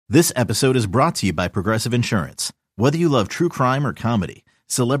This episode is brought to you by Progressive Insurance. Whether you love true crime or comedy,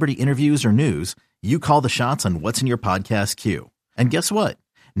 celebrity interviews or news, you call the shots on what's in your podcast queue. And guess what?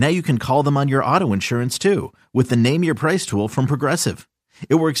 Now you can call them on your auto insurance too with the Name Your Price tool from Progressive.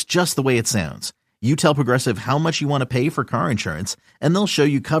 It works just the way it sounds. You tell Progressive how much you want to pay for car insurance, and they'll show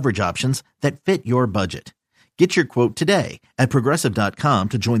you coverage options that fit your budget. Get your quote today at Progressive.com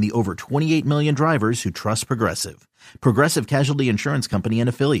to join the over 28 million drivers who trust Progressive. Progressive Casualty Insurance Company and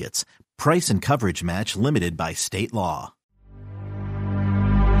Affiliates. Price and coverage match limited by state law.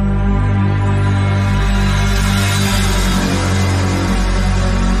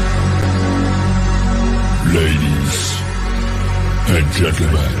 Ladies and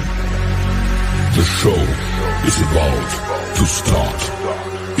gentlemen, the show is about to start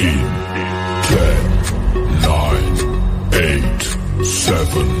in 10, 9, 8,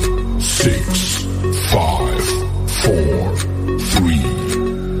 7, 6, 5, 4, 3,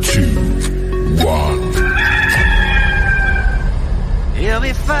 2, 1. He'll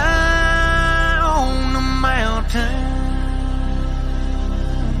be fine on the mountain.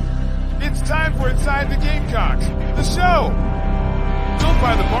 It's time for Inside the Gamecocks, the show. Built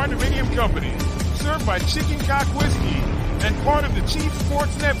by the Barndominium Company, served by Chicken Cock Whiskey, and part of the Chief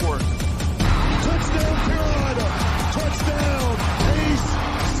Sports Network. Touchdown Carolina! Touchdown Ace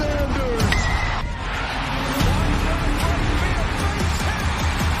Sanders!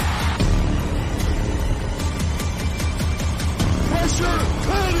 Pressure!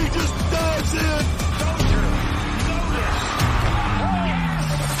 Penalty just dives in!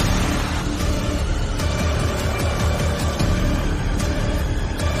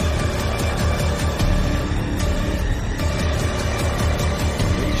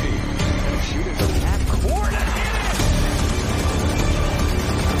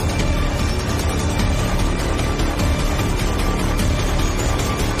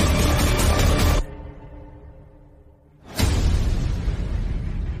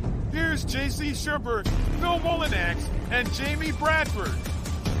 J.C. Sherberg, Phil Molinax, and Jamie Bradford.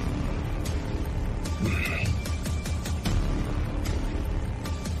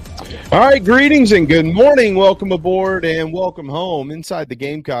 All right, greetings and good morning. Welcome aboard and welcome home. Inside the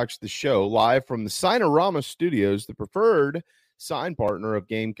Gamecocks, the show, live from the Signorama Studios, the preferred sign partner of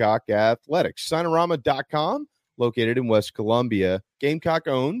Gamecock Athletics. Signorama.com, located in West Columbia. Gamecock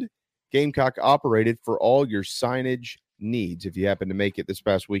owned, Gamecock operated for all your signage needs. If you happen to make it this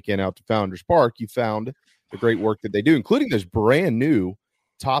past weekend out to Founders Park, you found the great work that they do, including this brand new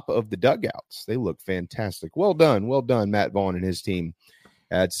top of the dugouts. They look fantastic. Well done, Matt Vaughn and his team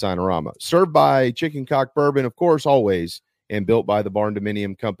at Signorama. Served by Chicken Cock Bourbon, of course, always, and built by the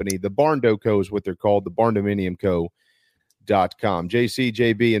Barndominium Company. The Barndo Co. is what they're called, the barndominiumco.com. JC,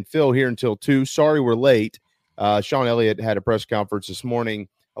 JB, and Phil here until 2. Sorry we're late. Sean Elliott had a press conference this morning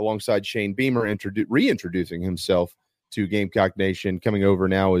alongside Shane Beamer, reintroducing himself to Gamecock Nation. Coming over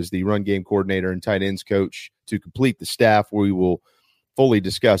now as the run game coordinator and tight ends coach to complete the staff. We will fully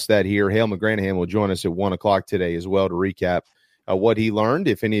discuss that here. Hale McGranahan will join us at 1 o'clock today as well to recap what he learned.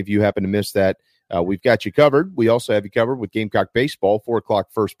 If any of you happen to miss that, we've got you covered. We also have you covered with Gamecock Baseball, 4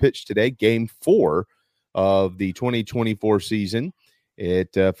 o'clock first pitch today, Game 4 of the 2024 season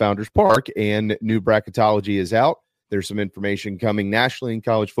at Founders Park, and new bracketology is out. There's some information coming nationally in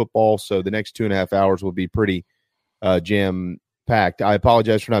college football, so the next 2.5 hours will be pretty jam-packed. I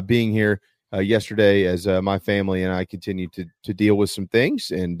apologize for not being here yesterday as my family and I continue to deal with some things,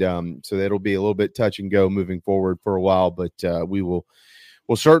 and so that'll be a little bit touch and go moving forward for a while, but we'll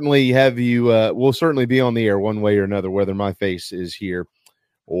certainly have you we'll certainly be on the air one way or another, whether my face is here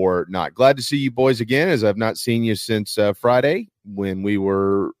or not. Glad to see you boys again, as I've not seen you since Friday when we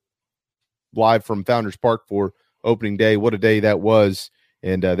were live from Founders Park for opening day. What a day that was,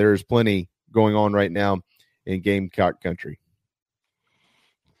 and there's plenty going on right now in Gamecock country.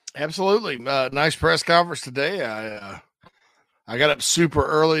 Absolutely. Nice press conference today. I got up super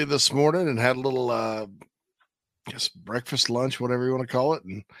early this morning and had a little breakfast, lunch, whatever you want to call it,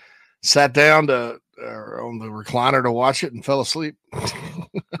 and sat down on the recliner to watch it and fell asleep.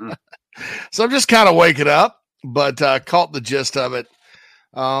 So I'm just kind of waking up, but caught the gist of it.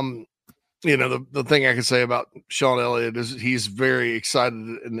 The thing I can say about Sean Elliott is he's very excited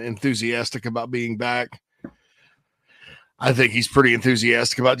and enthusiastic about being back. I think he's pretty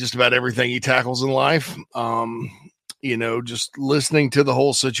enthusiastic about just about everything he tackles in life. Just listening to the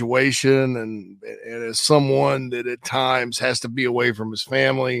whole situation and as someone that at times has to be away from his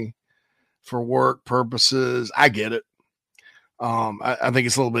family for work purposes, I get it. I think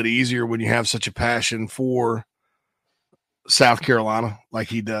it's a little bit easier when you have such a passion for South Carolina like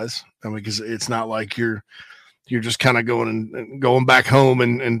he does. I mean, because it's not like you're you're just kind of going back home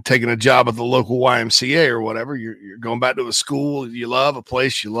and taking a job at the local YMCA or whatever. You're going back to a school you love, a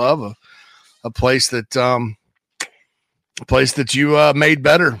place you love, a place that you made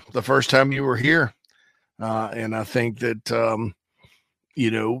better the first time you were here. And I think that,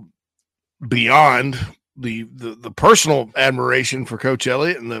 beyond the personal admiration for Coach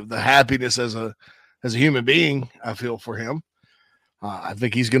Elliott and the happiness as a human being, I feel for him. I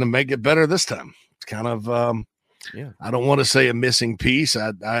think he's going to make it better this time. It's kind of, I don't want to say a missing piece.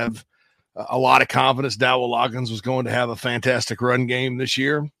 I have a lot of confidence Dowell Loggins was going to have a fantastic run game this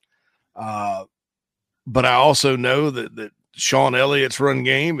year. But I also know that Sean Elliott's run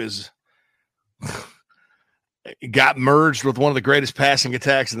game got merged with one of the greatest passing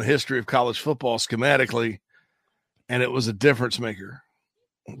attacks in the history of college football schematically, and it was a difference maker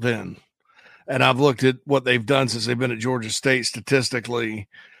then. And I've looked at what they've done since they've been at Georgia State statistically,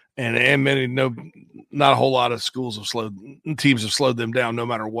 and many not a whole lot of teams have slowed them down no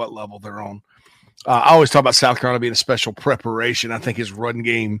matter what level they're on. I always talk about South Carolina being a special preparation. I think his run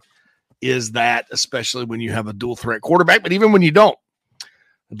game is that, especially when you have a dual threat quarterback, but even when you don't.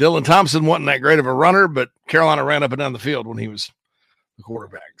 Dylan Thompson wasn't that great of a runner, but Carolina ran up and down the field when he was the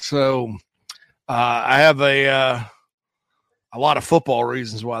quarterback. So I have a lot of football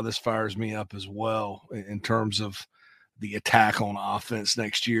reasons why this fires me up as well in terms of the attack on offense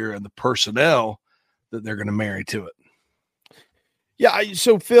next year and the personnel that they're going to marry to it. Yeah.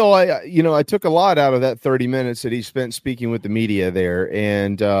 So Phil, I took a lot out of that 30 minutes that he spent speaking with the media there.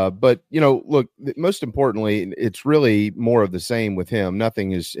 And, but look, most importantly, it's really more of the same with him. Nothing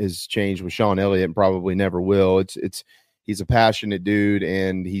has changed with Sean Elliott and probably never will. He's a passionate dude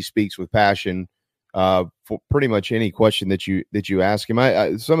and he speaks with passion, for pretty much any question that you ask him.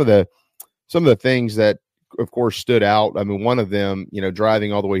 Some of the things that of course stood out. I mean, one of them,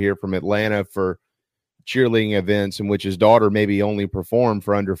 driving all the way here from Atlanta for cheerleading events in which his daughter maybe only performed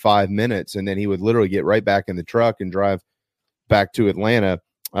for under 5 minutes, and then he would literally get right back in the truck and drive back to Atlanta.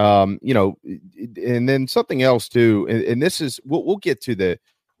 And then something else too, and this is we'll get to the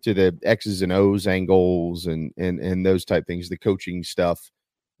X's and O's angles and those type things, the coaching stuff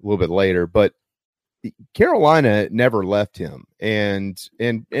a little bit later, but Carolina never left him and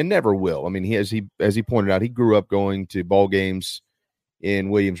never will. I mean, as he pointed out, he grew up going to ball games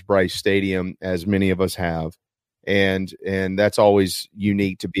in Williams-Brice Stadium, as many of us have. And that's always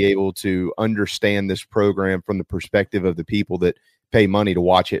unique to be able to understand this program from the perspective of the people that pay money to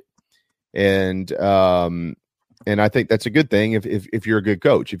watch it. And I think that's a good thing if you're a good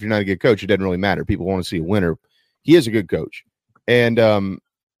coach. If you're not a good coach, it doesn't really matter. People want to see a winner. He is a good coach. And,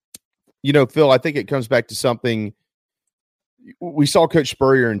 Phil, I think it comes back to something. We saw Coach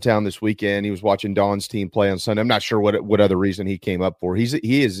Spurrier in town this weekend. He was watching Dawn's team play on Sunday. I'm not sure what other reason he came up for.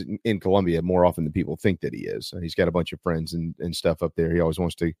 He is in Columbia more often than people think that he is. He's got a bunch of friends and stuff up there. He always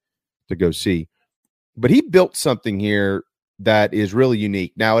wants to go see. But he built something here that is really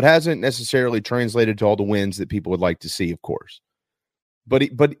unique. Now, it hasn't necessarily translated to all the wins that people would like to see, of course. But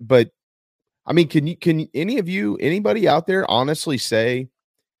I mean, can anybody out there honestly say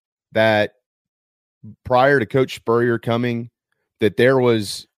that prior to Coach Spurrier coming, that there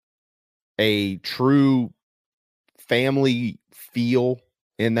was a true family feel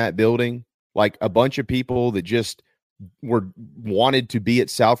in that building, like a bunch of people that just wanted to be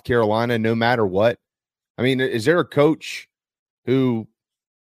at South Carolina no matter what? I mean, is there a coach who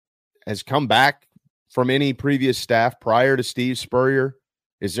has come back from any previous staff prior to Steve Spurrier?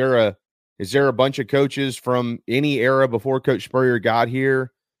 Is there a bunch of coaches from any era before Coach Spurrier got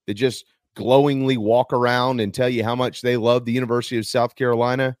here that just glowingly walk around and tell you how much they love the University of South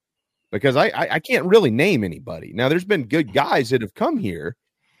Carolina? Because I can't really name anybody. Now, there's been good guys that have come here,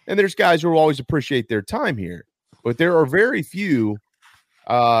 and there's guys who will always appreciate their time here. But there are very few,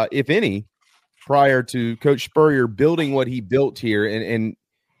 if any, prior to Coach Spurrier building what he built here. And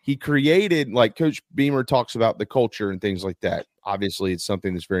he created, like Coach Beamer talks about the culture and things like that. Obviously, it's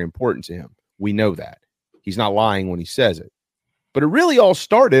something that's very important to him. We know that. He's not lying when he says it. But it really all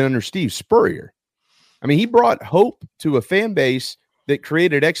started under Steve Spurrier. I mean, he brought hope to a fan base that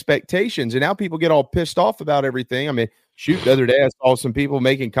created expectations, and now people get all pissed off about everything. I mean, shoot, the other day I saw some people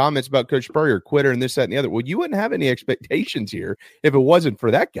making comments about Coach Spurrier, quitter, and this, that, and the other. Well, you wouldn't have any expectations here if it wasn't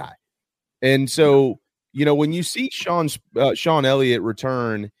for that guy. And so, when you see Sean Elliott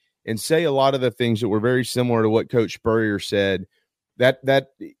return and say a lot of the things that were very similar to what Coach Spurrier said, that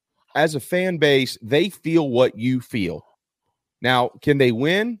as a fan base, they feel what you feel. Now, can they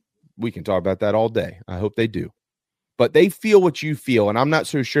win? We can talk about that all day. I hope they do. But they feel what you feel, and I'm not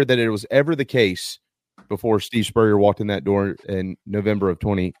so sure that it was ever the case before Steve Spurrier walked in that door in November of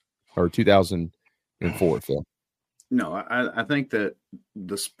 2004, Phil. No, I think that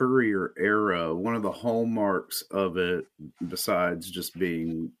the Spurrier era, one of the hallmarks of it, besides just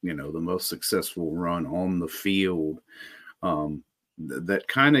being, the most successful run on the field, that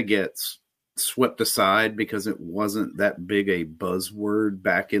kind of gets swept aside because it wasn't that big a buzzword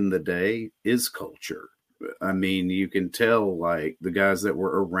back in the day, is culture. I mean, you can tell, like, the guys that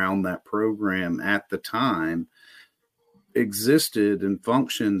were around that program at the time existed and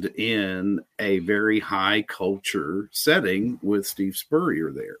functioned in a very high culture setting with Steve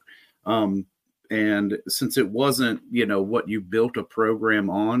Spurrier there. And since it wasn't, what you built a program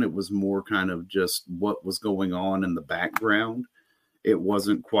on, it was more kind of just what was going on in the background. It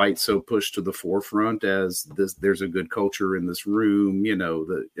wasn't quite so pushed to the forefront as this. There's a good culture in this room,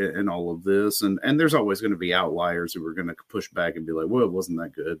 and all of this. And there's always going to be outliers who are going to push back and be like, well, it wasn't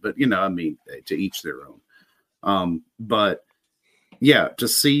that good. But, to each their own. But yeah, to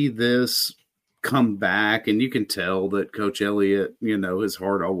see this come back, and you can tell that Coach Elliott, his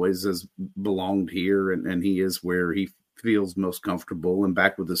heart always has belonged here, and he is where he feels most comfortable and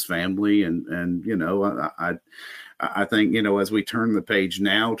back with his family. And I think, as we turn the page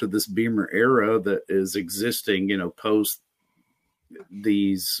now to this Beamer era that is existing, post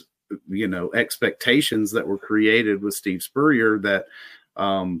these, expectations that were created with Steve Spurrier, that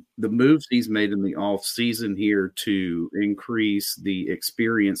the moves he's made in the off season here to increase the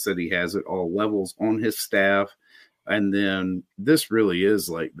experience that he has at all levels on his staff. And then this really is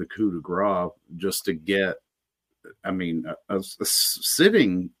like the coup de grace just to get, a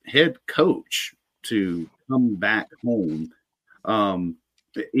sitting head coach to come back home,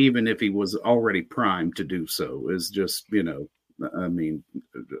 even if he was already primed to do so, is just, a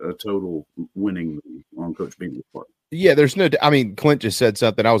total winning on Coach Beamer's part. Yeah, there's no. Clint just said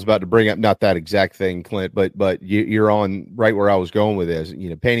something I was about to bring up. Not that exact thing, Clint, but you're on right where I was going with this.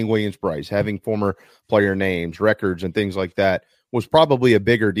 Painting Williams-Brice, having former player names, records, and things like that was probably a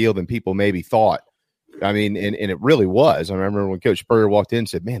bigger deal than people maybe thought. And it really was. I remember when Coach Spurrier walked in and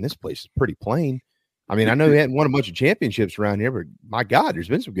said, "Man, this place is pretty plain." I know he hadn't won a bunch of championships around here, but my God, there's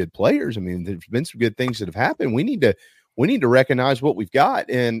been some good players. There's been some good things that have happened. We need to recognize what we've got.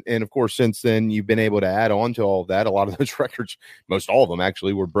 And of course, since then, you've been able to add on to all of that. A lot of those records, most all of them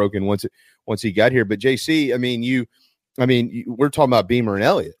actually, were broken once he got here. But JC, we're talking about Beamer and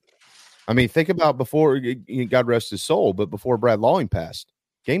Elliott. Think about before, God rest his soul, but before Brad Lawing passed,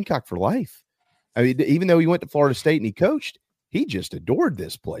 Gamecock for life. Even though he went to Florida State and he coached, he just adored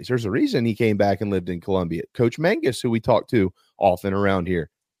this place. There's a reason he came back and lived in Columbia. Coach Mangus, who we talk to often around here,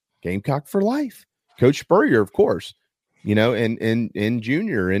 Gamecock for life. Coach Spurrier, of course. And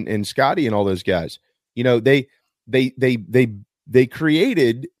Junior and Scotty and all those guys, they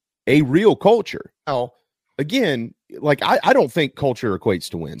created a real culture. Now, again, I don't think culture equates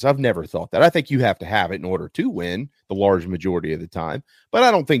to wins. I've never thought that. I think you have to have it in order to win the large majority of the time. But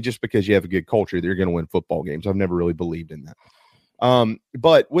I don't think just because you have a good culture that you're going to win football games. I've never really believed in that.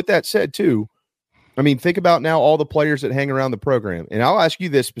 But with that said, too, think about now all the players that hang around the program. And I'll ask you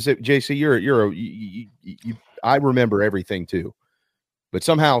this specific, JC, I remember everything too, but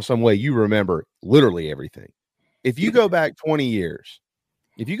somehow, some way you remember literally everything. If you go back 20 years,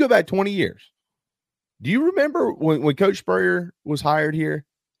 do you remember when Coach Spurrier was hired here?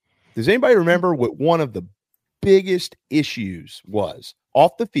 Does anybody remember what one of the biggest issues was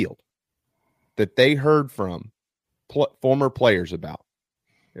off the field that they heard from former players about?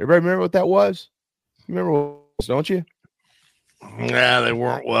 Everybody remember what that was? You remember what it was, don't you? Yeah, they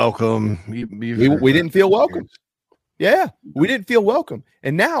weren't welcome. We didn't feel welcome. Yeah, we didn't feel welcome.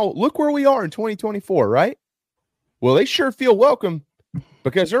 And now look where we are in 2024, right? Well, they sure feel welcome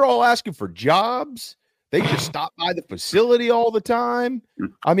because they're all asking for jobs. They just stop by the facility all the time.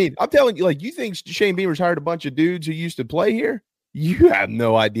 I'm telling you, you think Shane Beamer's hired a bunch of dudes who used to play here? You have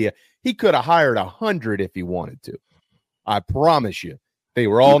no idea. He could have hired 100 if he wanted to. I promise you. They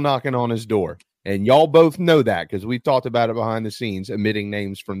were all knocking on his door. And y'all both know that because we've talked about it behind the scenes, omitting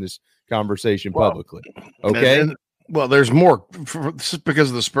names from this conversation publicly. Okay? Well, there's more because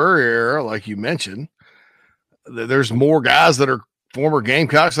of the Spurrier era, like you mentioned. There's more guys that are former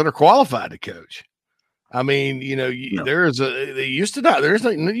Gamecocks that are qualified to coach. There used to not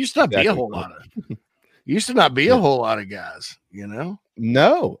be a whole lot of guys,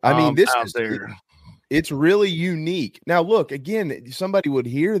 No, this is there. It's really unique. Now, look, again, somebody will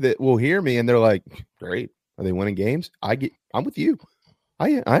hear me and they're like, great. Are they winning games? I'm with you.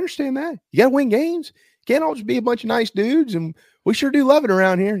 I understand that. You got to win games. Can't all just be a bunch of nice dudes. And we sure do love it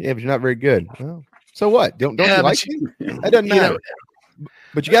around here. Yeah, but you're not very good. Well, so what? Don't you like it? That doesn't matter.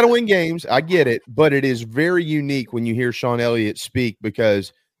 But you got to win games. I get it. But it is very unique when you hear Sean Elliott speak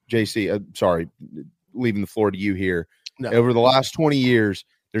because JC, sorry, leaving the floor to you here. No. Over the last 20 years,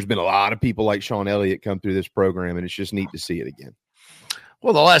 there's been a lot of people like Sean Elliott come through this program, and it's just neat to see it again.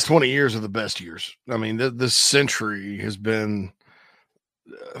 Well, the last 20 years are the best years. I mean, this century has been,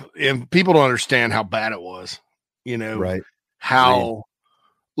 and people don't understand how bad it was, Right. How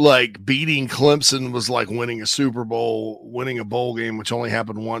like beating Clemson was like winning a Super Bowl, winning a bowl game, which only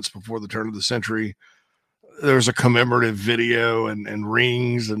happened once before the turn of the century. There's a commemorative video and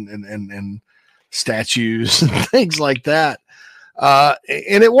rings and statues and things like that.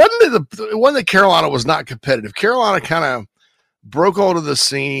 And it wasn't that Carolina was not competitive. Carolina kind of broke onto the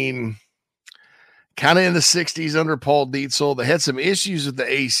scene kind of in the 60s under Paul Dietzel. They had some issues with the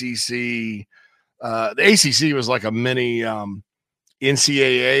ACC. The ACC was like a mini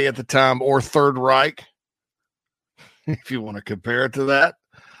NCAA at the time, or Third Reich, if you want to compare it to that,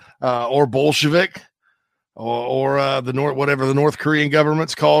 or Bolshevik, or the whatever the North Korean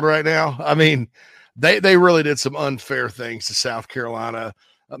government's called right now. I mean, they really did some unfair things to South Carolina,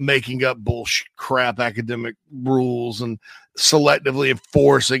 making up bullshit crap academic rules and selectively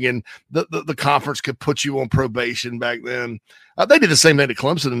enforcing, and the conference could put you on probation back then. They did the same thing to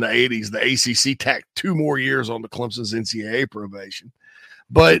Clemson in the 80s. The ACC tacked 2 more years on the Clemson's NCAA probation.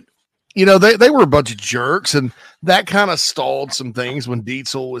 But, they were a bunch of jerks, and that kind of stalled some things when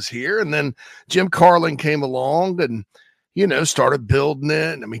Dietzel was here. And then Jim Carlin came along and, started building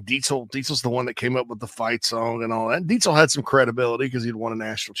it. I mean, Dietzel's the one that came up with the fight song and all that. Dietzel had some credibility because he'd won a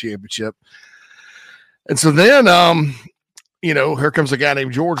national championship. And so then, here comes a guy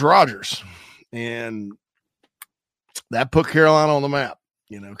named George Rogers, and that put Carolina on the map.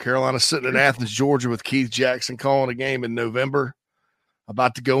 Carolina sitting in Athens, Georgia, with Keith Jackson calling a game in November,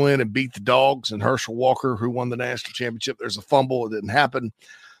 about to go in and beat the Dogs and Herschel Walker, who won the national championship. There's a fumble. It didn't happen,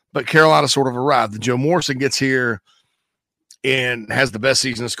 but Carolina sort of arrived. And Joe Morrison gets here and has the best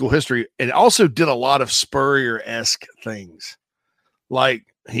season in school history, and also did a lot of Spurrier-esque things. Like,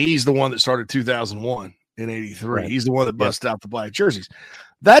 he's the one that started 2001 in 83. Right. He's the one that busted out the black jerseys.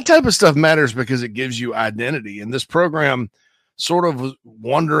 That type of stuff matters because it gives you identity. And this program sort of was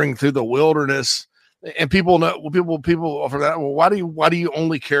wandering through the wilderness, and people offer that. Well, why do you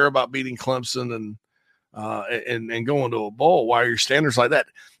only care about beating Clemson and going to a bowl? Why are your standards like that?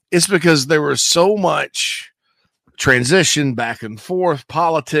 It's because there was so much transition back and forth,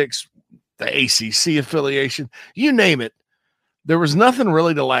 politics, the ACC affiliation, you name it. There was nothing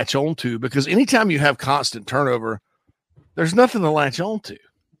really to latch on to, because anytime you have constant turnover, there's nothing to latch on to.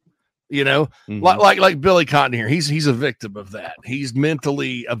 Like Billy Cotton here, he's a victim of that. He's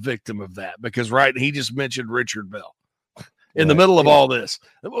mentally a victim of that because, he just mentioned Richard Bell in the middle of all this.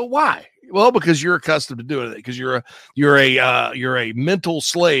 Well, why? Well, because you're accustomed to doing it, because you're a mental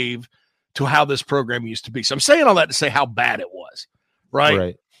slave to how this program used to be. So I'm saying all that to say how bad it was,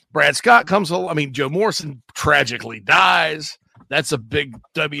 right? Brad Scott comes along. I mean, Joe Morrison tragically dies. That's a big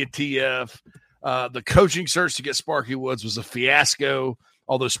WTF. The coaching search to get Sparky Woods was a fiasco,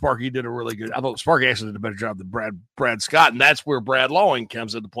 although Sparky did a really good. I thought Sparky actually did a better job than Brad Scott, and that's where Brad Lawing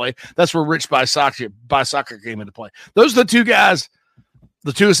comes into play. That's where Rich Bisaccia came into play. Those are the two guys,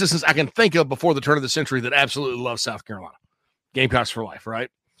 the two assistants I can think of before the turn of the century that absolutely love South Carolina. Gamecocks for life, right?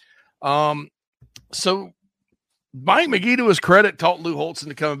 So Mike McGee, to his credit, taught Lou Holtz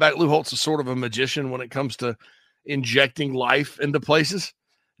into coming back. Lou Holtz is sort of a magician when it comes to injecting life into places.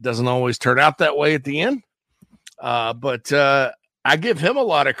 It doesn't always turn out that way at the end. But I give him a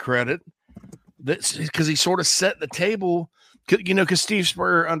lot of credit because he sort of set the table, because Steve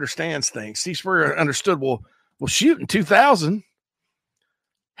Spurrier understands things. Steve Spurrier understood, well, shoot, in 2000,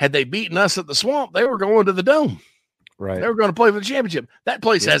 had they beaten us at the Swamp, they were going to the Dome. Right. They were going to play for the championship. That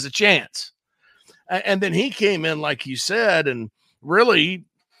place has a chance. And then he came in, like you said, and really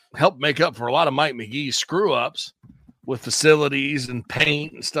helped make up for a lot of Mike McGee's screw-ups with facilities and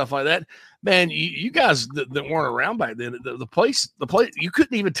paint and stuff like that. Man, you guys that weren't around back then, the place, you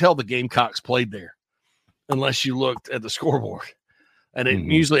couldn't even tell the Gamecocks played there unless you looked at the scoreboard. And it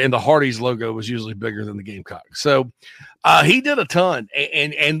usually, and the Hardee's logo was usually bigger than the Gamecocks. So he did a ton.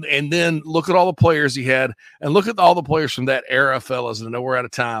 And then look at all the players he had, and look at all the players from that era, fellas, and I know we're out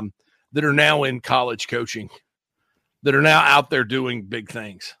of time, that are now in college coaching, that are now out there doing big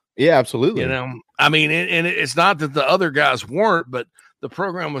things. Yeah, absolutely. I mean, and it's not that the other guys weren't, but the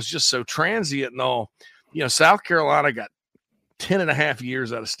program was just so transient and all. South Carolina got 10 and a half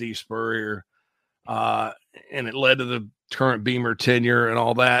years out of Steve Spurrier, and it led to the current Beamer tenure and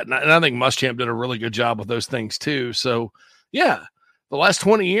all that. And I think Muschamp did a really good job with those things too. So, yeah, the last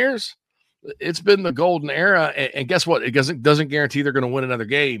 20 years, it's been the golden era. And guess what? It doesn't guarantee they're going to win another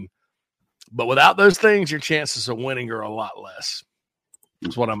game. But without those things, your chances of winning are a lot less.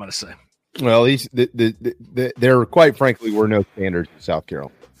 That's what I'm going to say. Well, there quite frankly were no standards in South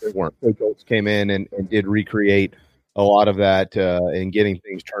Carolina. There weren't. Coach Olds came in and did recreate a lot of that in getting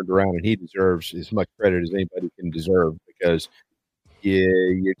things turned around, and he deserves as much credit as anybody can deserve because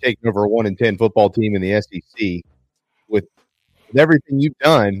you're taking over a 1-10 football team in the SEC with everything you've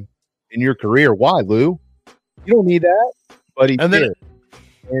done in your career. Why, Lou? You don't need that, but he did.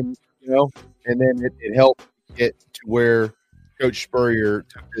 And then it helped get to where Coach Spurrier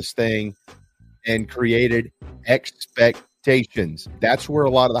took this thing and created expectations. That's where a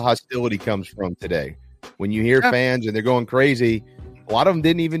lot of the hostility comes from today. When you hear fans and they're going crazy, a lot of them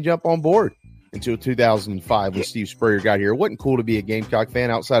didn't even jump on board until 2005 when Steve Spurrier got here. It wasn't cool to be a Gamecock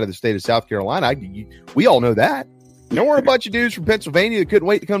fan outside of the state of South Carolina. We all know that. There were a bunch of dudes from Pennsylvania that couldn't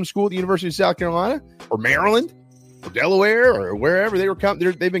wait to come to school at the University of South Carolina or Maryland or Delaware or wherever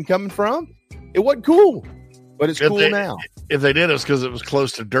they've been coming from. It wasn't cool, but it's cool now. If they did, it's because it was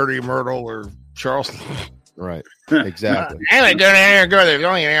close to Dirty Myrtle or Charleston. Right. Exactly. Anyway, go there. There's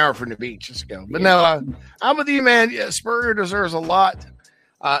only an hour from the beach. Let's go. But no, I'm with you, man. Yeah, Spurrier deserves a lot.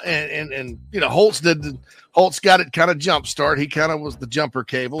 And Holtz got it kind of jump start. He kind of was the jumper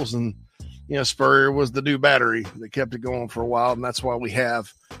cables, and Spurrier was the new battery that kept it going for a while. And that's why we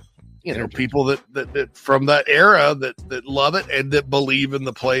have people that from that era that love it and that believe in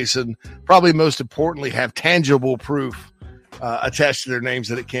the place, and probably most importantly have tangible proof attached to their names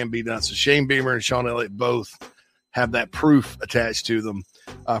that it can be done. So Shane Beamer and Sean Elliott both have that proof attached to them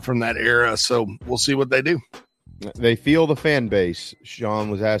from that era. So we'll see what they do. They feel the fan base.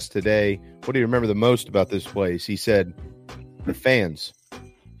 Sean was asked today, what do you remember the most about this place? He said, the fans.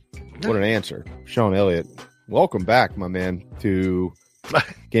 What an answer. Sean Elliott, welcome back, my man, to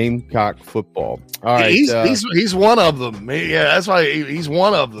Gamecock football. All right. He's one of them. Yeah, that's why he's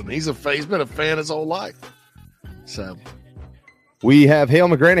one of them. He's been a fan his whole life. So we have Hale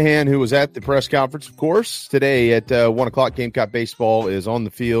McGranahan, who was at the press conference, of course, today at 1 o'clock. Gamecock baseball is on the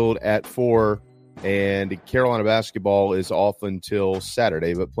field at 4, and Carolina basketball is off until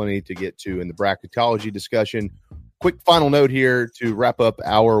Saturday, but plenty to get to in the bracketology discussion. Quick final note here to wrap up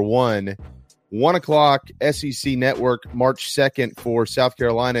hour 1. 1 o'clock SEC Network, March 2nd for South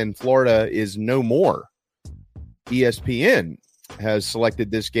Carolina and Florida is no more. ESPN has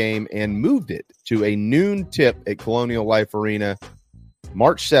selected this game and moved it to a noon tip at Colonial Life Arena.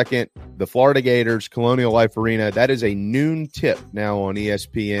 March 2nd, the Florida Gators, Colonial Life Arena. That is a noon tip now on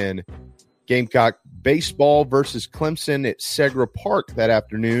ESPN. Gamecock baseball versus Clemson at Segra Park that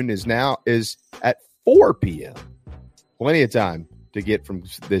afternoon is at 4 p.m. Plenty of time to get from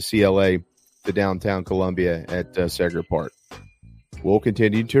the CLA to downtown Columbia at Segra Park. We'll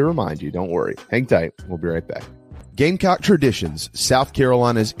continue to remind you. Don't worry. Hang tight. We'll be right back. Gamecock Traditions, South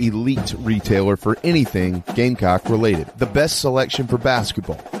Carolina's elite retailer for anything Gamecock related. The best selection for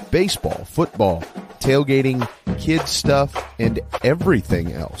basketball, baseball, football, tailgating, kids stuff, and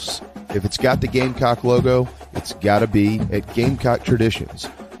everything else. If it's got the Gamecock logo, it's got to be at Gamecock Traditions.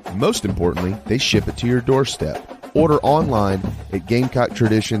 Most importantly, they ship it to your doorstep. Order online at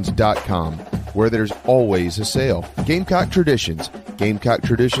GamecockTraditions.com, where there's always a sale. Gamecock Traditions,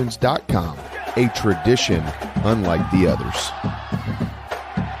 GamecockTraditions.com, a tradition unlike the others.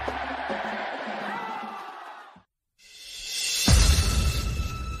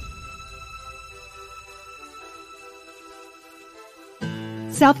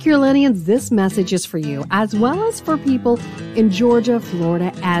 South Carolinians, this message is for you, as well as for people in Georgia,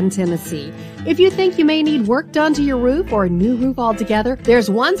 Florida, and Tennessee. If you think you may need work done to your roof or a new roof altogether, there's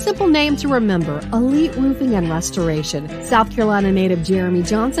one simple name to remember: Elliott Roofing and Restoration. South Carolina native Jeremy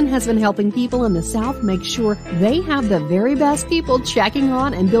Johnson has been helping people in the South make sure they have the very best people checking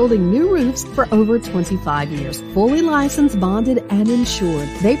on and building new roofs for over 25 years. Fully licensed, bonded, and insured,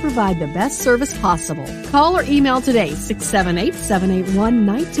 they provide the best service possible. Call or email today,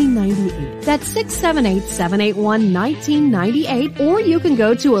 678-781-1998. That's 678-781-1998, or you can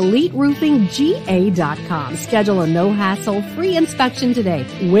go to EllitteRoofingGA.com. Schedule a no-hassle, free inspection today.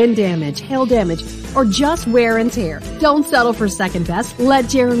 Wind damage, hail damage, or just wear and tear. Don't settle for second best. Let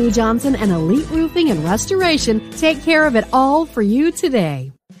Jeremy Johnson and Elliott Roofing and Restoration take care of it all for you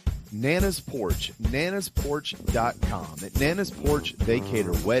today. Nana's Porch, nanasporch.com. At Nana's Porch, they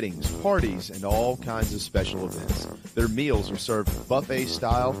cater weddings, parties, and all kinds of special events. Their meals are served buffet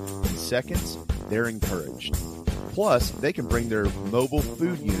style. In seconds, they're encouraged. Plus, they can bring their mobile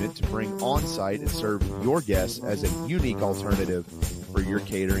food unit to bring on-site and serve your guests as a unique alternative for your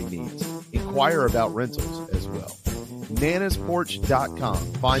catering needs. Inquire about rentals as well.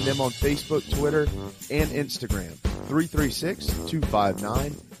 nanasporch.com. Find them on Facebook, Twitter, and Instagram.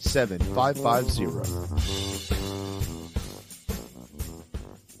 336-259-7550. 7550.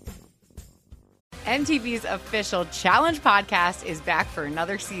 MTV's official Challenge podcast is back for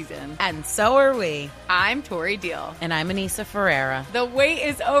another season. And so are we. I'm Tori Deal. And I'm Anissa Ferreira. The wait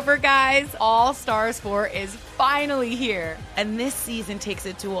is over, guys. All Stars 4 is finally here. And this season takes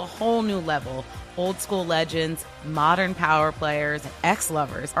it to a whole new level. Old school legends, modern power players, and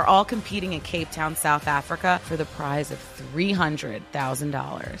ex-lovers are all competing in Cape Town, South Africa for the prize of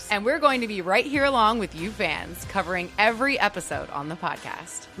 $300,000. And we're going to be right here along with you fans, covering every episode on the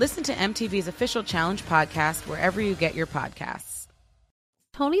podcast. Listen to MTV's official Challenge podcast wherever you get your podcasts.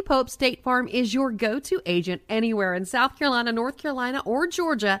 Tony Pope State Farm is your go-to agent anywhere in South Carolina, North Carolina, or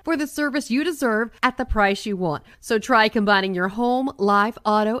Georgia for the service you deserve at the price you want. So try combining your home, life,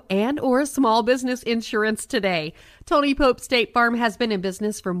 auto, and or small business insurance today. Tony Pope State Farm has been in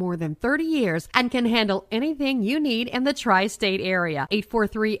business for more than 30 years and can handle anything you need in the tri-state area.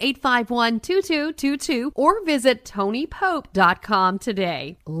 843-851-2222 or visit TonyPope.com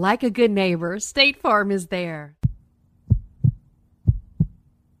today. Like a good neighbor, State Farm is there.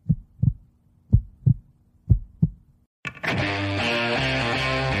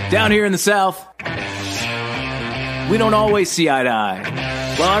 Down here in the South, we don't always see eye to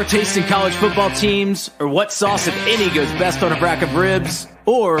eye. While our taste in college football teams, or what sauce, if any, goes best on a rack of ribs,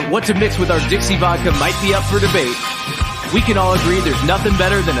 or what to mix with our Dixie vodka might be up for debate, we can all agree there's nothing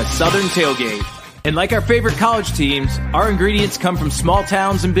better than a Southern tailgate. And like our favorite college teams, our ingredients come from small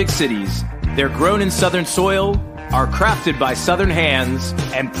towns and big cities. They're grown in Southern soil, are crafted by Southern hands,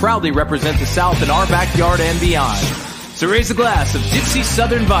 and proudly represent the South in our backyard and beyond. So raise a glass of Dixie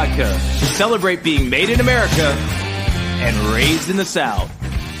Southern Vodka to celebrate being made in America and raised in the South.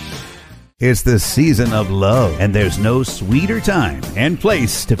 It's the season of love, and there's no sweeter time and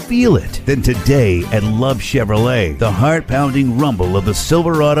place to feel it than today at Love Chevrolet. The heart-pounding rumble of the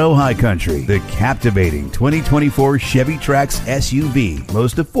Silverado High Country. The captivating 2024 Chevy Trax SUV,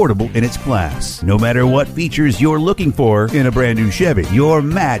 most affordable in its class. No matter what features you're looking for in a brand new Chevy, your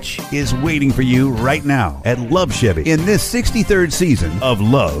match is waiting for you right now at Love Chevy. In this 63rd season of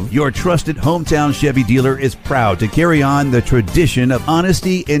Love, your trusted hometown Chevy dealer is proud to carry on the tradition of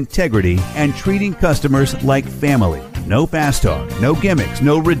honesty, integrity, and treating customers like family. No fast talk, no gimmicks,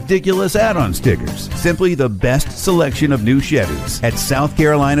 no ridiculous add-on stickers. Simply the best selection of new Chevys at South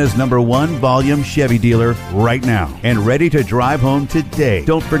Carolina's #1 volume Chevy dealer right now. And ready to drive home today.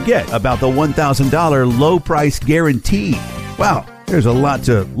 Don't forget about the $1,000 low price guarantee. Wow, there's a lot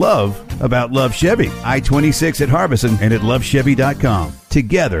to love about Love Chevy. I-26 at Harbison and at lovechevy.com.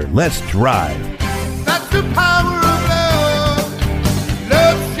 Together, let's drive. That's the power of love.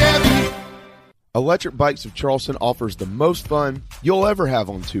 Love Chevy. Electric Bikes of Charleston offers the most fun you'll ever have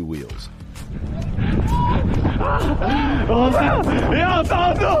on two wheels.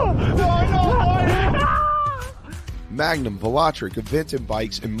 Magnum, Velotric, Aventon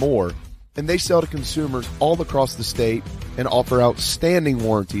Bikes, and more. And they sell to consumers all across the state and offer outstanding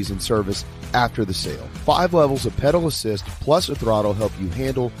warranties and service after the sale. 5 levels of pedal assist plus a throttle help you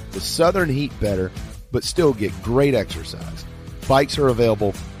handle the southern heat better, but still get great exercise. Bikes are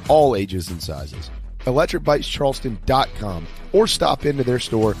available all ages and sizes. ElectricBikesCharleston.com or stop into their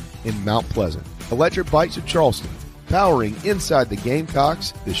store in Mount Pleasant. Electric Bikes of Charleston, powering Inside the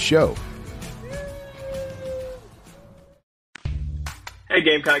Gamecocks, the show. Hey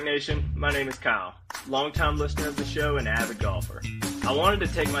Gamecock Nation, my name is Kyle, longtime listener of the show and avid golfer. I wanted to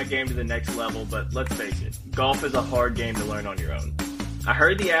take my game to the next level, but let's face it, golf is a hard game to learn on your own. I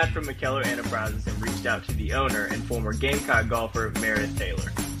heard the ad from McKellar Enterprises and reached out to the owner and former Gamecock golfer Meredith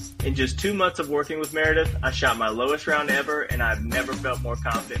Taylor. In just 2 months of working with Meredith, I shot my lowest round ever, and I've never felt more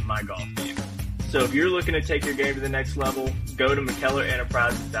confident in my golf game. So if you're looking to take your game to the next level, go to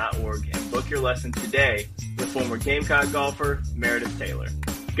McKellarEnterprises.org and book your lesson today with former Gamecock golfer Meredith Taylor.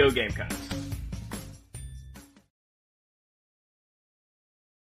 Go Gamecocks.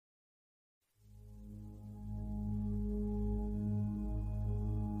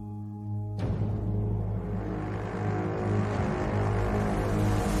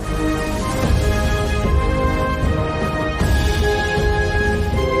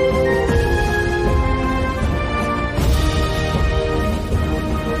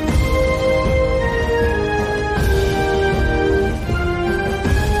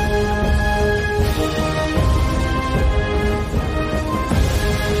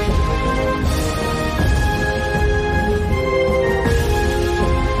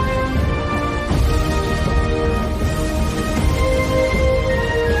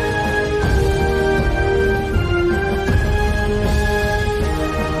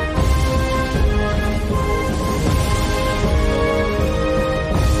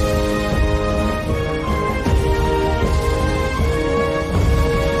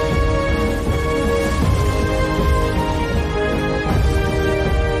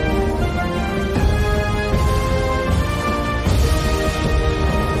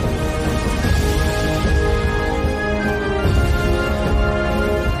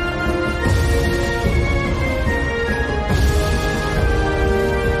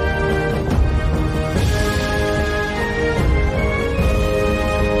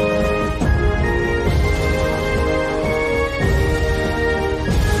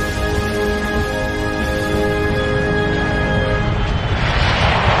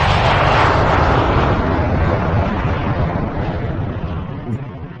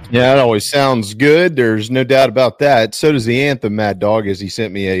 Yeah, it always sounds good. There's no doubt about that. So does the anthem, Mad Dog, as he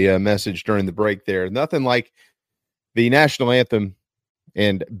sent me a message during the break there. Nothing like the national anthem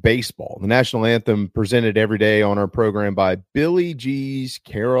and baseball. The national anthem presented every day on our program by Billy G's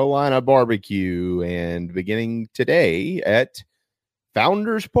Carolina Barbecue. And beginning today at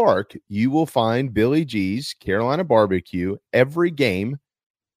Founders Park, you will find Billy G's Carolina Barbecue every game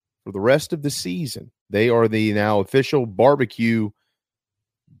for the rest of the season. They are the now official barbecuer.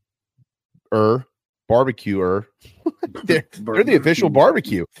 they're the official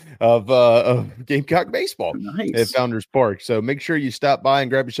barbecue of Gamecock baseball at Founders Park. So make sure you stop by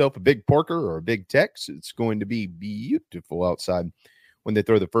and grab yourself a big porker or a big Tex. It's going to be beautiful outside when they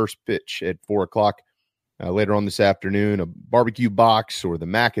throw the first pitch at 4:00 later on this afternoon. A barbecue box or the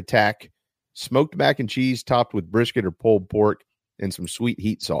Mac Attack, smoked mac and cheese topped with brisket or pulled pork and some sweet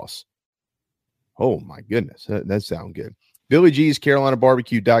heat sauce. Oh my goodness, that sounds good. Billy G's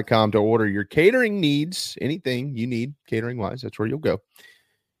CarolinaBarbecue.com to order your catering needs. Anything you need catering wise, that's where you'll go.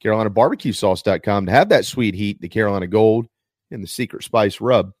 CarolinaBarbecueSauce.com to have that sweet heat, the Carolina Gold, and the secret spice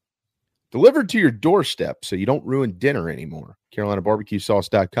rub delivered to your doorstep so you don't ruin dinner anymore.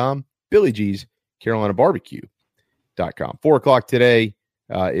 CarolinaBarbecueSauce.com. Billy G's CarolinaBarbecue.com. 4:00 today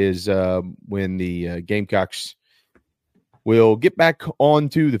is when the Gamecocks will get back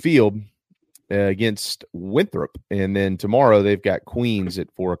onto the field against Winthrop. And then tomorrow they've got Queens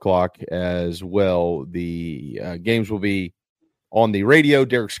at 4:00 as well. The games will be on the radio.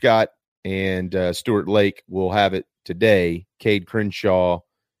 Derek Scott and Stuart Lake will have it today. Cade Crenshaw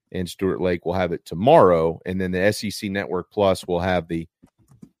and Stuart Lake will have it tomorrow. And then the SEC Network Plus will have the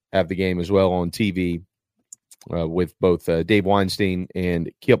game as well on TV with both Dave Weinstein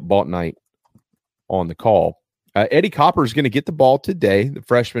and Kip Baltnight on the call. Eddie Copper is going to get the ball today, the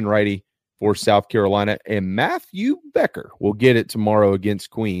freshman righty for South Carolina, and Matthew Becker will get it tomorrow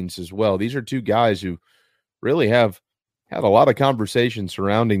against Queens as well. These are two guys who really have had a lot of conversation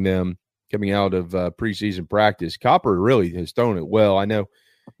surrounding them coming out of preseason practice. Copper really has thrown it well. I know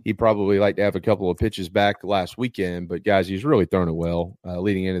he'd probably like to have a couple of pitches back last weekend, but guys, he's really thrown it well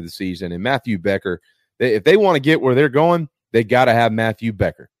leading into the season. And Matthew Becker, if they want to get where they're going, they got to have Matthew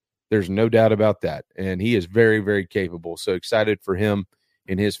Becker. There's no doubt about that. And he is very, very capable. So excited for him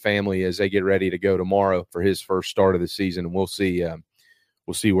and his family as they get ready to go tomorrow for his first start of the season. And we'll see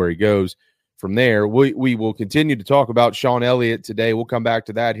where he goes from there. We will continue to talk about Sean Elliott today. We'll come back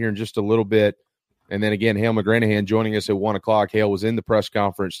to that here in just a little bit. And then again, Hale McGranahan joining us at 1:00. Hale was in the press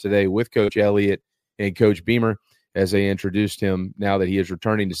conference today with Coach Elliott and Coach Beamer as they introduced him now that he is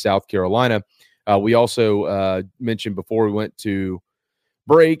returning to South Carolina. We also mentioned before we went to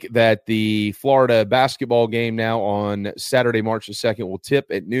break that the Florida basketball game now on Saturday, March the 2nd will tip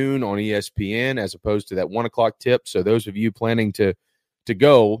at noon on ESPN as opposed to that 1:00 tip. So those of you planning to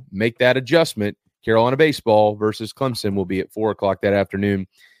go, make that adjustment. Carolina baseball versus Clemson will be at 4:00 that afternoon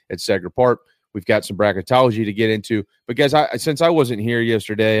at Seger Park. We've got some bracketology to get into, but guys, since I wasn't here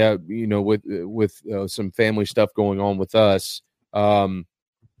yesterday, with some family stuff going on with us, I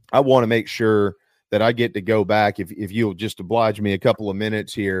want to make sure that I get to go back, if you'll just oblige me a couple of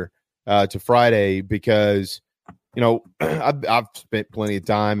minutes here to Friday, because, I've spent plenty of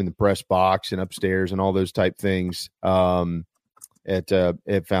time in the press box and upstairs and all those type things at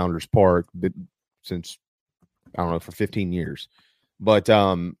Founders Park since, I don't know, for 15 years. But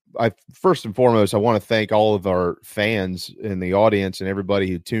first and foremost, I want to thank all of our fans in the audience and everybody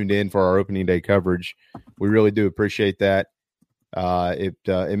who tuned in for our opening day coverage. We really do appreciate that.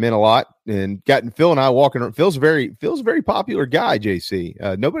 It meant a lot, and Phil and I walking around. Phil's a very popular guy. JC,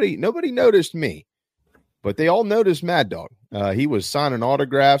 nobody noticed me, but they all noticed Mad Dog. He was signing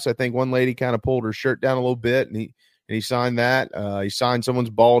autographs. I think one lady kind of pulled her shirt down a little bit, and he signed that. He signed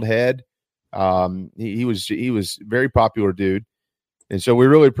someone's bald head. He was very popular dude, and so we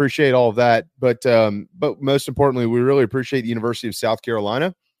really appreciate all of that. But most importantly, we really appreciate the University of South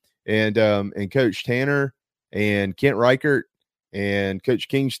Carolina and Coach Tanner and Kent Reichert and Coach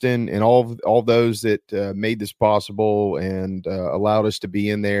Kingston and all those that made this possible and allowed us to be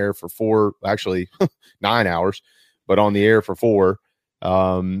in there for 9 hours, but on the air for 4.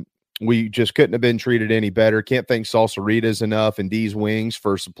 We just couldn't have been treated any better. Can't thank Salsaritas enough and D's Wings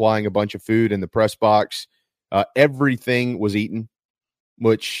for supplying a bunch of food in the press box. Everything was eaten,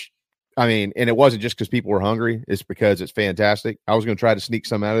 which, and it wasn't just because people were hungry. It's because it's fantastic. I was going to try to sneak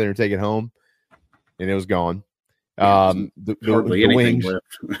some out of there and take it home, and it was gone. The wings,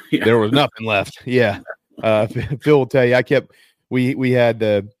 yeah. There was nothing left. Yeah. Phil will tell you, we had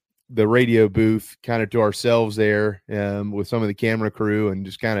the radio booth kind of to ourselves there with some of the camera crew and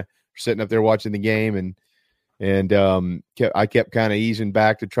just kind of sitting up there watching the game. And And I kept kind of easing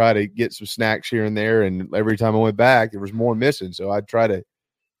back to try to get some snacks here and there. And every time I went back, there was more missing. So I'd try to,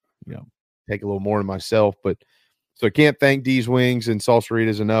 take a little more to myself. But so I can't thank D's Wings and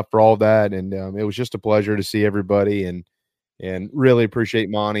Salsaritas enough for all that. And it was just a pleasure to see everybody and really appreciate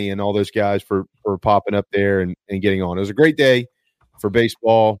Monty and all those guys for popping up there and getting on. It was a great day for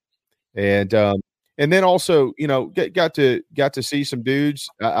baseball. And then also, got to see some dudes.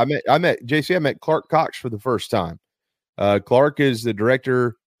 I met JC. I met Clark Cox for the first time. Clark is the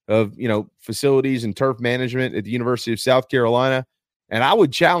director of facilities and turf management at the University of South Carolina, and I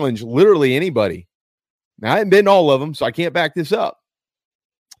would challenge literally anybody. Now I haven't been to all of them, so I can't back this up,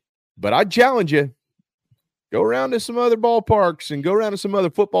 but I'd challenge you. Go around to some other ballparks and go around to some other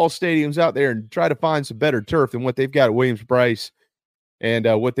football stadiums out there and try to find some better turf than what they've got at Williams-Brice and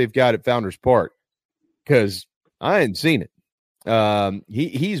what they've got at Founders Park. Because I hadn't seen it.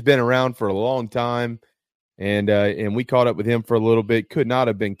 He's been around for a long time, and we caught up with him for a little bit. Could not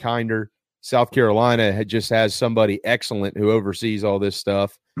have been kinder. South Carolina just has somebody excellent who oversees all this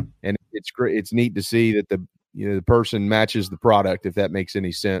stuff, and it's great. It's neat to see that the person matches the product, if that makes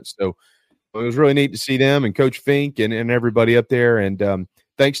any sense. So it was really neat to see them and Coach Fink and everybody up there. And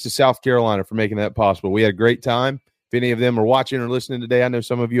thanks to South Carolina for making that possible. We had a great time. If any of them are watching or listening today, I know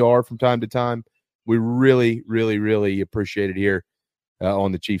some of you are from time to time. We really, really, really appreciate it here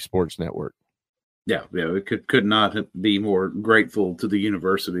on the Chief Sports Network. Yeah, we could not be more grateful to the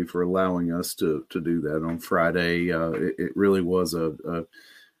university for allowing us to do that on Friday. It really was a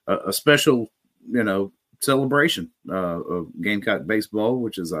special, celebration of Gamecock baseball,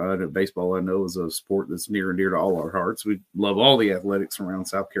 which is baseball. I know is a sport that's near and dear to all our hearts. We love all the athletics around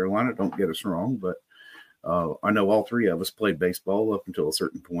South Carolina. Don't get us wrong, but I know all three of us played baseball up until a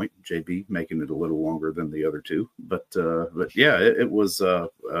certain point. JB making it a little longer than the other two, but yeah, it was a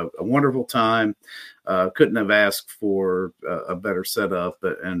wonderful time. Couldn't have asked for a better setup,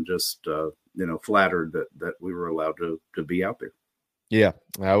 and just flattered that we were allowed to be out there. Yeah,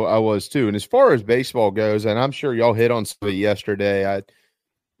 I was too. And as far as baseball goes, and I'm sure y'all hit on some of it yesterday, I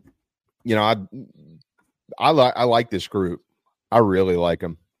like this group. I really like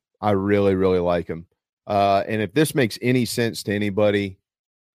them. I really, really like them. And if this makes any sense to anybody,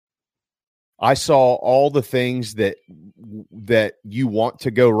 I saw all the things that you want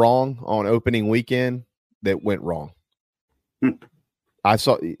to go wrong on opening weekend that went wrong. I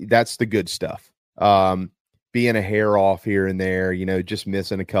saw that's the good stuff. Being a hair off here and there, just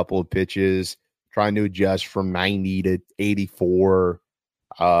missing a couple of pitches, trying to adjust from 90 to 84.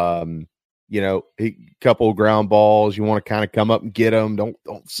 A couple of ground balls. You want to kind of come up and get them. Don't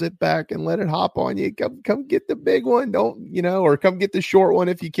sit back and let it hop on you. Come get the big one. Or come get the short one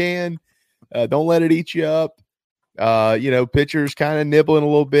if you can. Don't let it eat you up. Pitchers kind of nibbling a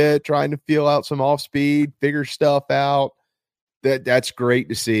little bit, trying to feel out some off speed, figure stuff out. That's great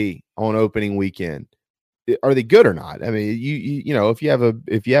to see on opening weekend. Are they good or not? I mean, if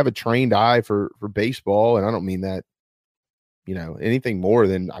you have a trained eye for baseball, and I don't mean that, anything more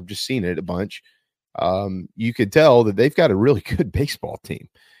than I've just seen it a bunch. You could tell that they've got a really good baseball team,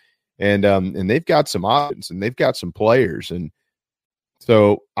 and they've got some options and they've got some players. And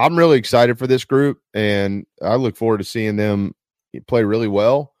so I'm really excited for this group, and I look forward to seeing them play really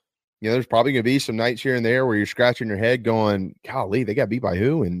well. There's probably going to be some nights here and there where you're scratching your head going, golly, they got beat by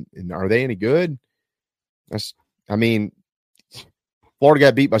who? And are they any good? Florida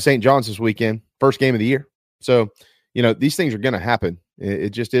got beat by St. John's this weekend, first game of the year. So, these things are going to happen. It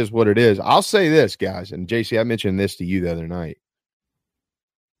just is what it is. I'll say this, guys, and JC, I mentioned this to you the other night.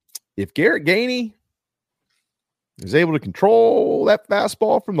 If Garrett Gainey is able to control that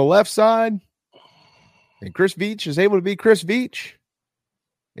fastball from the left side, and Chris Veach is able to be Chris Veach,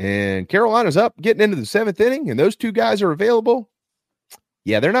 and Carolina's up getting into the seventh inning, and those two guys are available,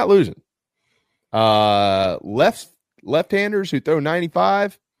 yeah, they're not losing. Left-handers who throw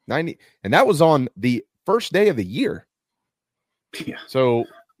 95, 90, and that was on the first day of the year. Yeah. So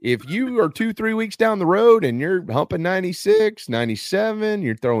if you are 2-3 weeks down the road and you're humping 96, 97,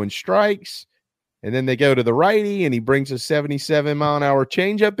 you're throwing strikes, and then they go to the righty and he brings a 77-mile-an-hour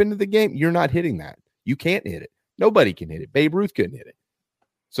changeup into the game, you're not hitting that. You can't hit it. Nobody can hit it. Babe Ruth couldn't hit it.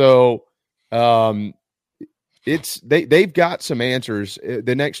 So they've got some answers.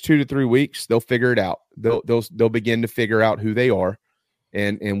 The next 2 to 3 weeks, they'll figure it out. They'll begin to figure out who they are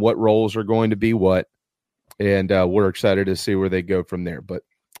and what roles are going to be what. And we're excited to see where they go from there. But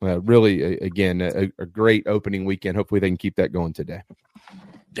really, again, a great opening weekend. Hopefully they can keep that going today.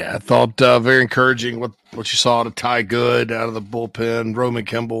 Yeah, I thought very encouraging what you saw to Ty Good out of the bullpen, Roman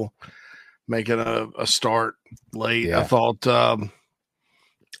Kimball making a start late. Yeah. I thought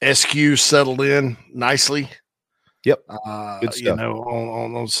SQ settled in nicely. Yep. You know,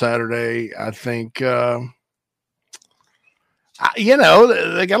 on Saturday, I think, you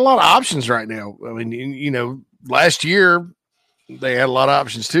know, they got a lot of options right now. I mean, you know, last year they had a lot of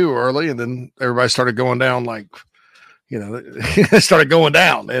options too early, and then everybody started going down like, you know, they started going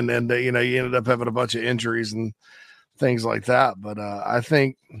down, and you know, you ended up having a bunch of injuries and things like that. But I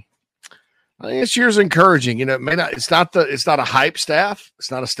think this year's encouraging. You know, it's not a hype staff. It's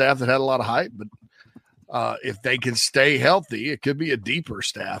not a staff that had a lot of hype, but if they can stay healthy, it could be a deeper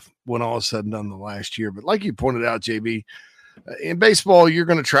staff when all is said and done the last year. But like you pointed out, JB, in baseball, you're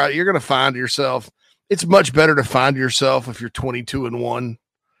going to find yourself. It's much better to find yourself if you're 22-1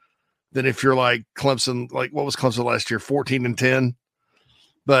 than if you're like Clemson. Like, what was Clemson last year? 14-10.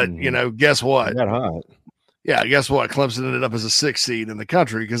 But you know, guess what? That hot. Yeah, guess what? Clemson ended up as a 6th seed in the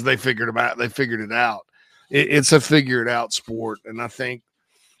country because they figured it out. It's a figure it out sport, and I think,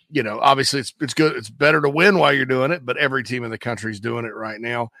 you know, obviously it's good. It's better to win while you're doing it, but every team in the country is doing it right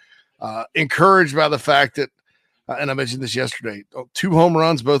now. Encouraged by the fact that, and I mentioned this yesterday, 2 home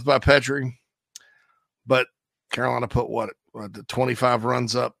runs, both by Petrie, but Carolina put the 25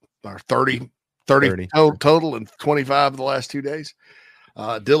 runs up, or 30 total, and 25 the last 2 days.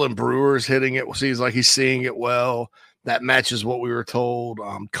 Dylan Brewer is hitting it. Seems like he's seeing it well. That matches what we were told.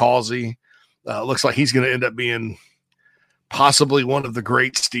 Causey looks like he's going to end up being possibly one of the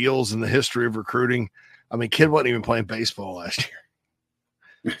great steals in the history of recruiting. I mean, kid wasn't even playing baseball last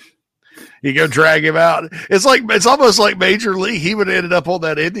year. You go drag him out. It's almost like Major League. He would have ended up on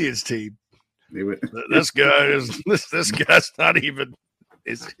that Indians team. This guy's not even.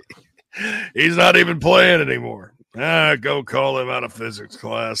 He's not even playing anymore. Go call him out of physics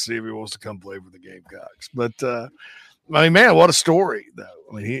class. See if he wants to come play for the Gamecocks. But I mean, man, what a story though.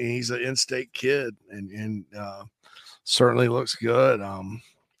 I mean, he's an in-state kid, and certainly looks good.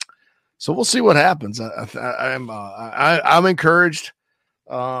 So we'll see what happens. I'm encouraged,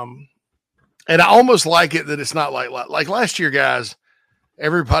 and I almost like it that it's not like last year, guys.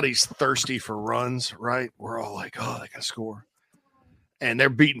 Everybody's thirsty for runs, right? We're all like, oh, they can score. And they're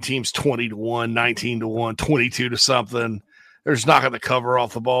beating teams 20-1, 19-1, 22 to something. They're just knocking the cover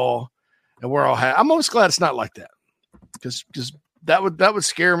off the ball. And we're all I'm almost glad it's not like that. Because that would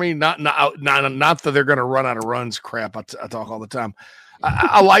scare me. Not that they're going to run out of runs crap. I talk all the time.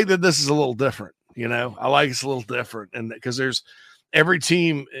 I like that this is a little different, you know. I like it's a little different. And because there's every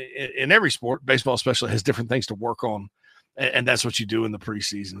team in every sport, baseball especially, has different things to work on. And that's what you do in the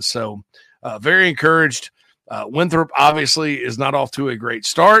preseason. So very encouraged. Winthrop obviously is not off to a great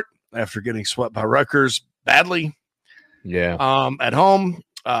start after getting swept by Rutgers badly. Yeah. At home.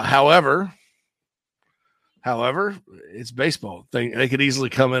 However, it's baseball. They could easily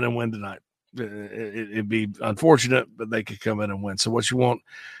come in and win tonight. It'd be unfortunate, but they could come in and win. So what you want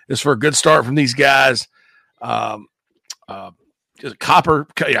is for a good start from these guys. Copper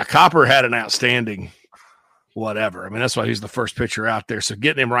had an outstanding whatever. I mean, that's why he's the first pitcher out there. So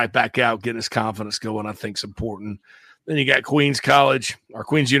getting him right back out, getting his confidence going, I think is important. Then you got Queens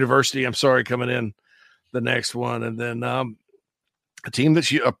University, coming in the next one. And then a team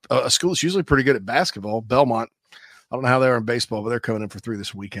that's a school that's usually pretty good at basketball, Belmont. I don't know how they are in baseball, but they're coming in for 3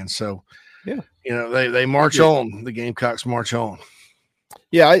 this weekend. So, yeah, you know, they march on. The Gamecocks march on.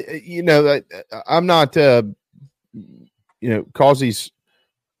 Yeah, I'm not, Causey's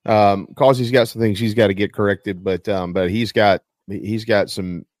got some things he's got to get corrected, but he's got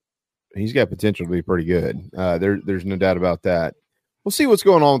potential to be pretty good. There's no doubt about that. We'll see what's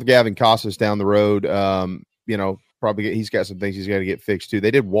going on with Gavin Casas down the road. Probably he's got some things he's got to get fixed too.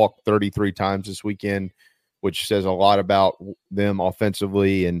 They did walk 33 times this weekend, which says a lot about them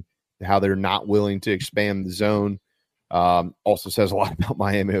offensively and how they're not willing to expand the zone. Also says a lot about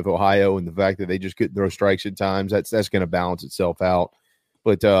Miami of Ohio and the fact that they just couldn't throw strikes at times. That's going to balance itself out.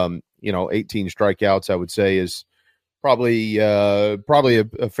 But 18 strikeouts, I would say, is probably a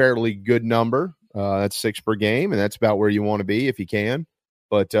fairly good number. That's 6 per game, and that's about where you want to be if you can.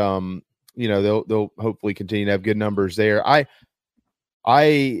 But they'll hopefully continue to have good numbers there.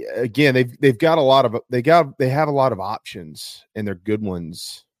 Again, they've got a lot of they have a lot of options, and they're good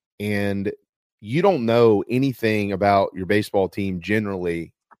ones. And you don't know anything about your baseball team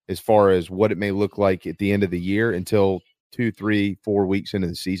generally as far as what it may look like at the end of the year until 2, 3, 4 weeks into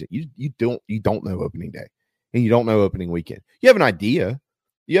the season. You don't know opening day, and you don't know opening weekend. You have an idea.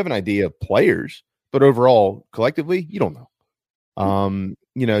 You have an idea of players, but overall, collectively, you don't know.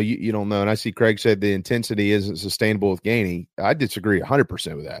 You don't know. And I see Craig said the intensity isn't sustainable with Gainey. I disagree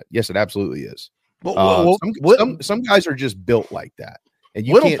 100% with that. Yes, it absolutely is. Some guys are just built like that, and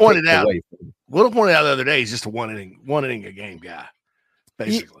you can't Whittle pointed out the other day he's just a one inning a game guy,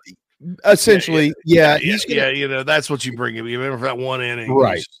 basically. Essentially, yeah. That's what you bring him. You remember that one inning,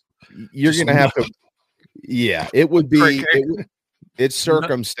 right? You're going to have to. Yeah, it would be. It's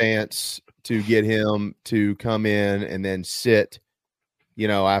circumstance to get him to come in and then sit,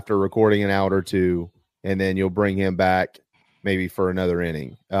 after recording an out or two, and then you'll bring him back maybe for another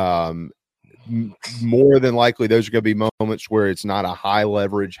inning. More than likely, those are going to be moments where it's not a high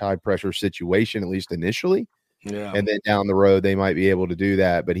leverage, high pressure situation, at least initially. Yeah. And then down the road, they might be able to do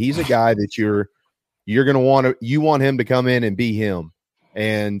that. But he's a guy that you're going to want him to come in and be him.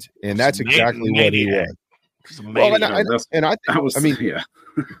 And that's exactly what he was. Well,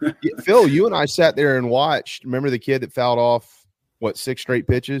 Phil, you and I sat there and watched. Remember the kid that fouled off 6 straight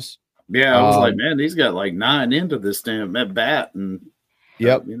pitches? Yeah, I was like, man, he's got like 9 into this damn at bat, and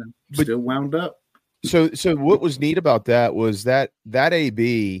still wound up. So what was neat about that was that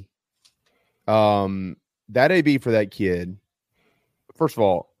AB, that AB for that kid. First of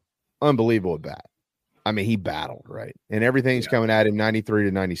all, unbelievable at bat. I mean, he battled, right? And everything's coming at him 93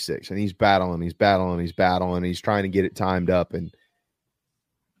 to 96. And he's battling. He's trying to get it timed up.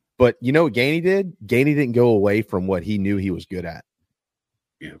 But you know what Gainey did? Gainey didn't go away from what he knew he was good at.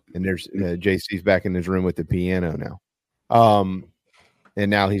 Yeah. And there's JC's back in his room with the piano now.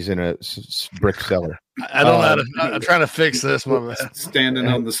 And now he's in a brick cellar. I don't know how to, I'm trying to fix this. Standing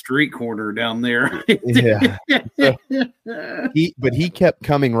on the street corner down there. Yeah. But he kept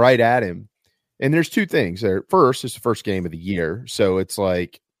coming right at him. And there's 2 things there. First, it's the first game of the year. So it's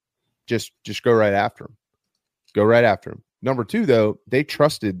like, just go right after him. Go right after him. Number 2, though, they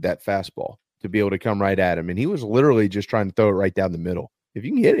trusted that fastball to be able to come right at him. And he was literally just trying to throw it right down the middle. If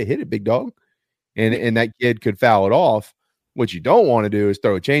you can hit it, big dog. And that kid could foul it off. What you don't want to do is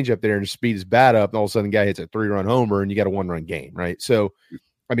throw a change up there and speed his bat up. And all of a sudden the guy hits a 3-run homer and you got a 1-run game, right? So,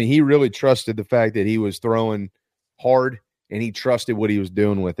 I mean, he really trusted the fact that he was throwing hard. And he trusted what he was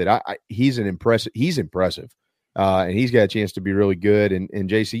doing with it. He's impressive. And he's got a chance to be really good. And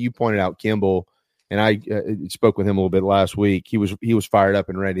JC, you pointed out Kimball, and I spoke with him a little bit last week. He was fired up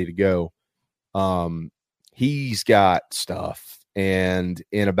and ready to go. He's got stuff. And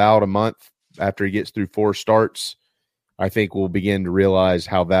in about a month after he gets through 4 starts, I think we'll begin to realize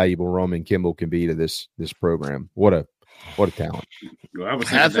how valuable Roman Kimball can be to this program. What a talent. Well, I was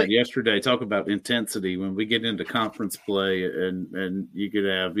thinking that yesterday. Talk about intensity when we get into conference play, and you could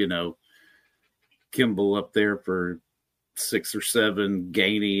have Kimball up there for 6 or 7,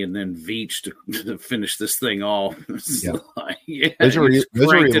 Gainey, and then Veach to finish this thing off. Those are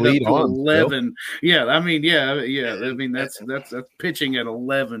elite on 11. Yeah, I mean, I mean that's pitching at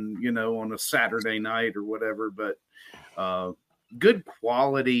 11, on a Saturday night or whatever. But good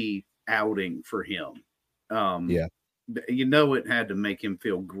quality outing for him. It had to make him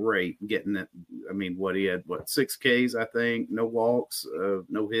feel great getting it. I mean, he had 6 Ks, I think, no walks,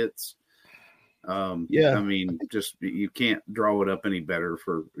 no hits. I mean, just you can't draw it up any better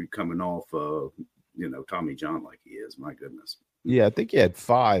for coming off, Tommy John like he is. My goodness. Yeah, I think he had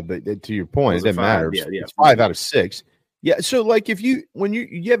 5, but to your point, it doesn't 5? matter. Yeah, it's 5 out of 6. Yeah, so like when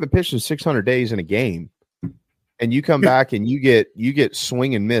you have a pitch in 600 days in a game, and you come back and you get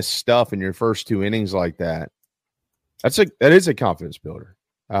swing and miss stuff in your first 2 innings like that. That is a confidence builder.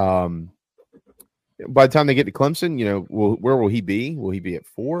 By the time they get to Clemson, where will he be? Will he be at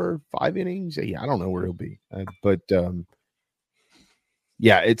 4, 5 innings? Yeah, I don't know where he'll be.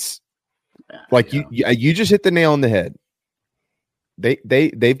 It's like you just hit the nail on the head.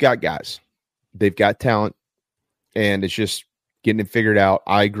 They've got guys, they've got talent, and it's just getting it figured out.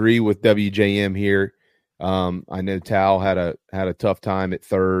 I agree with WJM here. I know Tal had a tough time at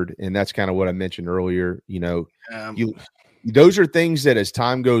third, and that's kind of what I mentioned earlier. Those are things that as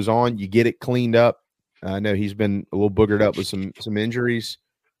time goes on, you get it cleaned up. I know he's been a little boogered up with some injuries,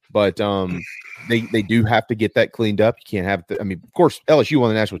 but they do have to get that cleaned up. You can't have I mean, of course, LSU won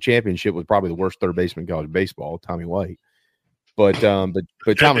the national championship with probably the worst third baseman in college baseball, Tommy White. But Thomas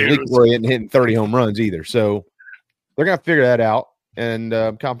Leaky isn't hitting 30 home runs either. So they're gonna figure that out, and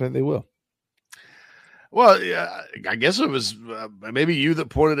I'm confident they will. Well, yeah, I guess it was maybe you that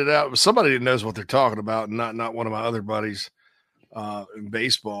pointed it out. It was somebody that knows what they're talking about, and not one of my other buddies in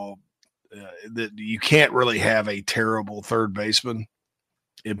baseball. That you can't really have a terrible third baseman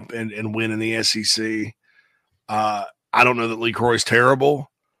and win in the SEC. I don't know that LeCroy's terrible,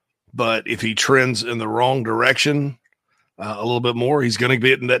 but if he trends in the wrong direction a little bit more, he's going to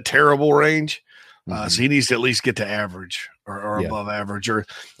be in that terrible range. So he needs to at least get to average or above average. Or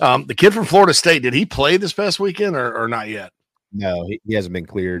the kid from Florida State, did he play this past weekend or not yet? No, he hasn't been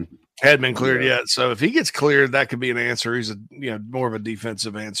cleared. Hadn't been cleared yet. So if he gets cleared, that could be an answer. He's more of a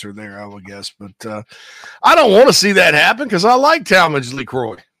defensive answer there, I would guess. But I don't want to see that happen because I like Talmadge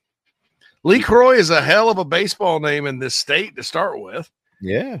LeCroy. Lee Croy is a hell of a baseball name in this state to start with.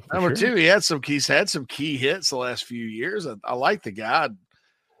 Yeah. Number two, he's had some key hits the last few years. I like the guy,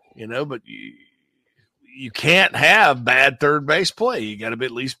 but you can't have bad third base play. You got to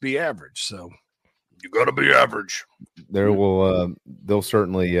at least be average. So you got to be average. They'll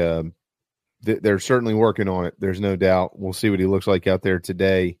certainly, they're certainly working on it. There's no doubt. We'll see what he looks like out there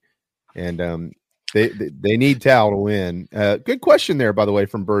today. And they need Tal to win. Good question there, by the way,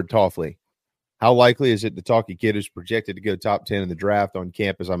 from Bird Toffley. How likely is it the Talkie Kid is projected to go top 10 in the draft on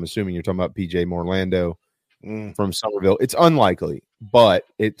campus? I'm assuming you're talking about PJ Morlando from Somerville. It's unlikely, but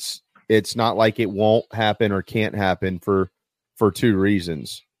it's not like it won't happen or can't happen for two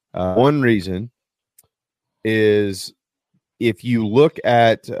reasons. One reason is if you look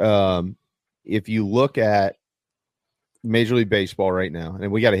at Major League Baseball right now,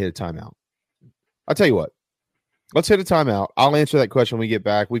 and we got to hit a timeout. I'll tell you what. Let's hit a timeout. I'll answer that question when we get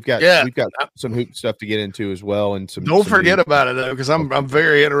back. We've got some hoop stuff to get into as well, and some. Don't forget about it though, because I'm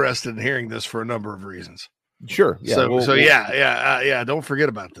very interested in hearing this for a number of reasons. Sure. Yeah. Don't forget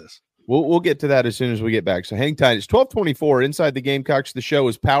about this. We'll get to that as soon as we get back. So hang tight. It's 12:24 inside the Gamecocks. The show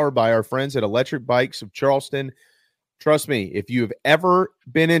is powered by our friends at Electric Bikes of Charleston. Trust me, if you have ever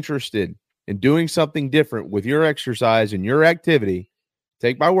been interested in doing something different with your exercise and your activity,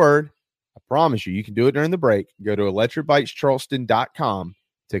 take my word. I promise you can do it during the break. Go to electricbikescharleston.com.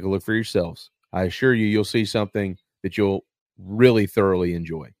 Take a look for yourselves. I assure you'll see something that you'll really thoroughly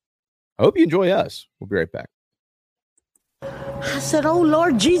enjoy. I hope you enjoy us. We'll be right back. I said, oh,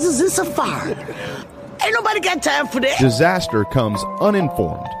 Lord Jesus, it's a fire. Ain't nobody got time for that. Disaster comes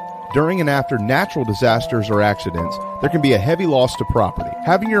uninformed. During and after natural disasters or accidents, there can be a heavy loss to property.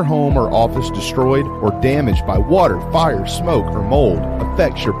 Having your home or office destroyed or damaged by water, fire, smoke, or mold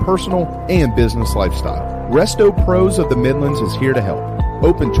affects your personal and business lifestyle. Resto Pros of the Midlands is here to help.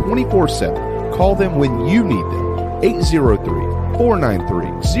 Open 24/7. Call them when you need them.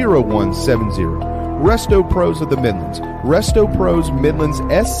 803-493-0170. Resto Pros of the Midlands.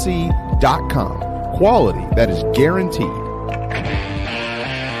 RestoProsMidlandsSC.com. Quality that is guaranteed.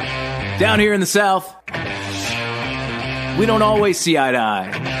 Down here in the South, we don't always see eye to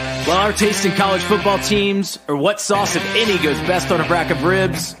eye. While our taste in college football teams, or what sauce, if any, goes best on a rack of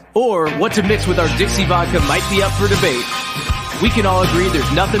ribs, or what to mix with our Dixie vodka might be up for debate, we can all agree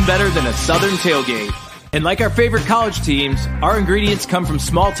there's nothing better than a Southern tailgate. And like our favorite college teams, our ingredients come from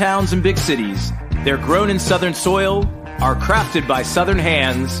small towns and big cities. They're grown in Southern soil, are crafted by Southern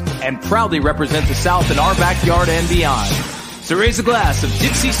hands, and proudly represent the South in our backyard and beyond. So raise a glass of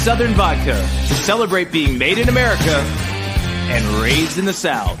Dixie Southern Vodka to celebrate being made in America and raised in the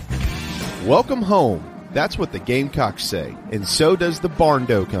South. Welcome home. That's what the Gamecocks say, and so does the Barn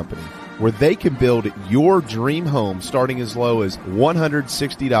Dough Company, where they can build your dream home starting as low as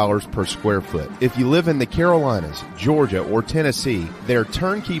 $160 per square foot. If you live in the Carolinas, Georgia, or Tennessee, their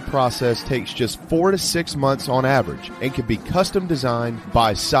turnkey process takes just 4 to 6 months on average and can be custom designed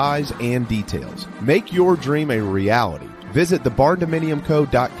by size and details. Make your dream a reality. Visit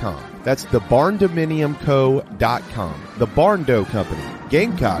thebarndominiumco.com. That's thebarndominiumco.com. The Barn Dough Company,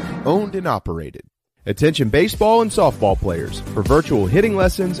 Gamecock, owned and operated. Attention baseball and softball players. For virtual hitting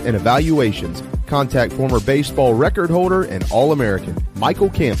lessons and evaluations, contact former baseball record holder and All-American Michael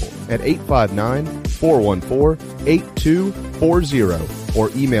Campbell at 859-414-8240 or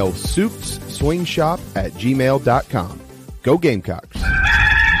email soupsswingshop@gmail.com. Go Gamecocks.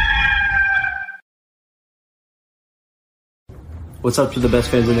 What's up to the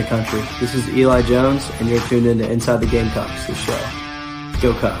best fans in the country? This is Eli Jones, and you're tuned in to Inside the Gamecocks, the show.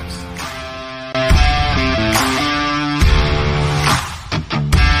 Go Cocks.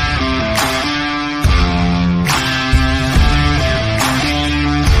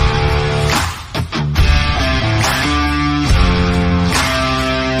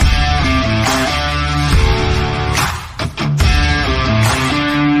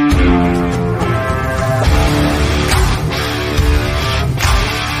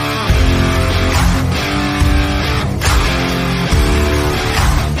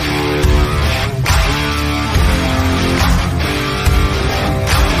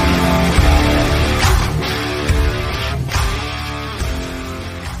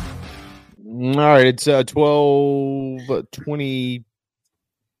 All right, it's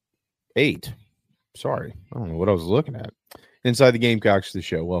 12:28. Sorry, I don't know what I was looking at. Inside the Gamecocks, the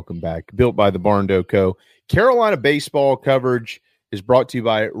show. Welcome back. Built by the Barn Dough Co. Carolina baseball coverage is brought to you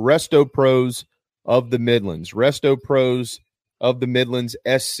by Resto Pros of the Midlands. Resto Pros of the Midlands,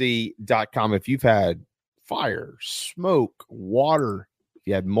 SC.com. If you've had fire, smoke, water, if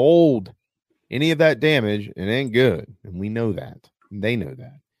you had mold, any of that damage, it ain't good. And we know that. And they know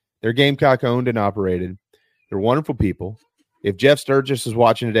that. They're Gamecock owned and operated. They're wonderful people. If Jeff Sturgis is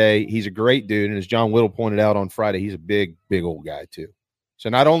watching today, he's a great dude. And as John Whittle pointed out on Friday, he's a big, big old guy too. So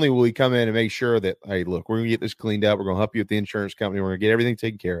not only will he come in and make sure that, hey, look, we're going to get this cleaned up. We're going to help you with the insurance company. We're going to get everything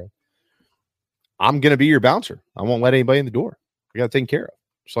taken care of. I'm going to be your bouncer. I won't let anybody in the door. I got to take care of.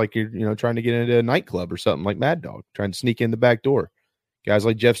 It's like you're trying to get into a nightclub or something like Mad Dog, trying to sneak in the back door. Guys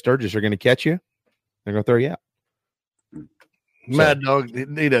like Jeff Sturgis are going to catch you. They're going to throw you out. Mad Dog,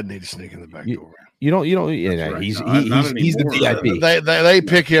 he doesn't need to sneak in the back door. You don't. Right. He's the VIP. They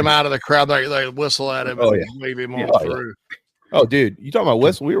pick him out of the crowd. They whistle at him and wave him on through. Oh, dude, you talking about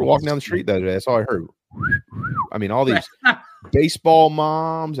whistle? We were walking down the street the other day. That's all I heard. I mean, all these baseball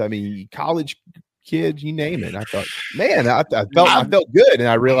moms. I mean, college kids. You name it. I thought, man, I felt good, and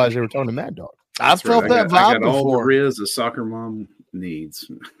I realized they were talking to Mad Dog. I've felt that vibe I got before. all there is a soccer mom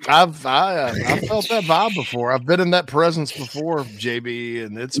needs. I've felt that vibe before. I've been in that presence before, JB,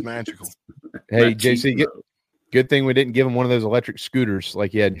 and it's magical. Hey, JC, good thing we didn't give him one of those electric scooters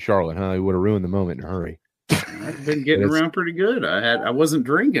like he had in Charlotte, huh? He would have ruined the moment in a hurry. I've been getting around pretty good. I wasn't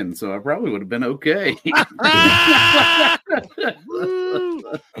drinking, so I probably would have been okay.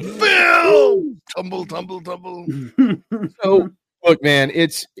 Bill! Tumble. So look, man,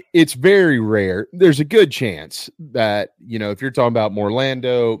 it's very rare. There's a good chance that, if you're talking about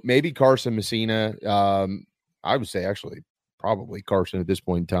Orlando, maybe Carson Messina, I would say actually probably Carson at this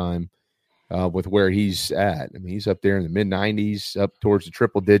point in time, with where he's at. I mean, he's up there in the mid-90s, up towards the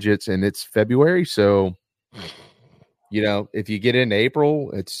triple digits, and it's February. So, if you get into April,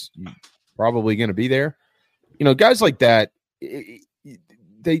 it's probably going to be there. Guys like that,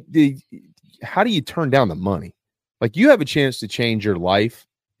 they how do you turn down the money? Like, you have a chance to change your life,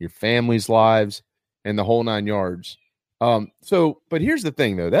 your family's lives, and the whole 9 yards. But here's the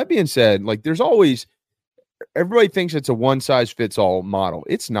thing, though. That being said, like, there's always everybody thinks it's a one-size-fits-all model.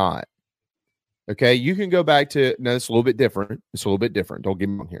 It's not. Okay, you can go back to it's a little bit different. It's a little bit different. Don't get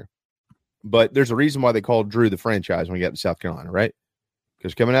me wrong here. But there's a reason why they called Drew the franchise when he got to South Carolina, right?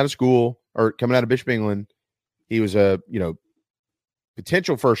 Because coming out of school or coming out of Bishop England, he was a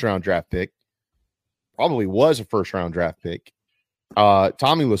potential first-round draft pick. Probably was a first-round draft pick.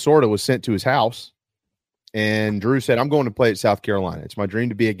 Tommy Lasorda was sent to his house, and Drew said, "I'm going to play at South Carolina. It's my dream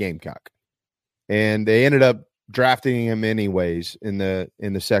to be a Gamecock." And they ended up drafting him anyways in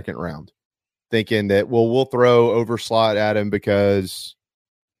the second round, thinking that, we'll throw overslot at him because,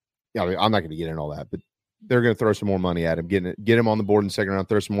 I'm not going to get into all that, but they're going to throw some more money at him, get him on the board in the second round,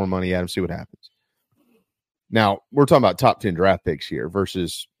 throw some more money at him, see what happens. Now, we're talking about top 10 draft picks here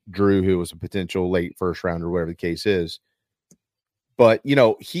versus Drew, who was a potential late first round or whatever the case is. But,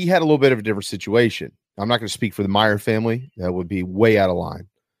 he had a little bit of a different situation. I'm not going to speak for the Meyer family. That would be way out of line.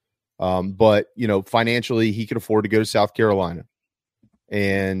 But, financially, he could afford to go to South Carolina.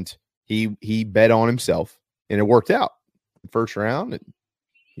 And he bet on himself, and it worked out. First round,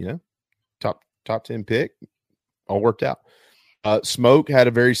 and, top 10 pick, all worked out. Smoke had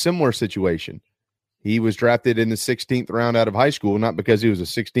a very similar situation. He was drafted in the 16th round out of high school, not because he was a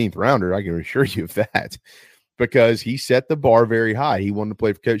 16th rounder, I can assure you of that, because he set the bar very high. He wanted to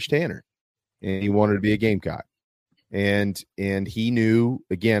play for Coach Tanner, and he wanted to be a Gamecock. And he knew,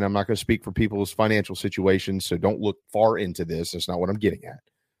 again, I'm not going to speak for people's financial situations, so don't look far into this. That's not what I'm getting at.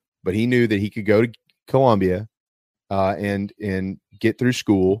 But he knew that he could go to Columbia and get through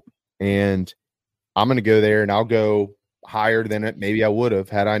school, and I'm going to go there, and I'll go higher than it maybe I would have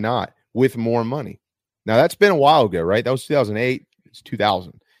had I not, with more money. Now, that's been a while ago, right? That was 2008. It's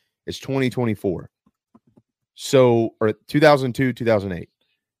 2000. It's 2024. So, or 2002, 2008.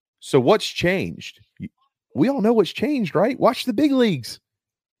 So what's changed? We all know what's changed, right? Watch the big leagues.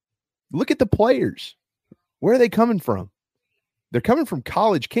 Look at the players. Where are they coming from? They're coming from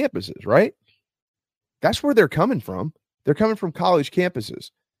college campuses, right? That's where they're coming from. They're coming from college campuses.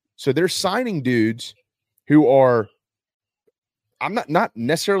 So they're signing dudes who are, I'm not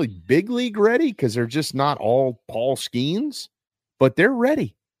necessarily big league ready, because they're just not all Paul Skeens, but they're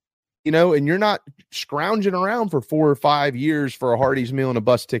ready. And you're not scrounging around for 4 or 5 years for a Hardee's meal and a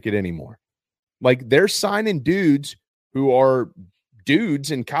bus ticket anymore. Like, they're signing dudes who are dudes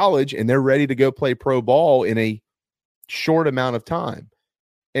in college, and they're ready to go play pro ball in a short amount of time.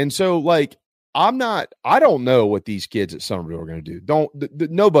 And so, like, I don't know what these kids at Somerville are going to do.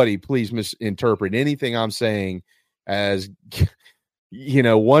 Nobody please misinterpret anything I'm saying as,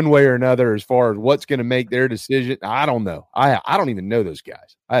 one way or another as far as what's going to make their decision. I don't know. I don't even know those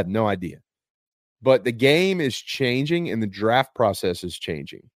guys. I have no idea. But the game is changing, and the draft process is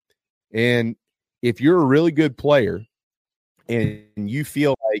changing. And if you're a really good player and you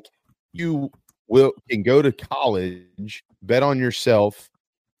feel like you can go to college, bet on yourself,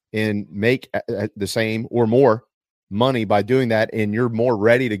 and make the same or more money by doing that, and you're more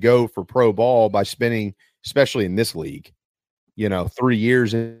ready to go for pro ball by spending, especially in this league, 3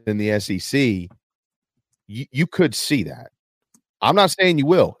 years in the SEC, you could see that. I'm not saying you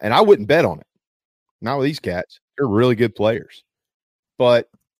will, and I wouldn't bet on it. Not with these cats. They're really good players. But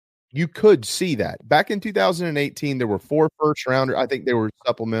you could see that. Back in 2018, there were 4 first rounders. I think they were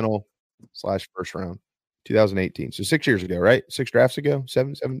supplemental / first round, 2018. So 6 years ago, right? 6 drafts ago,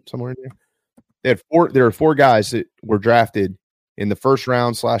 seven, somewhere in there. There were 4 guys that were drafted in the first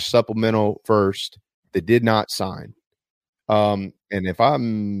round / supplemental first that did not sign. And if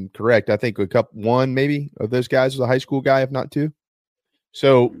I'm correct, I think one maybe of those guys was a high school guy, if not 2.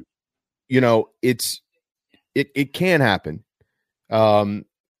 So, it can happen.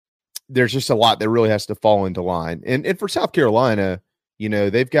 There's just a lot that really has to fall into line. And for South Carolina,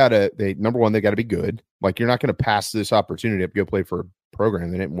 they've got to, number one, they got to be good. Like, you're not going to pass this opportunity to go play for a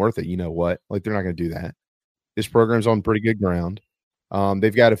program that ain't worth it. You know what? Like, they're not going to do that. This program's on pretty good ground.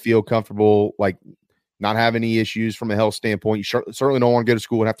 They've got to feel comfortable, like, not have any issues from a health standpoint. You certainly don't want to go to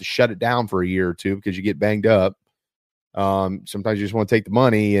school and have to shut it down for a year or 2 because you get banged up. Sometimes you just want to take the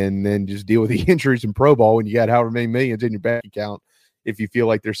money and then just deal with the injuries in pro ball when you got however many millions in your bank account if you feel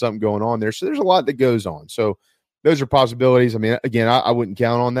like there's something going on there. So there's a lot that goes on. So those are possibilities. I mean, again, I wouldn't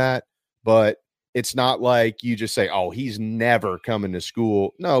count on that, but it's not like you just say, oh, he's never coming to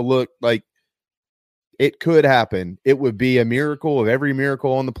school. No, look, like, it could happen. It would be a miracle of every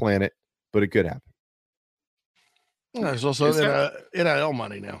miracle on the planet, but it could happen. There's also NIL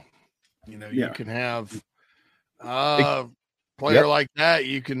money now. You can have player like that.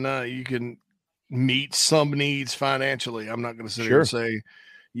 You can meet some needs financially. I'm not going to sit here and say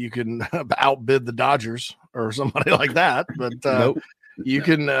you can outbid the Dodgers or somebody like that, but nope. You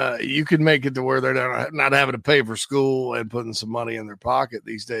can make it to where they're not having to pay for school and putting some money in their pocket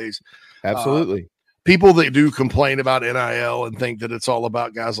these days. Absolutely. People that do complain about NIL and think that it's all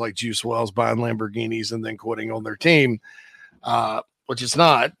about guys like Juice Wells buying Lamborghinis and then quitting on their team, which it's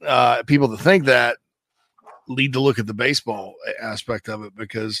not. People that think that need to look at the baseball aspect of it,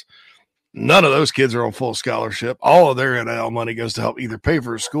 because none of those kids are on full scholarship. All of their NIL money goes to help either pay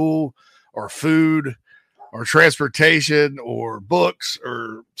for school or food or transportation or books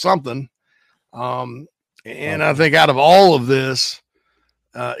or something. And I think out of all of this,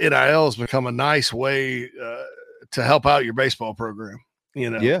 NIL has become a nice way to help out your baseball program.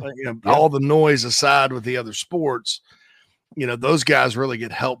 All the noise aside with the other sports, those guys really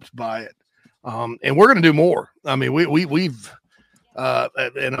get helped by it. And we're going to do more. I mean, we've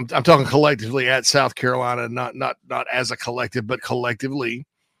and I'm talking collectively at South Carolina, not as a collective, but collectively.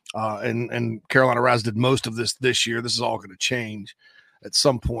 And Carolina Rise did most of this year. This is all going to change at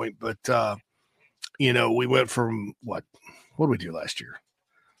some point. But, we went from what did we do last year?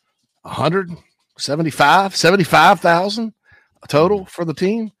 75,000 total for the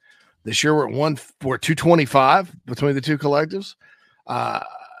team. This year we're at 225 between the two collectives.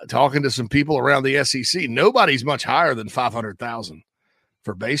 Talking to some people around the SEC, nobody's much higher than 500,000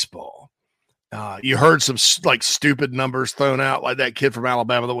 for baseball. You heard some stupid numbers thrown out, like that kid from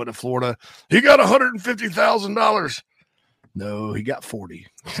Alabama that went to Florida. He got $150,000. No, he got 40.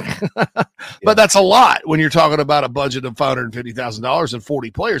 But that's a lot when you're talking about a budget of $550,000 and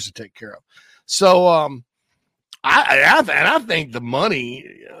 40 players to take care of. So I think the money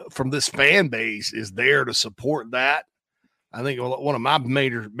from this fan base is there to support that. I think one of my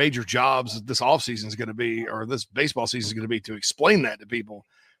major jobs this offseason is going to be, or this baseball season is going to be, to explain that to people.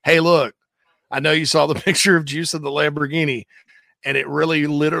 Hey, look, I know you saw the picture of Juice in the Lamborghini, and it really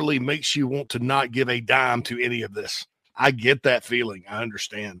literally makes you want to not give a dime to any of this. I get that feeling. I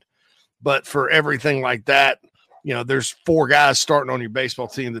understand. But for everything like that, there's 4 guys starting on your baseball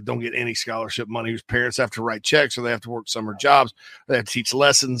team that don't get any scholarship money, whose parents have to write checks, or they have to work summer jobs, they have to teach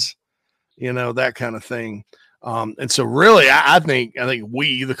lessons, that kind of thing. And so really, I think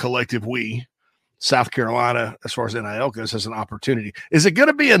we, the collective we, South Carolina, as far as NIL goes, has an opportunity. Is it going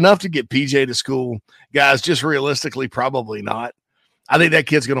to be enough to get PJ to school? Guys, just realistically, probably not. I think that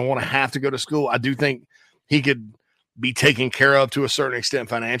kid's going to want to have to go to school. I do think he could be taken care of to a certain extent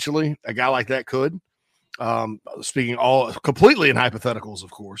financially. A guy like that could. Speaking all completely in hypotheticals,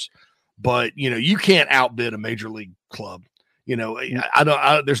 of course. But, you can't outbid a major league club.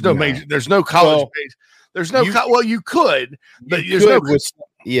 There's no college base. There's no, you could, but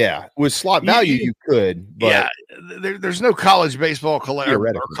with slot value, you could. But there's no college baseball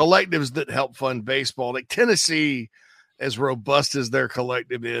collectives that help fund baseball. Like Tennessee, as robust as their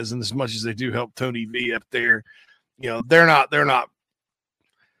collective is, and as much as they do help Tony V up there, they're not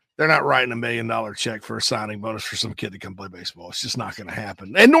they're not writing $1 million check for a signing bonus for some kid to come play baseball. It's just not going to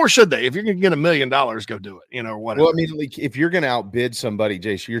happen. And nor should they. If you're going to get $1 million, go do it, or whatever. Well, I mean, like, if you're going to outbid somebody,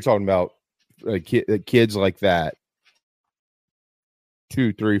 Jason, you're talking about kids like that,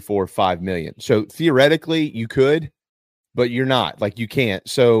 2, 3, 4, 5 million. So theoretically you could, but you're not. Like, you can't.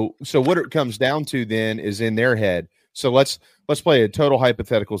 So what it comes down to then is in their head. So let's play a total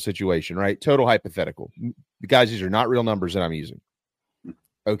hypothetical situation, right? Total hypothetical. Guys, these are not real numbers that I'm using.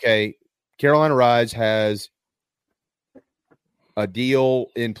 Okay. Carolina Rise has a deal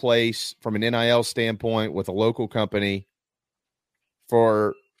in place from an NIL standpoint with a local company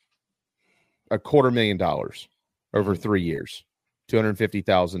for $250,000 over 3 years,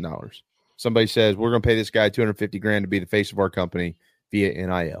 $250,000. Somebody says, we're going to pay this guy $250,000 to be the face of our company via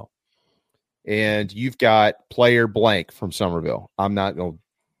NIL. And you've got player blank from Somerville. I'm not going to,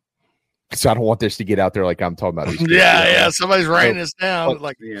 because I don't want this to get out there like I'm talking about these kids. Yeah. Somebody's writing this down.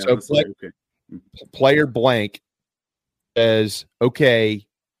 Player blank says, okay,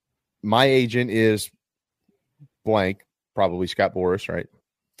 my agent is blank, probably Scott Boras, right?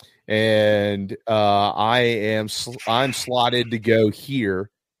 And I'm slotted to go here,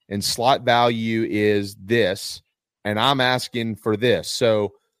 and slot value is this, and I'm asking for this.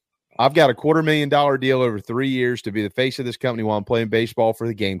 So I've got a $250,000 deal over 3 years to be the face of this company while I'm playing baseball for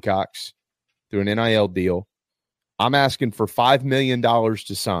the Gamecocks through an NIL deal. I'm asking for $5 million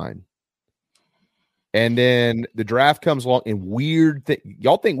to sign. And then the draft comes along, and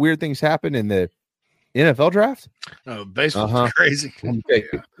y'all think weird things happen in the NFL draft? Oh, baseball's crazy. Okay.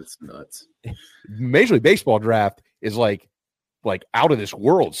 Yeah, that's nuts. Major League Baseball draft is like out of this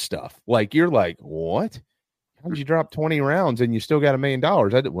world stuff. Like, you're like, what? How did you drop 20 rounds and you still got $1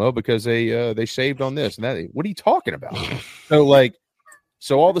 million? Well, because they saved on this and that. What are you talking about?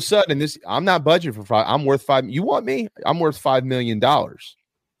 So all of a sudden, I'm not budgeting for $5. I'm worth $5. You want me? I'm worth $5 million.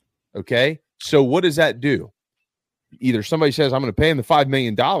 Okay. So what does that do? Either somebody says, I'm going to pay him the $5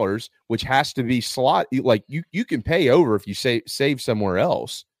 million, which has to be slot. Like, you can pay over if you save somewhere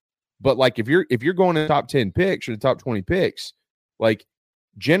else. But like, if you're going to the top 10 picks or the top 20 picks, like,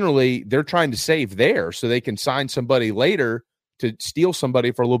 generally they're trying to save there so they can sign somebody later to steal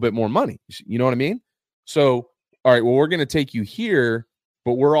somebody for a little bit more money. You know what I mean? So, all right, well, we're going to take you here,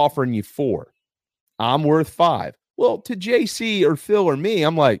 but we're offering you $4. I'm worth $5. Well, to JC or Phil or me,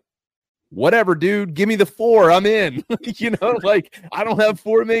 I'm like, whatever, dude, give me the $4. I'm in. Like, I don't have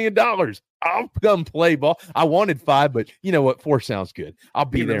 $4 million. I'll come play ball. I wanted $5, but you know what? $4 sounds good. I'll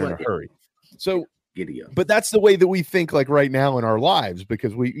be there in a hurry. So, but that's the way that we think, like, right now in our lives,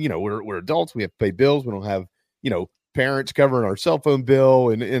 because we're adults. We have to pay bills. We don't have, parents covering our cell phone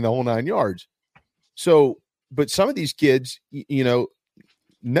bill and the whole 9 yards. So, but some of these kids,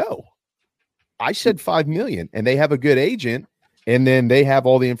 no, I said $5 million, and they have a good agent. And then they have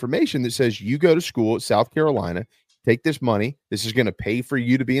all the information that says you go to school at South Carolina, take this money. This is going to pay for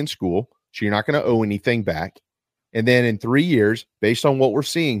you to be in school. So you're not going to owe anything back. And then in 3 years, based on what we're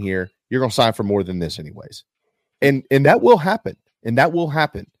seeing here, you're going to sign for more than this anyways. And that will happen. And that will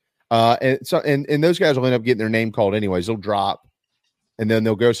happen. And those guys will end up getting their name called anyways. They'll drop, and then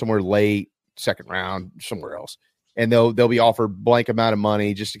they'll go somewhere late, second round, somewhere else. And they'll be offered blank amount of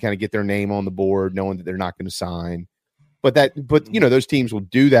money just to kind of get their name on the board, knowing that they're not going to sign. But those teams will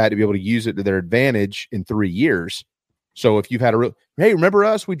do that to be able to use it to their advantage in 3 years. So if you've had hey, remember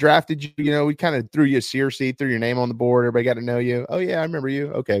us? We drafted you, we kind of threw you a CRC, threw your name on the board. Everybody got to know you. Oh yeah, I remember you.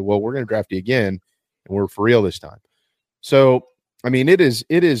 Okay, well, we're going to draft you again, and we're for real this time. So, I mean, it is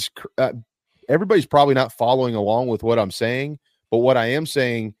everybody's probably not following along with what I'm saying, but what I am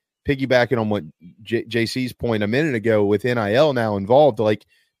saying, piggybacking on what JC's point a minute ago with NIL now involved, like,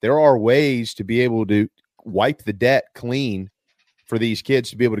 there are ways to be able to wipe the debt clean for these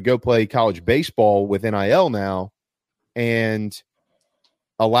kids to be able to go play college baseball with NIL now and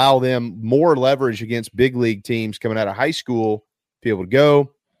allow them more leverage against big league teams coming out of high school, be able to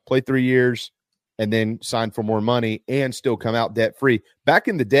go play 3 years and then sign for more money and still come out debt free. Back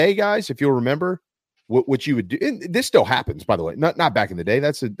in the day, guys, if you'll remember what you would do, and this still happens, by the way, not back in the day.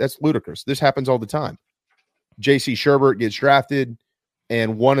 That's ludicrous. This happens all the time. JC Sherbert gets drafted,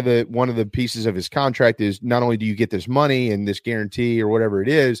 and one of the pieces of his contract is not only do you get this money and this guarantee or whatever it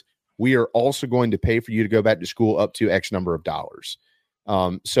is, we are also going to pay for you to go back to school up to X number of dollars.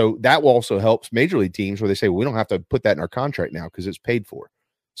 So that will also help major league teams where they say, well, we don't have to put that in our contract now because it's paid for.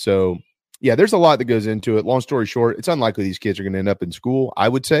 So yeah, there's a lot that goes into it. Long story short, it's unlikely these kids are going to end up in school, I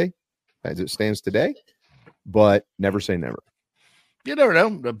would say, as it stands today, but never say never. You never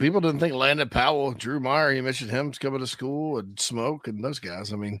know. People didn't think Landon Powell, Drew Meyer, you mentioned him coming to school, and Smoke and those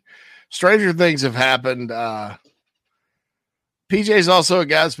guys. I mean, stranger things have happened. PJ's also a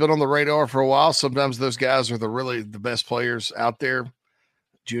guy that's been on the radar for a while. Sometimes those guys are the best players out there,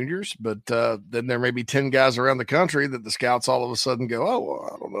 juniors, but then there may be 10 guys around the country that the scouts all of a sudden go, oh,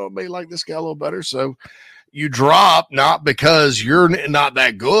 well, I don't know, maybe like this guy a little better. So you drop not because you're not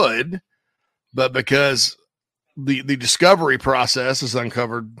that good, but because the discovery process has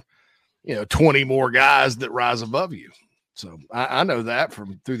uncovered, 20 more guys that rise above you. So I know that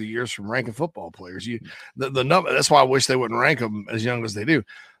through the years from ranking football players. The number, that's why I wish they wouldn't rank them as young as they do.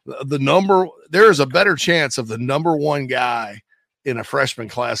 There is a better chance of the number one guy in a freshman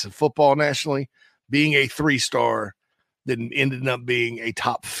class in football nationally being a 3-star than ended up being a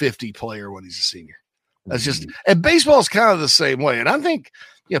top 50 player when he's a senior. That's just, and baseball is kind of the same way. And I think,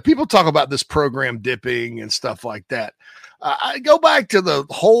 people talk about this program dipping and stuff like that. I go back to the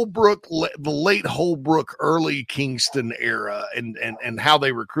late Holbrook, early Kingston era and how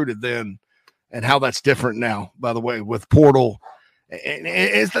they recruited then and how that's different now, by the way, with portal.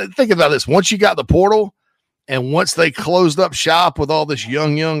 And think about this. Once you got the portal and once they closed up shop with all this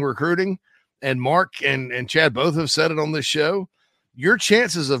young recruiting, and Mark and Chad both have said it on this show, your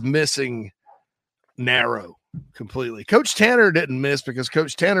chances of missing narrow completely. Coach Tanner didn't miss because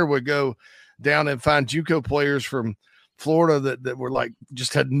Coach Tanner would go down and find JUCO players from Florida that were like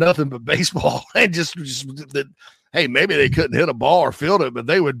just had nothing but baseball and just that. Hey, maybe they couldn't hit a ball or field it, but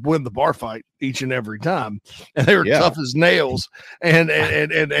they would win the bar fight each and every time, and they were tough as nails. And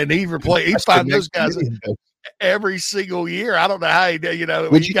he'd find those guys every single year. I don't know how he did.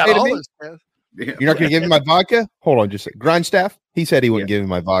 Would you got say to all me? this stuff. You're not going to give me my vodka? Hold on, just a second. Grindstaff. He said he wouldn't give me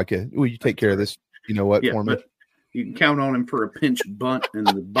my vodka. Will you take care of this? You know what? For me. You can count on him for a pinch bunt in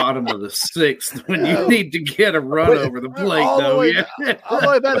the bottom of the 6th when you need to get a run over the plate, all though. All the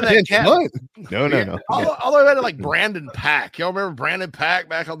way back to that cat. No. All the way back to like Brandon Pack. Y'all remember Brandon Pack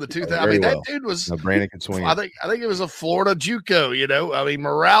back on the 2000? I mean, that dude was. No, Brandon can swing. I think it was a Florida JUCO. I mean,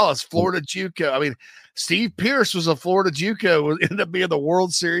 Morales, Florida JUCO. I mean, Steve Pierce was a Florida JUCO. Ended up being the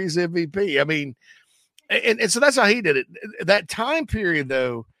World Series MVP. I mean, and so that's how he did it. That time period,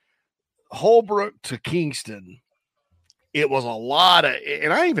 though, Holbrook to Kingston. It was a lot of,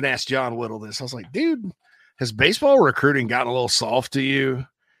 and I even asked John Whittle this. I was like, dude, has baseball recruiting gotten a little soft to you? And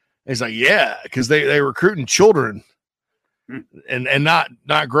he's like, yeah, because they recruiting children and not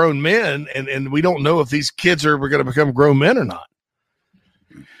grown men. And we don't know if these kids are going to become grown men or not.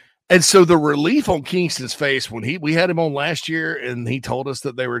 And so the relief on Kingston's face when we had him on last year and he told us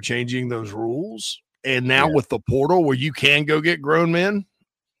that they were changing those rules. And now with the portal where you can go get grown men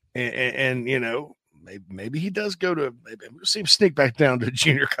and maybe he does go to, maybe we'll see him sneak back down to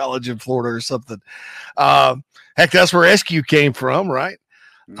junior college in Florida or something. Heck, that's where SQ came from, right?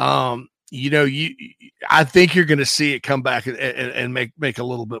 I think you're going to see it come back and make a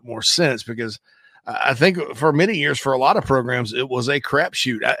little bit more sense because I think for many years, for a lot of programs, it was a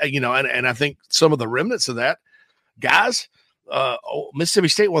crapshoot, and I think some of the remnants of that guys, Mississippi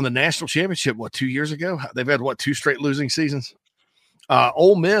State won the national championship, 2 years ago? They've had 2 straight losing seasons.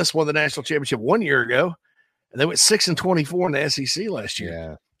 Ole Miss won the national championship 1 year ago, and they went 6-24 in the SEC last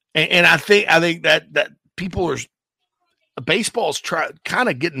year. Yeah, and I think that people are baseball's kind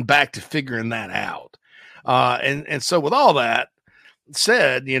of getting back to figuring that out, and so with all that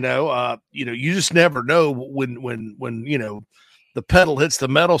said, you just never know when the pedal hits the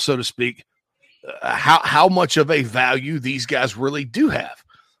metal, so to speak, how much of a value these guys really do have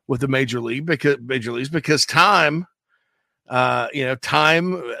with the major leagues because time.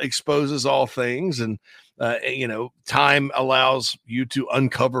 Time exposes all things and, time allows you to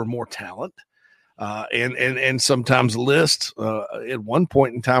uncover more talent and sometimes lists at one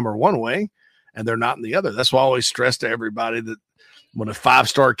point in time are one way and they're not in the other. That's why I always stress to everybody that when a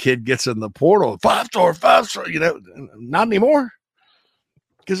 5-star kid gets in the portal, 5-star, not anymore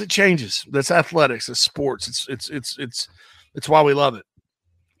because it changes. That's athletics, it's sports. It's why we love it.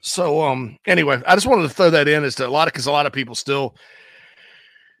 So, anyway, I just wanted to throw that in because a lot of people still,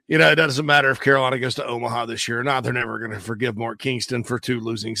 it doesn't matter if Carolina goes to Omaha this year or not. They're never going to forgive Mark Kingston for 2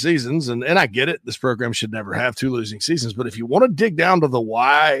 losing seasons. And I get it. This program should never have 2 losing seasons. But if you want to dig down to the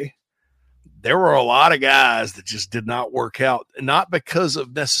why, there were a lot of guys that just did not work out, not because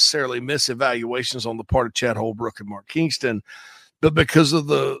of necessarily misevaluations on the part of Chad Holbrook and Mark Kingston, but because of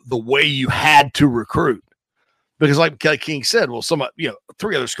the way you had to recruit. Because like King said,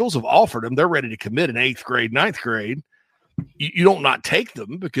 3 other schools have offered them. They're ready to commit in 8th grade, 9th grade. You don't not take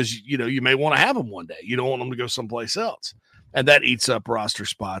them because, you may want to have them one day. You don't want them to go someplace else. And that eats up roster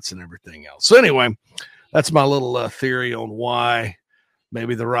spots and everything else. So anyway, that's my little theory on why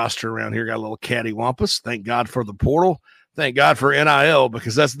maybe the roster around here got a little cattywampus. Thank God for the portal. Thank God for NIL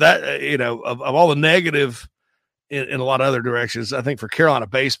because that's of all the negative in a lot of other directions. I think for Carolina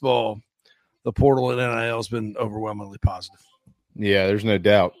baseball, the portal and NIL has been overwhelmingly positive. Yeah, there's no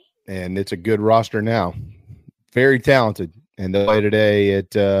doubt. And it's a good roster now. Very talented. And they'll play today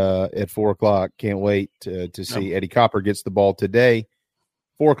at 4:00. Can't wait to see Eddie Copper gets the ball today.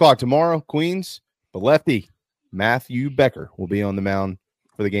 4:00 tomorrow, Queens. But lefty Matthew Becker will be on the mound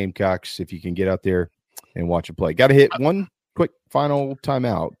for the Gamecocks if you can get out there and watch it play. Got to hit one quick final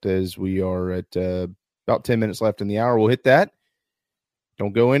timeout as we are at about 10 minutes left in the hour. We'll hit that.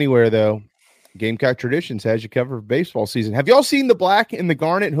 Don't go anywhere, though. Gamecock Traditions has you covered for baseball season. Have y'all seen the black and the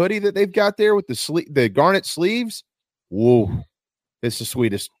garnet hoodie that they've got there with the garnet sleeves? Whoa. It's the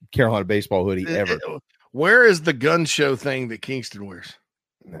sweetest Carolina baseball hoodie ever. Where is the gun show thing that Kingston wears?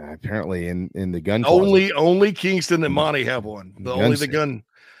 Apparently in the gun closet. Only Kingston and Monty have one. The gun.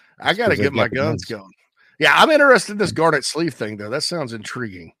 I got to get my guns going. Yeah, I'm interested in this garnet sleeve thing, though. That sounds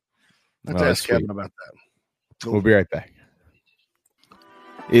intriguing. Let's ask Kevin about that. Cool. We'll be right back.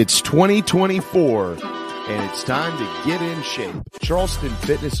 It's 2024, and it's time to get in shape. Charleston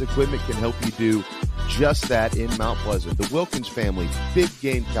Fitness Equipment can help you do just that in Mount Pleasant. The Wilkins family, big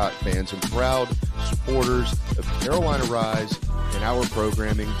Gamecock fans and proud supporters of Carolina Rise and our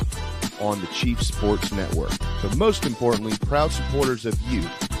programming on the Chief Sports Network. But most importantly, proud supporters of you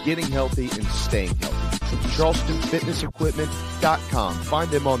getting healthy and staying healthy. CharlestonFitnessEquipment.com.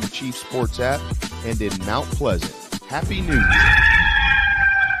 Find them on the Chief Sports app and in Mount Pleasant. Happy New Year.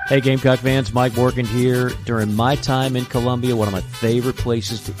 Hey, Gamecock fans, Mike Morgan here. During my time in Columbia, one of my favorite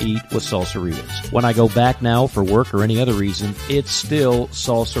places to eat was Salsaritas. When I go back now for work or any other reason, it's still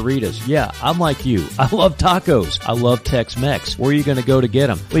Salsaritas. Yeah, I'm like you. I love tacos. I love Tex-Mex. Where are you going to go to get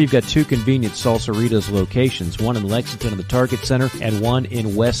them? Well, you've got two convenient Salsaritas locations, one in Lexington in the Target Center and one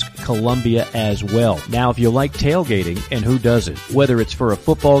in West Columbia as well. Now, if you like tailgating, and who doesn't? Whether it's for a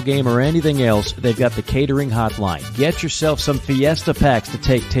football game or anything else, they've got the catering hotline. Get yourself some Fiesta packs to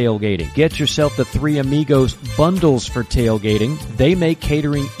take tailgating. Get yourself the Three Amigos bundles for tailgating. They make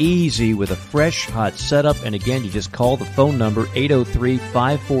catering easy with a fresh, hot setup. And again, you just call the phone number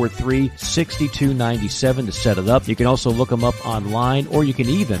 803-543-6297 to set it up. You can also look them up online, or you can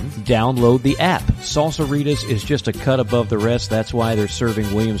even download the app. Salsaritas is just a cut above the rest. That's why they're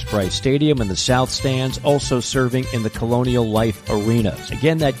serving Williams-Brice Stadium and the South Stands, also serving in the Colonial Life Arena.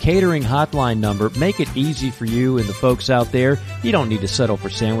 Again, that catering hotline number, make it easy for you and the folks out there. You don't need to settle for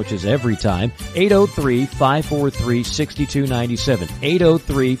sandwiches every time. 803-543-6297.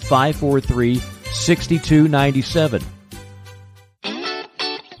 803-543-6297.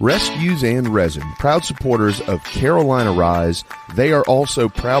 Rescues and Resin, proud supporters of Carolina Rise. They are also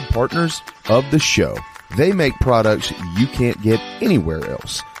proud partners of the show. They make products you can't get anywhere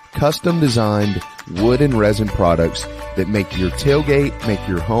else. Custom designed wood and resin products that make your tailgate, make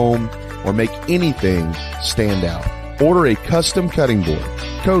your home, or make anything stand out. Order a custom cutting board,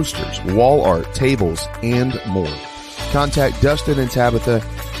 coasters, wall art, tables, and more. Contact Dustin and Tabitha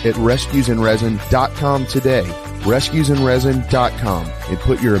at rescuesandresin.com today. Rescuesandresin.com, and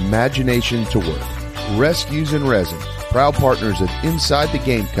put your imagination to work. Rescues and Resin, proud partners of Inside the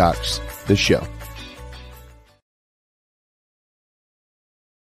Gamecocks, the show.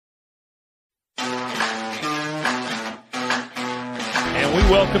 And we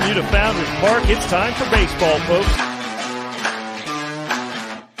welcome you to Founders Park. It's time for baseball, folks.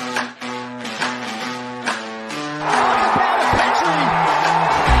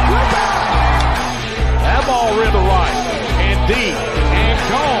 Deep and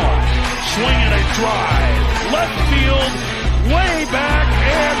gone. Swinging a drive. Left field. Way back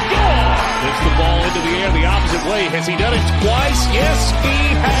and gone. Hits the ball into the air the opposite way. Has he done it twice? Yes,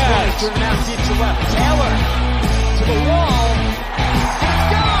 he has. Now deep to left. Taylor to the wall. It's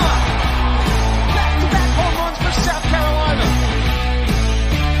gone. Back-to-back home runs for South Carolina.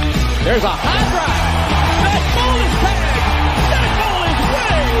 There's a high drive. That ball is tagged. That ball is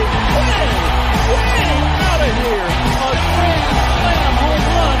way out of here. Slam home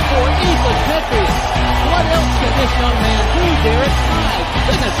run for Ethan Petrie. What else can this young man do, Derek? My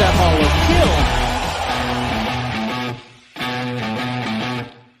goodness, that ball was killed.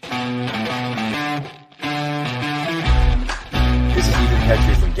 This is Ethan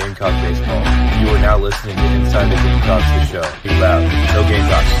Petrie from Gamecock Baseball. You are now listening to Inside the Gamecocks, the show. Be loud. No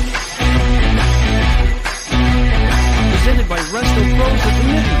Gamecocks. Presented by Resto Pros of the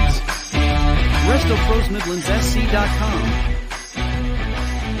Midlands. RestoProsMidlandsSC.com.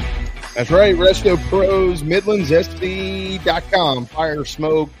 That's right, Resto Pros, MidlandsSC.com. Fire,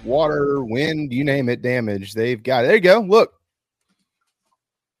 smoke, water, wind, you name it, damage. They've got it. There you go. Look.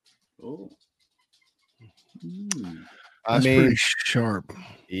 Oh. That's pretty sharp.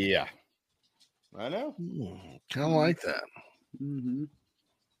 Yeah. I know. Kind of like that. Mm-hmm.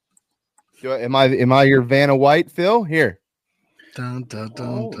 Am I your Vanna White, Phil? Here. You know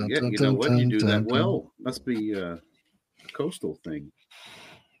what? You do that well. Must be a coastal thing.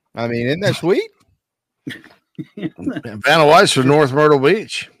 I mean, isn't that sweet? Vanna White's from North Myrtle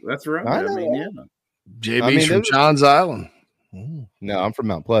Beach. That's right. I know. Yeah. JB's from Johns Island. No, I'm from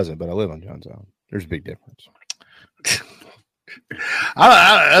Mount Pleasant, but I live on Johns Island. There's a big difference.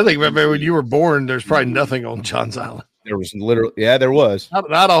 I think when you were born, there's probably nothing on Johns Island. There was literally, there was.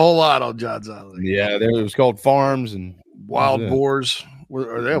 Not a whole lot on Johns Island. Yeah, there was called farms and wild boars.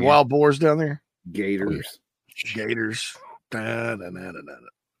 Are there wild boars down there? Gators. Gators.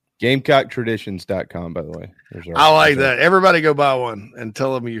 GamecockTraditions.com, by the way. I like that. Everybody go buy one and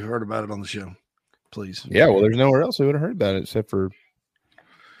tell them you heard about it on the show, please. Yeah, well, there's nowhere else we would have heard about it except for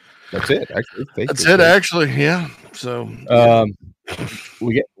that's it. Actually, that's it. Actually, yeah. So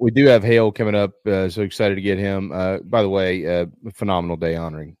we do have Hale coming up. So excited to get him. By the way, a phenomenal day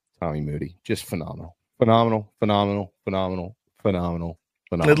honoring Tommy Moody. Just phenomenal. It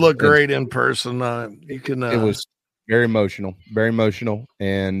looked great in person. You can. It was very emotional,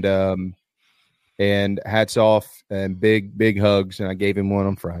 and hats off and big hugs. And I gave him one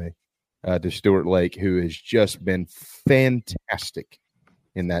on Friday to Stuart Lake, who has just been fantastic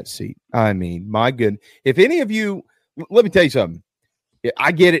in that seat. I mean, my good. If any of you, let me tell you something.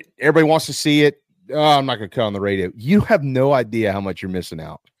 I get it. Everybody wants to see it. Oh, I'm not going to cut on the radio. You have no idea how much you're missing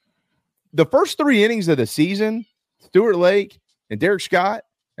out. The first 3 innings of the season, Stuart Lake and Derek Scott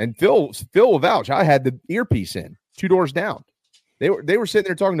and Phil will vouch. I had the earpiece in 2 doors down. They were sitting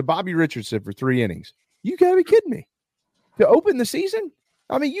there talking to Bobby Richardson for 3 innings. You got to be kidding me. To open the season,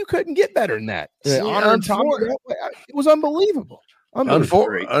 I mean, you couldn't get better than that. It was unbelievable.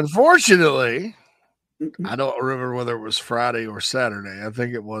 Unfortunately, I don't remember whether it was Friday or Saturday. I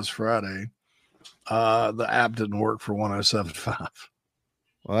think it was Friday. The app didn't work for 107.5.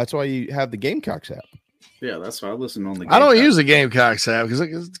 Well, that's why you have the Gamecocks app. Yeah, that's why I listen on the Gamecocks. I don't use the Gamecocks app because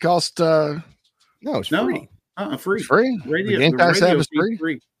it costs no, it's free. Free. Free? Radio, the Gamecocks app is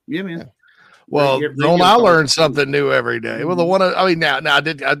free? Yeah, man. Well, don't I learn something new every day? Well, I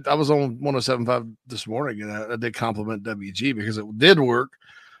was on 107.5 this morning, and I did compliment WG because it did work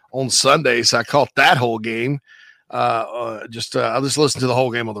on Sunday. So I caught that whole game. I just listened to the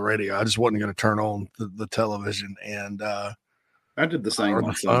whole game on the radio. I just wasn't going to turn on the television, and I did the same on on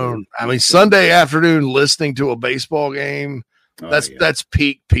the phone. I mean, Sunday afternoon listening to a baseball game. That's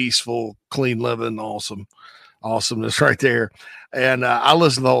peak peaceful, clean living, awesomeness right there. And I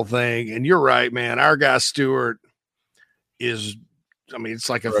listened to the whole thing, and you're right, man. Our guy Stewart is, I mean, it's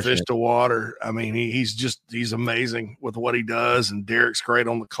like a fish to water. I mean, he's amazing with what he does, and Derek's great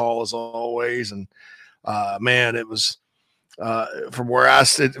on the call as always. And man, it was from where I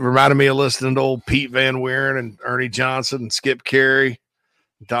sit, it reminded me of listening to old Pete Van Weeren and Ernie Johnson and Skip Carey,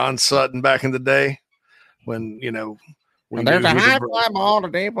 Don Sutton back in the day when, you know, and there's a high fly ball to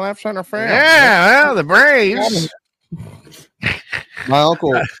deep left center field. Yeah, well, the Braves. My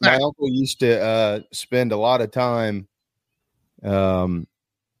uncle used to spend a lot of time. He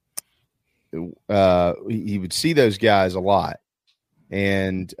would see those guys a lot,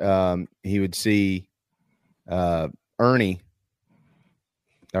 and he would see Ernie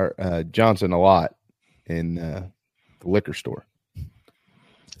or Johnson a lot in the liquor store.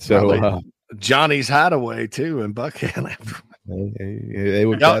 So Johnny's Hideaway too in Buckhannon. They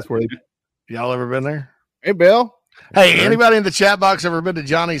would. That's where y'all ever been there? Hey, Bill. Hey, anybody in the chat box ever been to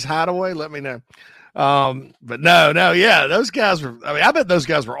Johnny's Hideaway? Let me know. But no, yeah, those guys were. I mean, I bet those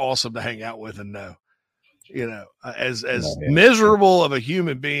guys were awesome to hang out with and know. You know, as miserable of a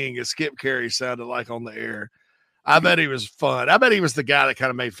human being as Skip Carey sounded like on the air, I bet he was fun. I bet he was the guy that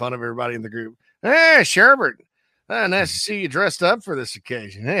kind of made fun of everybody in the group. Hey, Sherbert, nice to see you dressed up for this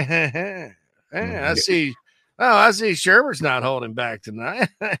occasion. I see. Oh, I see Sherbert's not holding back tonight.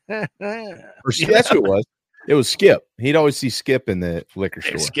 That's who it was. It was Skip. He'd always see Skip in the liquor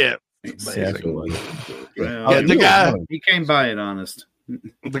store. Skip. The guy, he came by it honest.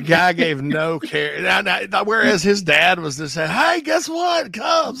 The guy gave no care. Whereas his dad was just saying, hey, guess what?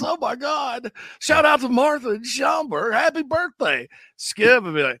 Cubs. Oh, my God. Shout out to Martha and Schomburg. Happy birthday. Skip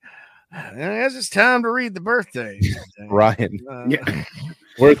would be like, I guess it's time to read the birthday. Ryan.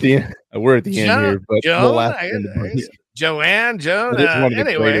 We're at the end here. But Joanne, Joan. One of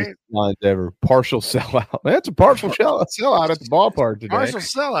the greatest lines ever. Partial sellout. That's a partial sellout at the ballpark today. Partial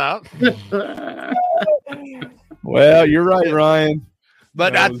sellout. Well, you're right, Ryan.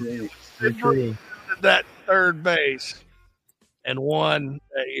 But I did that third base and won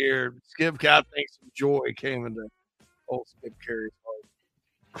that year. Skip, I think some joy came into old Skip Carey's heart.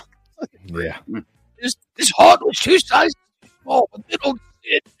 Yeah. This heart was 2 sizes too small, but they don't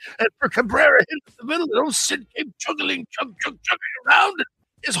sit. And for Cabrera hit in the middle, they don't sit, keep chugging around. And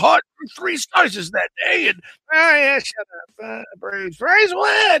his heart grew 3 sizes that day. And, shut up, Braves. Braves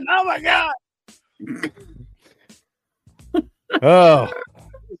win. Oh, my God. Oh.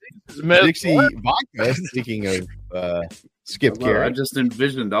 Dixie Vodka, speaking of Skip Garrett. I just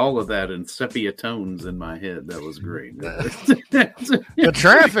envisioned all of that in sepia tones in my head. That was great. The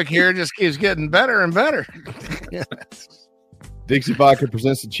traffic here just keeps getting better and better. Dixie Vodka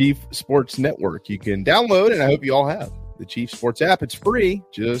presents the Chief Sports Network. You can download, and I hope you all have, the Chief Sports app. It's free,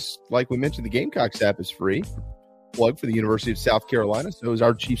 just like we mentioned, the Gamecocks app is free. Plug for the University of South Carolina. So is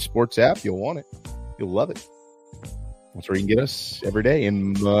our Chief Sports app. You'll want it. You'll love it. That's where you can get us every day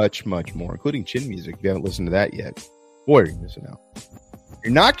and much, much more, including Chin Music. If you haven't listened to that yet, boy, are you missing out.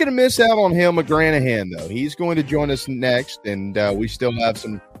 You're not going to miss out on Hale McGranahan, though. He's going to join us next, and we still have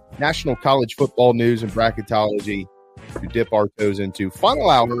some national college football news and bracketology to dip our toes into. Final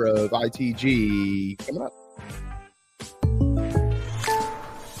hour of ITG coming up.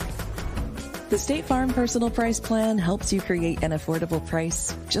 The State Farm Personal Price Plan helps you create an affordable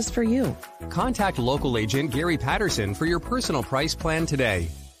price just for you. Contact local agent Gary Patterson for your personal price plan today.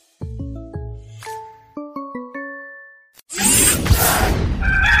 Touchdown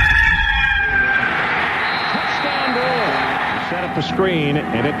Brewer. Set up a screen,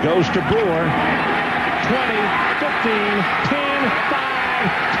 and it goes to Brewer. 20, 15, 10, 5.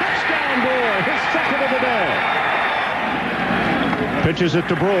 Touchdown Brewer, his second of the day. Pitches it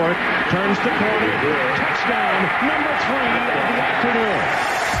to Brewer, turns the corner, touchdown, number 3 of the afternoon.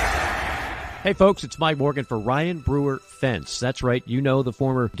 Hey folks, it's Mike Morgan for Ryan Brewer Fence. That's right, you know the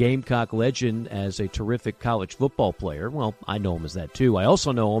former Gamecock legend as a terrific college football player. Well, I know him as that too. I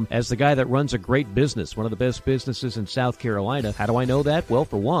also know him as the guy that runs a great business, one of the best businesses in South Carolina. How do I know that? Well,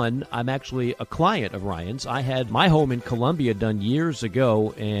 for one, I'm actually a client of Ryan's. I had my home in Columbia done years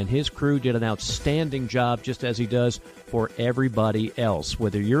ago, and his crew did an outstanding job, just as he does for everybody else.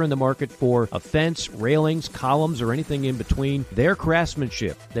 Whether you're in the market for a fence, railings, columns, or anything in between, their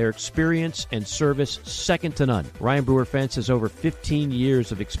craftsmanship, their experience, and service, second to none. Ryan Brewer Fence has over 15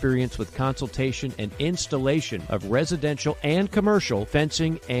 years of experience with consultation and installation of residential and commercial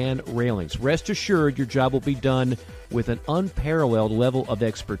fencing and railings. Rest assured your job will be done with an unparalleled level of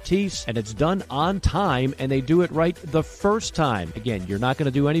expertise, and it's done on time, and they do it right the first time. Again, you're not going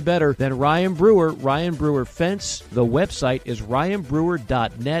to do any better than Ryan Brewer Fence. The website is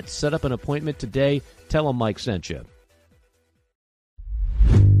ryanbrewer.net. Set up an appointment today. Tell them Mike sent you.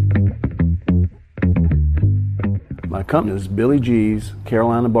 My company is Billy G's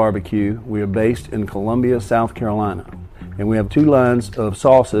Carolina Barbecue. We are based in Columbia, South Carolina, and we have 2 lines of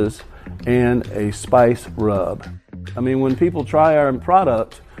sauces and a spice rub. I mean, when people try our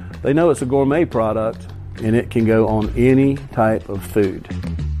product, they know it's a gourmet product, and it can go on any type of food.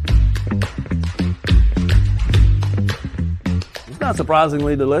 It's not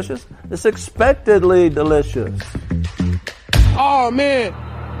surprisingly delicious. It's expectedly delicious. Oh, man.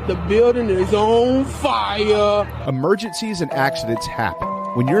 The building is on fire. Emergencies and accidents happen.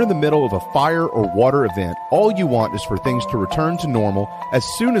 When you're in the middle of a fire or water event, all you want is for things to return to normal as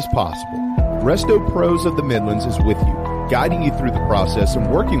soon as possible. Resto Pros of the Midlands is with you, guiding you through the process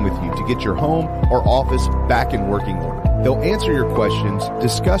and working with you to get your home or office back in working order. They'll answer your questions,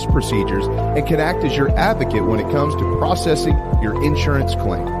 discuss procedures, and can act as your advocate when it comes to processing your insurance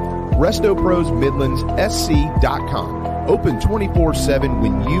claim. RestoProsMidlandsSC.com. Open 24/7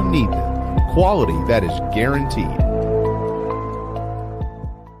 when you need them. Quality that is guaranteed.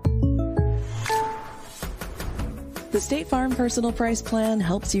 The State Farm Personal Price Plan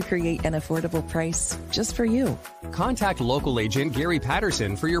helps you create an affordable price just for you. Contact local agent Gary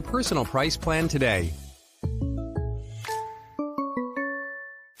Patterson for your personal price plan today.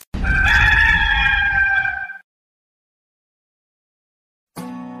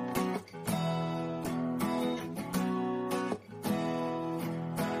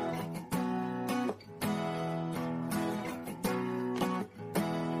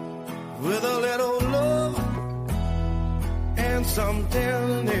 With a little love and some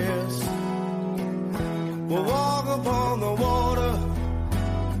tenderness, we'll walk upon the water,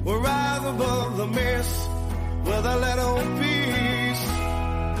 we'll rise above the mist. With a little peace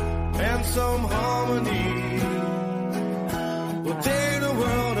and some harmony, we'll take the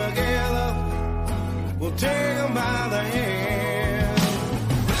world together, we'll take them by the hand.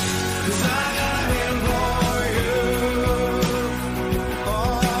 'Cause I got him for you.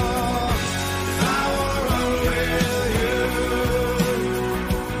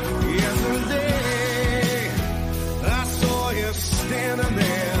 Standing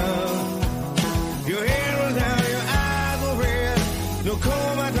there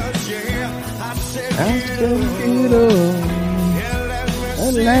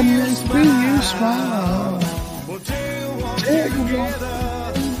let me see you smile.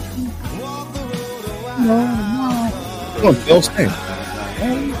 Come on, Bill, sing.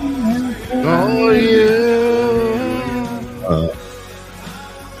 Oh, yeah.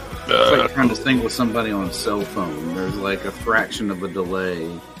 It's like trying to sing with somebody on a cell phone. There's like a fraction of a delay.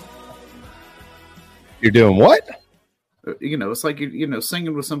 You're doing what? It's like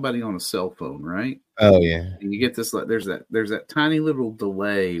singing with somebody on a cell phone, right? Oh yeah. And you get this like there's that tiny little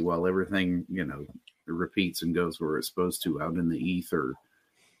delay while everything repeats and goes where it's supposed to out in the ether.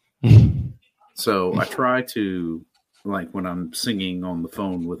 So I try to, like when I'm singing on the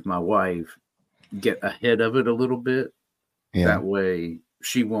phone with my wife, get ahead of it a little bit. Yeah. That way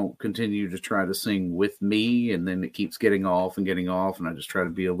she won't continue to try to sing with me, and then it keeps getting off, and I just try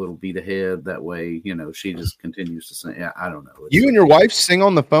to be a little beat ahead. That way, she just continues to sing. Yeah, I don't know. You and your wife sing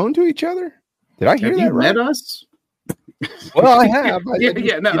on the phone to each other? Did I hear that you right? Met us? Well, I have. Okay.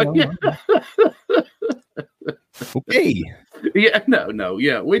 Yeah, no,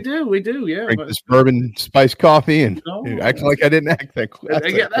 yeah, we do, yeah. Drink this bourbon spiced coffee and act like I didn't act that quick.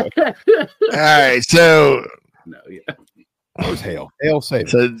 All right, so Hail say.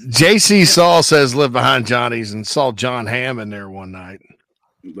 So JC Saul says lived behind Johnny's and saw John Hamm in there one night.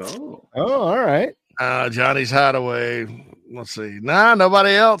 Oh, all right. Johnny's Hideaway. Let's see. Nah,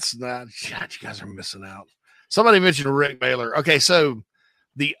 nobody else. Nah, God, you guys are missing out. Somebody mentioned Rick Baylor. Okay, so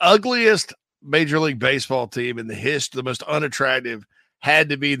the ugliest Major League Baseball team in the history, the most unattractive, had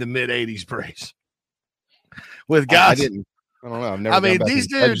to be the mid-'80s Braves. With guys, I don't know. I've never these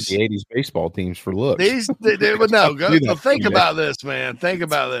dudes, the '80s baseball teams for looks. But no, go think about this, man. Think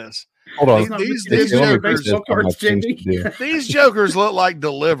about this. Hold on. These jokers look like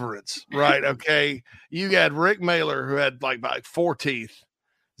Deliverance, right? Okay, you got Rick Mailer who had like 4 teeth.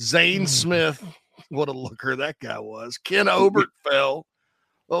 Zane Smith, what a looker that guy was. Ken Obertfeld.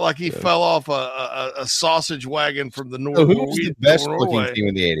 Looked like he fell off a sausage wagon from the north. So who was the best looking team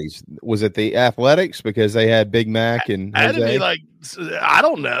in the '80s? Was it the Athletics because they had Big Mac and had to be like, I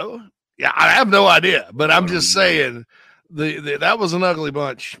don't know. Yeah, I have no idea, but I'm just saying that was an ugly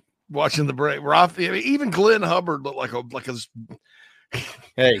bunch. Watching the break, even Glenn Hubbard looked like a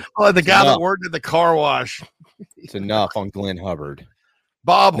hey, like the guy that worked at the car wash. It's enough on Glenn Hubbard.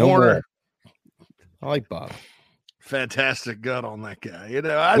 Bob Horner. More. I like Bob. Fantastic gut on that guy.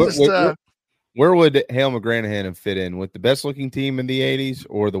 Where would Hale McGranahan have fit in with the best looking team in the '80s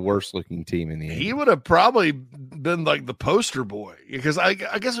or the worst looking team in the '80s? He would have probably been like the poster boy, because I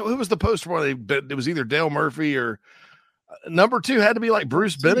guess who was the poster boy? It was either Dale Murphy or number 2 had to be like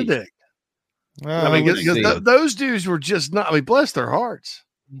Bruce Benedict. Because those dudes were just not. Bless their hearts.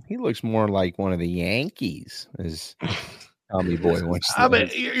 He looks more like one of the Yankees, as Tommy Boy wants.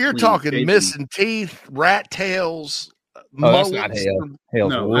 You're talking missing teeth, rat tails. That's not Hale.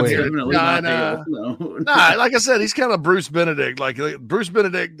 Hale's definitely not Hale. Nah, like I said, he's kind of Bruce Benedict. Like Bruce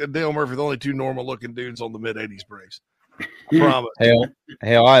Benedict and Dale Murphy, the only 2 normal looking dudes on the mid-'80s Braves. I promise.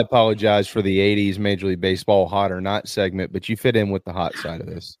 Hale, I apologize for the '80s Major League Baseball hot or not segment, but you fit in with the hot side of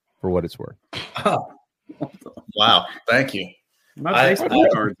this for what it's worth. Oh. Wow, thank you. My baseball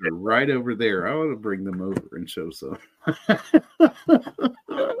cards are right over there. I want to bring them over and show some. I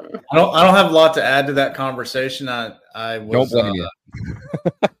don't have a lot to add to that conversation. I was don't blame you.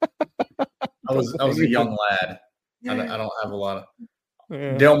 I was a young lad. I don't have a lot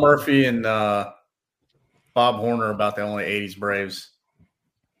of Dale Murphy and Bob Horner about the only '80s Braves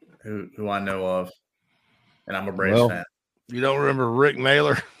who I know of, and I'm a Braves fan. You don't remember Rick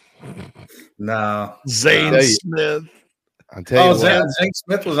Mailer? No. Zane Smith. I'll tell you Zane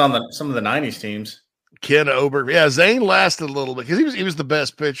Smith was on some of the '90s teams. Ken Ober, Zane lasted a little bit because he was the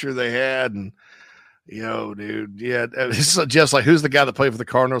best pitcher they had, and dude, it's just like who's the guy that played for the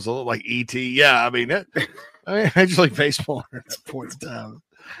Cardinals? A little like ET, yeah. Major League Baseball at that point in time.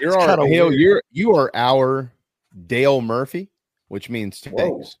 You are our Dale Murphy, which means 2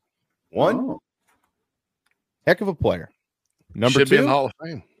 things. One, heck of a player. Number 2, be in the Hall of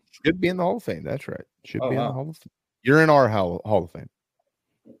Fame. Should be in the Hall of Fame. That's right. Should be in the Hall of Fame. You're in our Hall of Fame.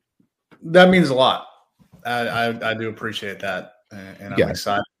 That means a lot. I do appreciate that, and I'm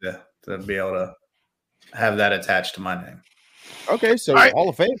excited to be able to have that attached to my name. Okay, so Hall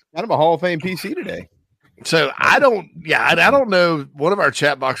of Fame, kind of a Hall of Fame PC today. So I don't know. One of our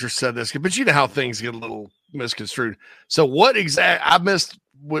chat boxers said this, but you know how things get a little misconstrued. So what I missed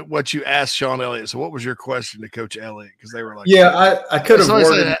what you asked Sean Elliott. So what was your question to Coach Elliott? Because they were like, I could have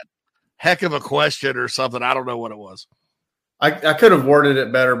worded a heck of a question or something. I don't know what it was. I could have worded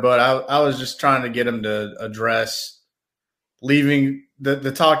it better, but I was just trying to get him to address leaving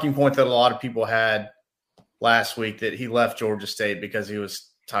the talking point that a lot of people had last week that he left Georgia State because he was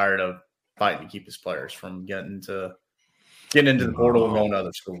tired of fighting to keep his players from getting into the portal and going to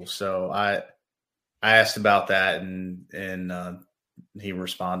other schools. So I asked about that, and he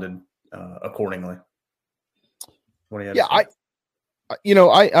responded accordingly. What do you have to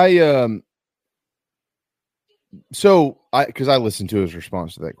say? Because I listened to his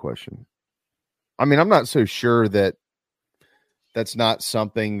response to that question. I mean, I'm not so sure that that's not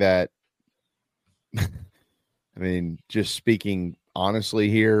something that, I mean, just speaking honestly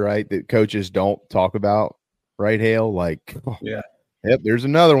here, right, that coaches don't talk about, right, Hale? Like, yeah. Yep, there's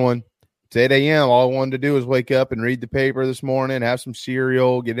another one. It's 8 a.m. All I wanted to do was wake up and read the paper this morning, have some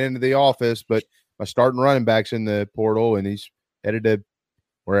cereal, get into the office, but my starting running back's in the portal, and he's headed to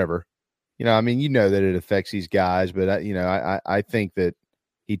wherever. I mean, that it affects these guys, but, I think that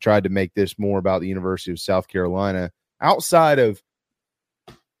he tried to make this more about the University of South Carolina outside of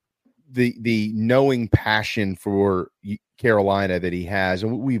the knowing passion for Carolina that he has,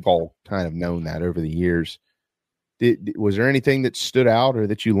 and we've all kind of known that over the years. Was there anything that stood out or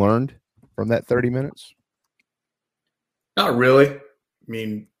that you learned from that 30 minutes? Not really. I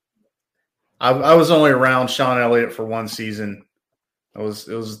mean, I was only around Sean Elliott for one season. It was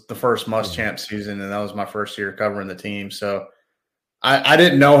the first Muschamp season, and that was my first year covering the team. So I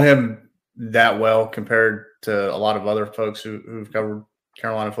didn't know him that well compared to a lot of other folks who've covered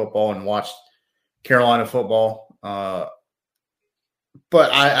Carolina football and watched Carolina football. But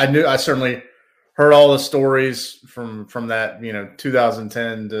I certainly heard all the stories from that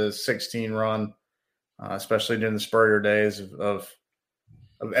 2010 to 16 run, especially during the Spurrier days of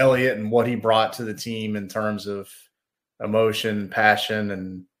Elliott and what he brought to the team in terms of emotion, passion,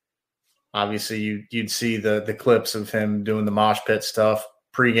 and obviously you'd see the clips of him doing the mosh pit stuff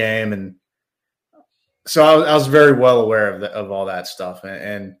pregame, and so I was very well aware of all that stuff,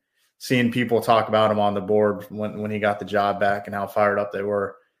 and seeing people talk about him on the board when he got the job back and how fired up they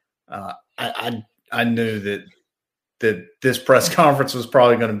were. I knew that this press conference was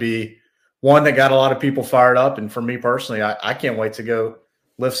probably going to be one that got a lot of people fired up, and for me personally, I can't wait to go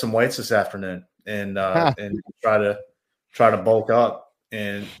lift some weights this afternoon and try to bulk up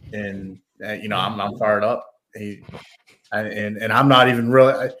and I'm fired up. And I'm not even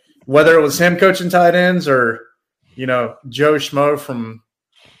really, whether it was him coaching tight ends or Joe Schmo from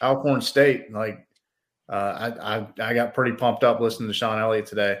Alcorn State, like I got pretty pumped up listening to Sean Elliott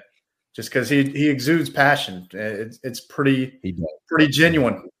today, just because he exudes passion. It's pretty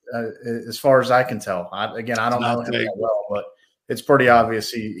genuine as far as I can tell. I don't know him that well, but it's pretty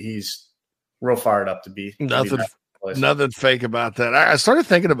obvious he's real fired up to be. Nothing fake about that. I started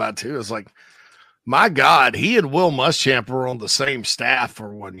thinking about too. It's like, my God, he and Will Muschamp were on the same staff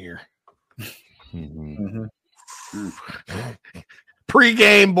for 1 year. Mm-hmm.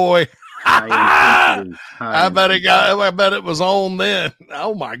 Pre-game, boy. I bet it was on then.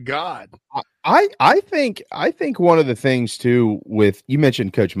 Oh my God. I think one of the things too, with, you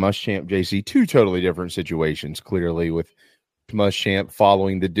mentioned Coach Muschamp, JC, two totally different situations, clearly, with Muschamp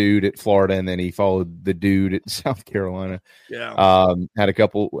following the dude at Florida, and then he followed the dude at South Carolina. Yeah.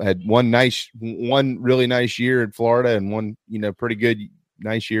 Had one really nice year at Florida and one, pretty good,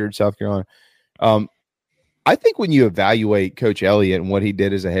 nice year at South Carolina. I think when you evaluate Coach Elliott and what he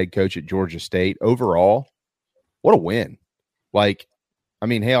did as a head coach at Georgia State overall, what a win. Like, I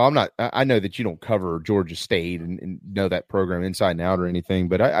mean, hell, I know that you don't cover Georgia State and know that program inside and out or anything,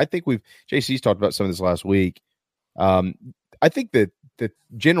 but I think JC's talked about some of this last week. I think that the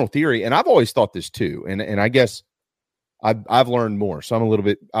general theory, and I've always thought this too, and I guess I've learned more, so I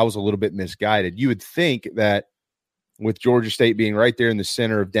was a little bit misguided. You would think that with Georgia State being right there in the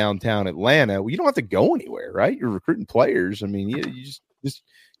center of downtown Atlanta, you don't have to go anywhere, right? You're recruiting players. I mean, you just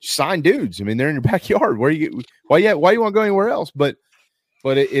sign dudes. I mean, they're in your backyard. Why you want to go anywhere else? But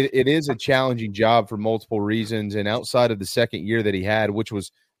it is a challenging job for multiple reasons. And outside of the second year that he had, which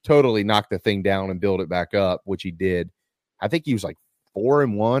was totally knock the thing down and build it back up, which he did, I think he was like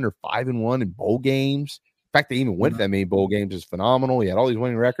 4-1 or 5-1 in bowl games. In fact, they even went that many bowl games is phenomenal. He had all these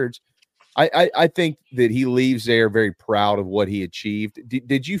winning records. I think that he leaves there very proud of what he achieved.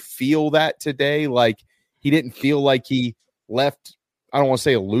 Did you feel that today? Like, he didn't feel like he left, I don't want to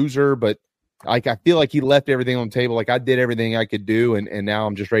say a loser, but like, I feel like he left everything on the table. Like, I did everything I could do, and now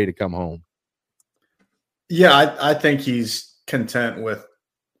I'm just ready to come home. Yeah, I think he's content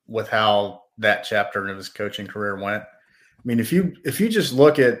with how that chapter of his coaching career went. I mean, if you just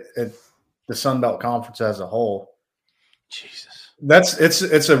look at the Sun Belt Conference as a whole, Jesus,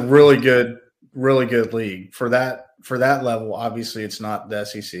 it's a really good league for that level. Obviously, it's not the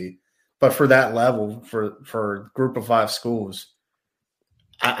SEC, but for that level, for a group of 5 schools,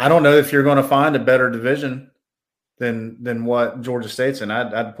 I don't know if you're going to find a better division than what Georgia State's in.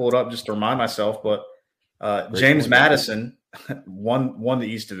 I'd pull it up just to remind myself, but James Madison won the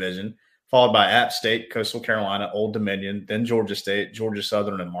East Division, followed by App State, Coastal Carolina, Old Dominion, then Georgia State, Georgia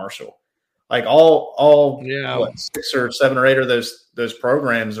Southern, and Marshall. Like all 6 or 7 or 8 of those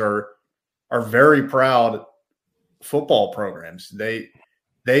programs are very proud football programs. They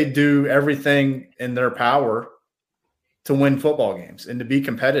do everything in their power to win football games and to be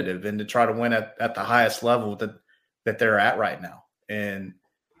competitive and to try to win at the highest level that they're at right now. And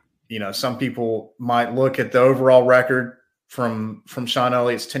some people might look at the overall record from Sean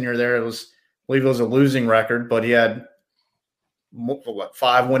Elliott's tenure there. I believe it was a losing record, but he had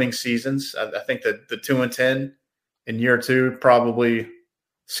 5 winning seasons. I think that the 2-10 in year 2 probably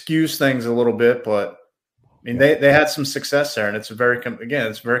skews things a little bit, but I mean they had some success there, and it's a very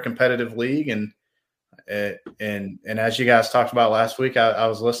competitive league. And as you guys talked about last week, I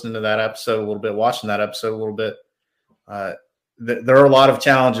was listening to that episode a little bit, watching that episode a little bit. There are a lot of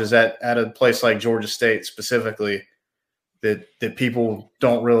challenges at a place like Georgia State specifically that people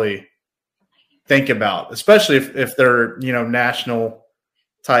don't really think about, especially if they're national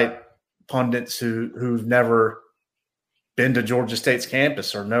type pundits who've never been to Georgia State's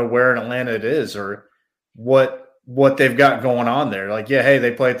campus or know where in Atlanta it is or what they've got going on there. Like, yeah, hey,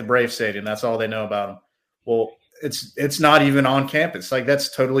 they play at the Brave Stadium. That's all they know about them. Well, it's not even on campus. Like,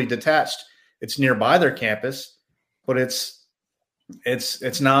 that's totally detached. It's nearby their campus, but it's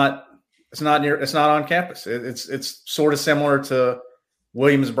not on campus. It's sort of similar to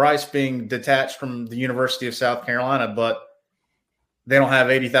Williams-Brice being detached from the University of South Carolina, but they don't have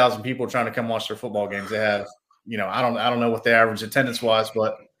 80,000 people trying to come watch their football games. They have, I don't know what the average attendance was,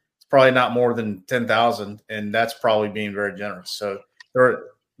 but it's probably not more than 10,000, and that's probably being very generous. So there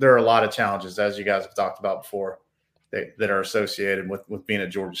are a lot of challenges, as you guys have talked about before, that are associated with being at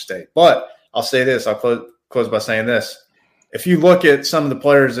Georgia State. But I'll say this. I'll close by saying this. If you look at some of the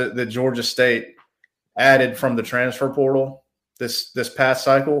players that Georgia State added from the transfer portal this past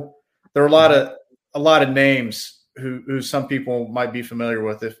cycle, there are a lot of names who some people might be familiar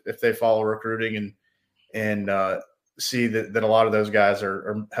with if they follow recruiting and see that a lot of those guys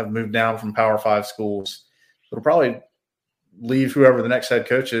have moved down from Power 5 schools. It'll probably leave whoever the next head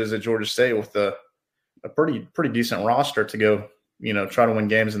coach is at Georgia State with a pretty decent roster to go, try to win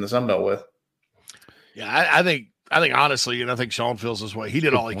games in the Sun Belt with. Yeah, I think honestly, and I think Sean feels this way. He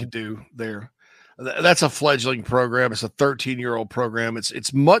did all he could do there. That's a fledgling program. It's a 13-year-old program.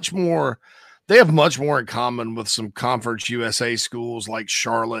 It's much more. They have much more in common with some Conference USA schools like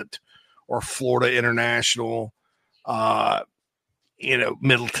Charlotte or Florida International,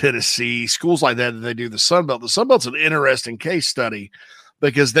 Middle Tennessee, schools like that they do the Sun Belt. The Sun Belt's an interesting case study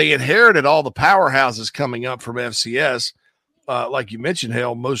because they inherited all the powerhouses coming up from FCS, like you mentioned,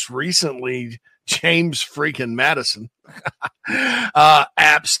 Hale, most recently James freaking Madison,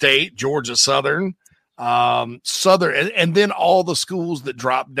 App State, Georgia Southern, and then all the schools that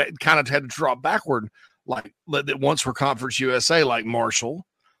dropped, that kind of had to drop backward, like that once were Conference USA, like Marshall,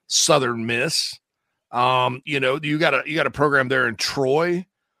 Southern Miss. You got a program there in Troy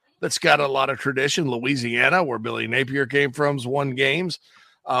that's got a lot of tradition. Louisiana, where Billy Napier came from's won games.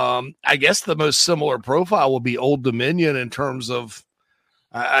 I guess the most similar profile will be Old Dominion in terms of,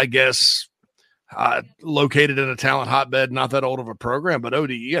 located in a talent hotbed, not that old of a program, but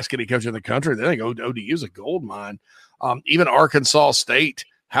ODU, yes, any coach in the country, they think ODU is a gold mine. Even Arkansas State,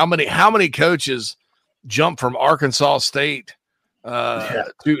 how many coaches jump from Arkansas State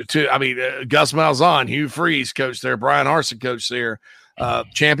to Gus Malzahn, Hugh Freeze coach there, Brian Harsin coach there,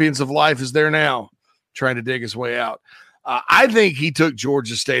 Champions of Life is there now, trying to dig his way out. I think he took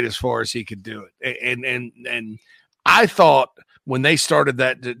Georgia State as far as he could do it, and I thought when they started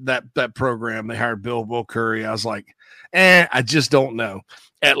that program, they hired Bill Curry. I was like, I just don't know.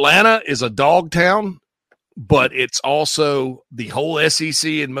 Atlanta is a dog town, but it's also the whole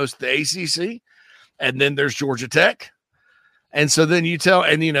SEC and most of the ACC, and then there's Georgia Tech. And so then you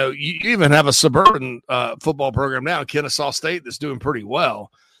even have a suburban football program now, Kennesaw State, that's doing pretty well.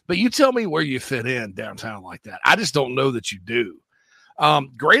 But you tell me where you fit in downtown like that. I just don't know that you do.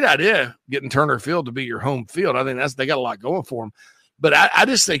 Great idea, getting Turner Field to be your home field. I think they got a lot going for them. But I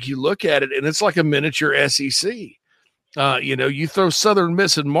just think you look at it, and it's like a miniature SEC. You throw Southern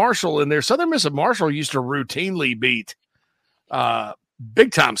Miss and Marshall in there. Southern Miss and Marshall used to routinely beat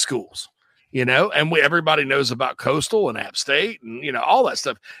big-time schools. And everybody knows about Coastal and App State and, all that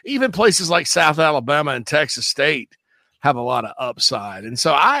stuff. Even places like South Alabama and Texas State have a lot of upside. And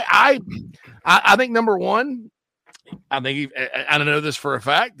so I think, number one, I know this for a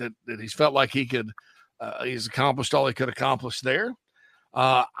fact that he's felt like he could, he's accomplished all he could accomplish there.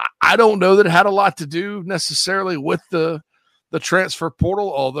 I don't know that it had a lot to do necessarily with the transfer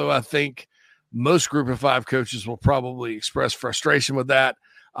portal, although I think most Group of 5 coaches will probably express frustration with that.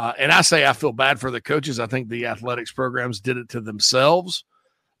 And I say I feel bad for the coaches. I think the athletics programs did it to themselves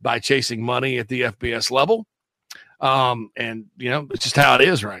by chasing money at the FBS level. And, it's just how it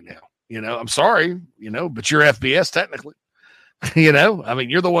is right now. I'm sorry, but you're FBS technically.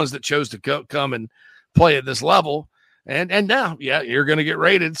 You're the ones that chose to come and play at this level. And now, you're going to get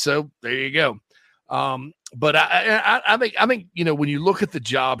rated. So there you go. But I think, when you look at the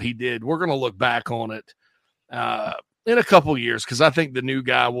job he did, we're going to look back on it in a couple of years, because I think the new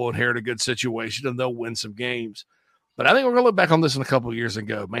guy will inherit a good situation and they'll win some games. But I think we're going to look back on this in a couple of years and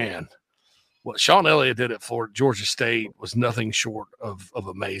go, man, what Sean Elliott did at Georgia State was nothing short of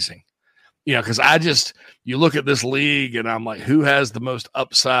amazing. Because you look at this league and I'm like, who has the most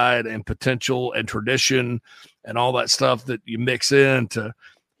upside and potential and tradition and all that stuff that you mix in to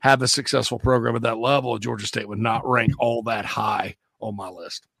have a successful program at that level? Georgia State would not rank all that high on my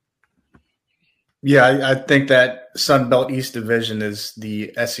list. Yeah, I think that Sun Belt East Division is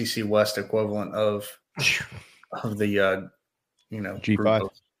the SEC West equivalent of the G5.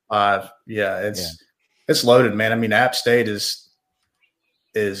 5. Yeah, it's loaded, man. App State is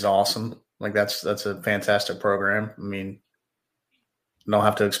awesome. Like that's a fantastic program. I don't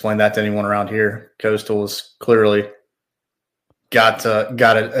have to explain that to anyone around here. Coastal has clearly got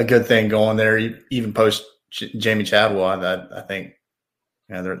a good thing going there, even post Jamie Chadwell. I think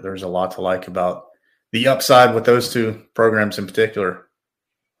there's a lot to like about the upside with those two programs in particular,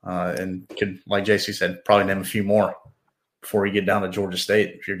 and could, like JC said, probably name a few more before you get down to Georgia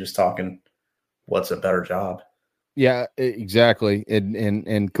State. If you're just talking, what's a better job? Yeah, exactly,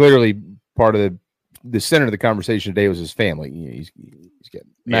 and clearly part of the center of the conversation today was his family. He's got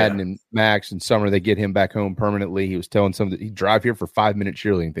Madden and Max and Summer. They get him back home permanently. He was telling some that he'd drive here for 5-minute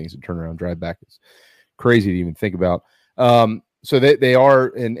cheerleading things and turn around, drive back. It's crazy to even think about. So they are,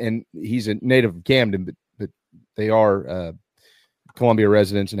 and he's a native of Camden, but they are Columbia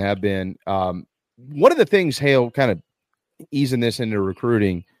residents and have been. One of the things, Hale, kind of easing this into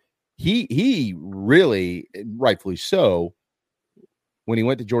recruiting, he really, rightfully so, when he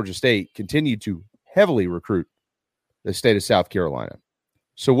went to Georgia State, continued to heavily recruit the state of South Carolina.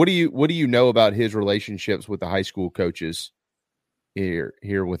 So what do you know about his relationships with the high school coaches here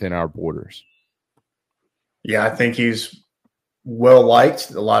within our borders? Yeah, I think he's well liked.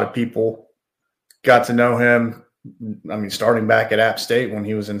 A lot of people got to know him. Starting back at App State when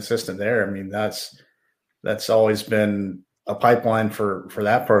he was an assistant there. That's always been a pipeline for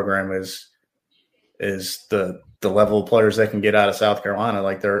that program is the level of players they can get out of South Carolina.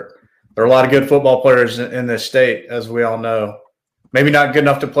 Like there are a lot of good football players in this state, as we all know. Maybe not good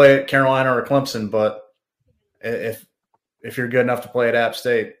enough to play at Carolina or Clemson, but if you're good enough to play at App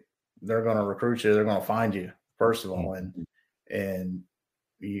State, they're going to recruit you. They're going to find you, first of all, and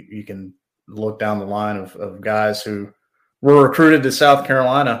you can look down the line of guys who were recruited to South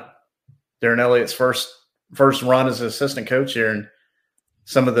Carolina during Elliott's first run as an assistant coach here, and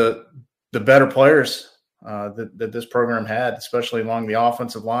some of the better players that this program had, especially along the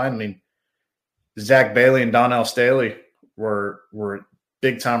offensive line. Zach Bailey and Donnell Staley were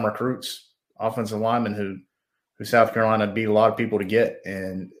big time recruits, offensive linemen who South Carolina beat a lot of people to get,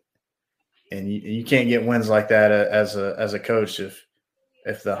 and you can't get wins like that as a coach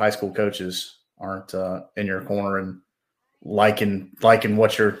if the high school coaches aren't in your corner and liking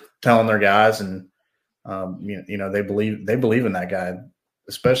what you're telling their guys, and they believe in that guy,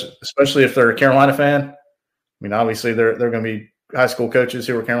 especially if they're a Carolina fan. Obviously they're going to be high school coaches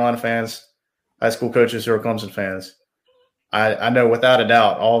who are Carolina fans, high school coaches who are Clemson fans. I know without a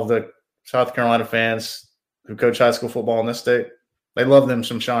doubt all of the South Carolina fans who coach high school football in this state, they love them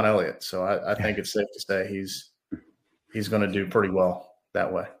some Sean Elliott. So I think it's safe to say he's going to do pretty well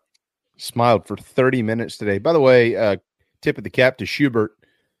that way. Smiled for 30 minutes today. By the way, tip of the cap to Schubert.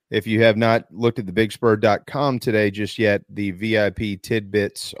 If you have not looked at thebigspur.com today just yet, the VIP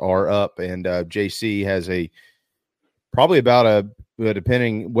tidbits are up, and JC has probably about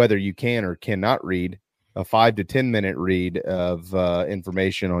depending whether you can or cannot read, a 5 to 10 minute read of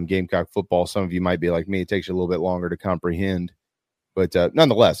information on Gamecock football. Some of you might be like me. It takes you a little bit longer to comprehend, but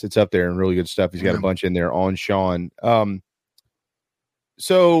nonetheless, it's up there and really good stuff. He's got a bunch in there on Sean.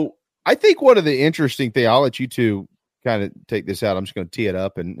 So I think one of the interesting things, I'll let you two kind of take this out. I'm just going to tee it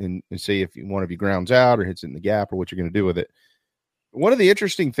up and see if one of you grounds out or hits it in the gap or what you're going to do with it. One of the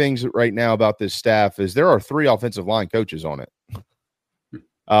interesting things right now about this staff is there are 3 offensive line coaches on it.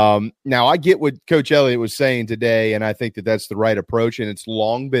 Now I get what Coach Elliott was saying today, and I think that that's the right approach, and it's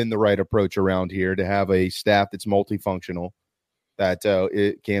long been the right approach around here to have a staff that's multifunctional, that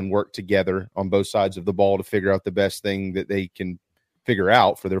it can work together on both sides of the ball to figure out the best thing that they can figure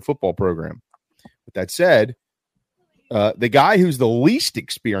out for their football program. With that said, the guy who's the least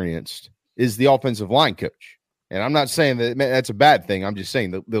experienced is the offensive line coach. And I'm not saying that that's a bad thing. I'm just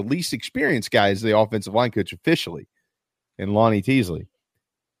saying the least experienced guy is the offensive line coach officially, and Lonnie Teasley.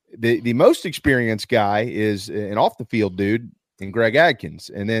 The most experienced guy is an off-the-field dude in Greg Adkins.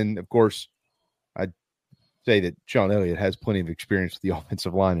 And then, of course, I'd say that Sean Elliott has plenty of experience with the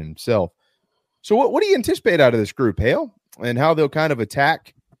offensive line in himself. So what do you anticipate out of this group, Hale, and how they'll kind of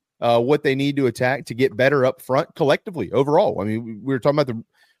attack what they need to attack to get better up front collectively overall? I mean, we were talking about the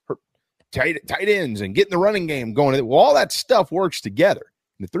tight ends and getting the running game going. Well, all that stuff works together.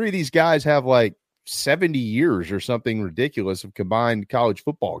 And the three of these guys have like 70 years or something ridiculous of combined college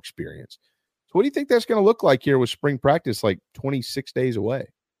football experience. So what do you think that's going to look like here with spring practice like 26 days away?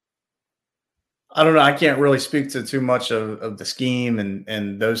 I don't know. I can't really speak to too much of the scheme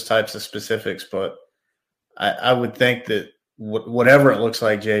and those types of specifics, but I would think that whatever it looks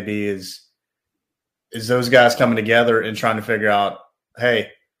like, JB, is those guys coming together and trying to figure out, hey,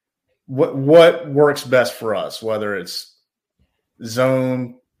 what works best for us, whether it's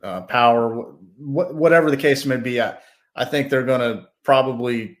zone, power, whatever the case may be. I think they're going to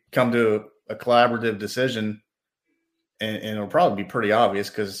probably come to a collaborative decision, and it'll probably be pretty obvious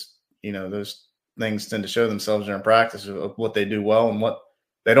because, those things tend to show themselves during practice of what they do well and what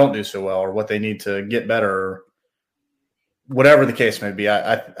they don't do so well, or what they need to get better, or whatever the case may be.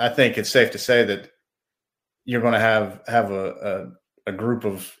 I think it's safe to say that you're going to have a group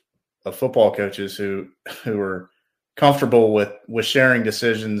of football coaches who are comfortable with sharing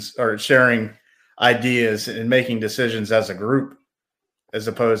decisions or sharing ideas and making decisions as a group, as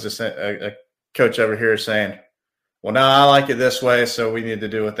opposed to a coach over here saying, well, no, I like it this way, so we need to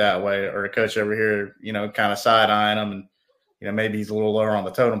do it that way. Or a coach over here, kind of side-eyeing them, and, maybe he's a little lower on the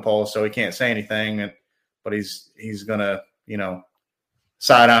totem pole, so he can't say anything, but he's going to,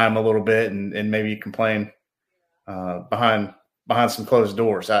 side-eye him a little bit and maybe complain behind some closed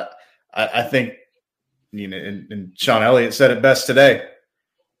doors. I think, and Sean Elliott said it best today.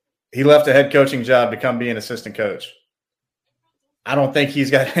 He left a head coaching job to come be an assistant coach. I don't think he's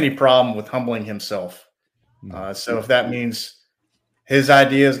got any problem with humbling himself. So if that means his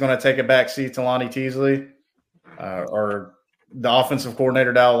idea is going to take a back seat to Lonnie Teasley or the offensive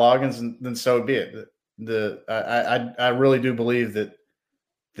coordinator, Dow Loggins, then so be it. I really do believe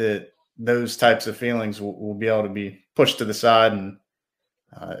that those types of feelings will be able to be pushed to the side, and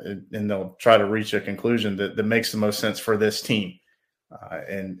they'll try to reach a conclusion that makes the most sense for this team.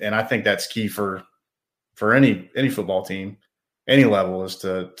 And I think that's key for any football team, any level, is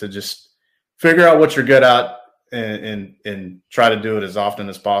to just figure out what you're good at and try to do it as often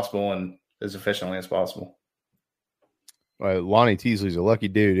as possible and as efficiently as possible. Lonnie Teasley's a lucky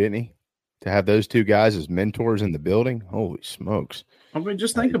dude, isn't he? To have those two guys as mentors in the building. Holy smokes. I mean,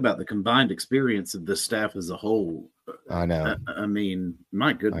 just think about the combined experience of the staff as a whole. I know. I mean,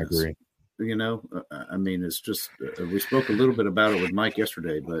 my goodness. I agree. I mean, it's just, we spoke a little bit about it with Mike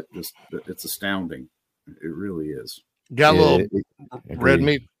yesterday, but it's astounding. It really is. Got a little red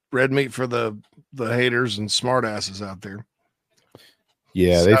meat for the haters and smartasses out there.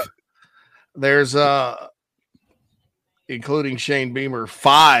 Yeah. So, there's, including Shane Beamer,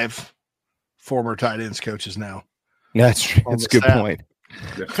 5 former tight ends coaches now. That's a good point.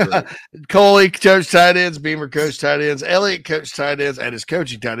 Right. Coley coached tight ends, Beamer coached tight ends, Elliott coached tight ends, and his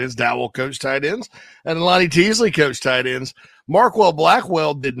coaching tight ends. Dowell coached tight ends, and Lonnie Teasley coached tight ends. Markwell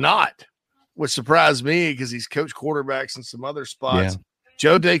Blackwell did not, which surprised me because he's coached quarterbacks in some other spots. Yeah.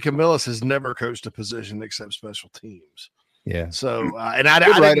 Joe DeCamillis has never coached a position except special teams. Yeah. So, and I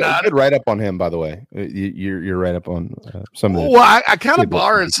did write up on him, by the way. You're right up on some of the. Well, I kind of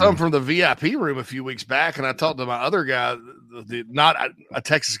borrowed some from the VIP room a few weeks back, and I talked to my other guy, not a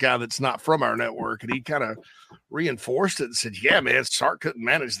Texas guy that's not from our network, and he kind of reinforced it and said, "Yeah, man, Sark couldn't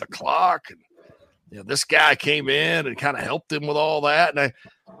manage the clock, and this guy came in and kind of helped him with all that."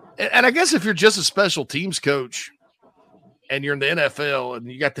 And I guess if you're just a special teams coach and you're in the NFL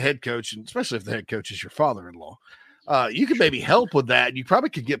and you got the head coach, and especially if the head coach is your father-in-law. You could maybe help with that. You probably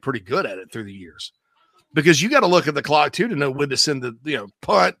could get pretty good at it through the years, because you got to look at the clock too to know when to send the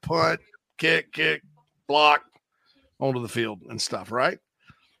punt, kick, block onto the field and stuff, right?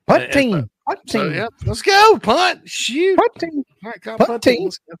 Punt team. So, yeah, let's go punt, shoot, punt team. All right, punt team.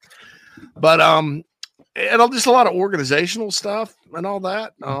 But and just a lot of organizational stuff and all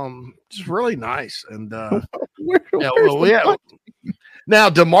that. Just really nice. And now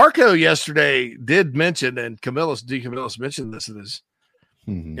DeMarco yesterday did mention, and DeCamillis mentioned this in his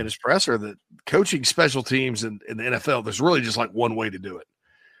in his presser that coaching special teams in the NFL, there's really just like one way to do it.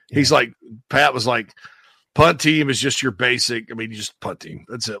 Yeah. He's like, Pat was like, punt team is just your basic. I mean, you just punt team.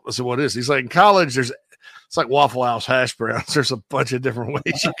 That's it. That's what it is. He's like, in college, it's like Waffle House hash browns. There's a bunch of different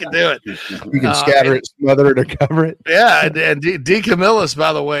ways you can do it. You can scatter it, smother it, or cover it. Yeah, and D. Camillus,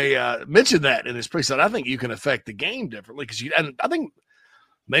 by the way, mentioned that in his preset. I think you can affect the game differently because I think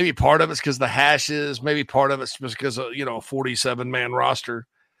maybe part of it's because the hashes, maybe part of it's because of, a 47-man roster.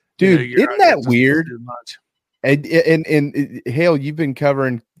 Dude, isn't that weird? And Hale, you've been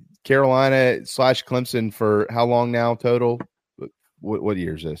covering Carolina / Clemson for how long now total? What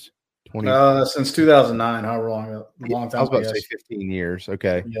year is this? 20 since 2009. However long time. I was about to say 15 years.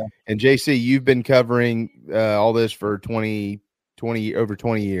 Okay. Yeah. And JC, you've been covering all this for 20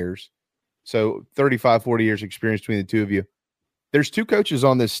 years. So 35, 40 years experience between the two of you. There's two coaches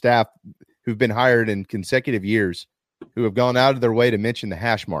on this staff who've been hired in consecutive years who have gone out of their way to mention the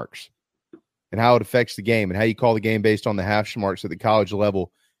hash marks and how it affects the game and how you call the game based on the hash marks at the college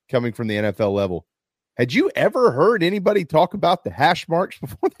level coming from the NFL level. Had you ever heard anybody talk about the hash marks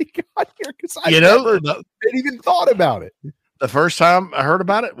before they got here? Because I never even thought about it. The first time I heard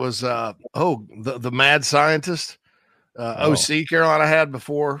about it was the mad scientist OC Carolina had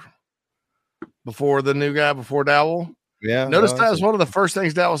before the new guy, before Dowell. Yeah. Notice that was one of the first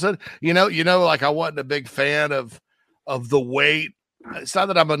things Dowell said. Like I wasn't a big fan of the weight. It's not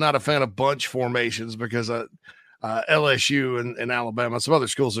that I'm not a fan of bunch formations because LSU and Alabama, some other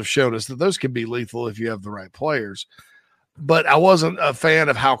schools have shown us that those can be lethal if you have the right players. But I wasn't a fan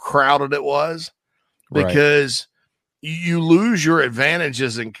of how crowded it was because you lose your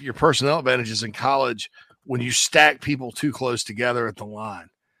advantages and your personnel advantages in college when you stack people too close together at the line.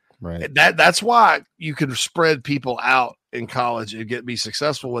 Right. That's why you can spread people out in college and be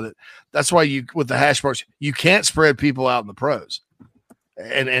successful with it. That's why with the hash marks, you can't spread people out in the pros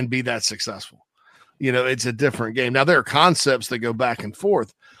and be that successful. It's a different game. Now, there are concepts that go back and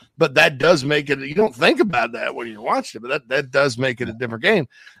forth, but that does make it – you don't think about that when you're watching it, but that does make it a different game.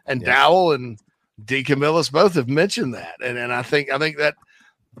 And Dowell and D. Camillus both have mentioned that. And I think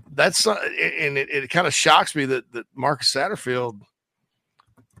that's – and it kind of shocks me that Marcus Satterfield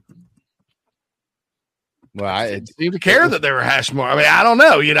seemed to care that they were hash marks. I mean, I don't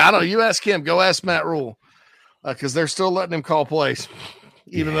know. You ask him. Go ask Matt Rule because they're still letting him call plays,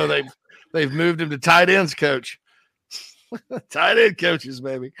 even though they've moved him to tight ends coach. Tight end coaches,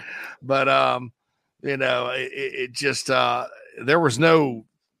 baby. But it just there was no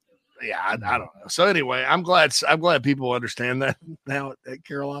I don't know. So anyway, I'm glad people understand that now at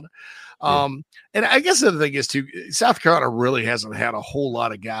Carolina. And I guess the other thing is too, South Carolina really hasn't had a whole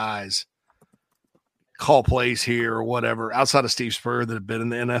lot of guys call plays here or whatever outside of Steve Spurrier that have been in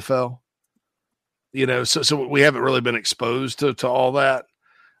the NFL. So we haven't really been exposed to all that.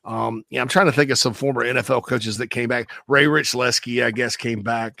 I'm trying to think of some former NFL coaches that came back. Ray Richleski, I guess, came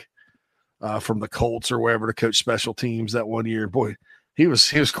back from the Colts or wherever to coach special teams that one year. Boy, he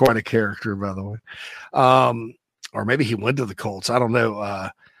was quite a character, by the way. Or maybe he went to the Colts. I don't know.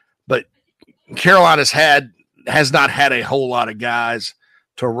 But Carolina's has not had a whole lot of guys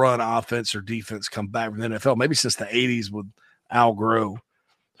to run offense or defense come back from the NFL. Maybe since the 80s with Al Groh,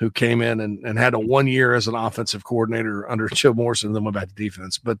 who came in and had a 1 year as an offensive coordinator under Joe Morrison and then went back to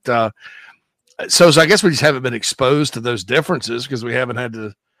defense. But so I guess we just haven't been exposed to those differences because we haven't had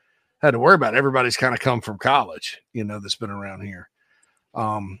to worry about it. Everybody's kind of come from college, that's been around here.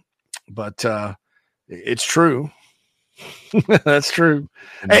 But it's true. That's true.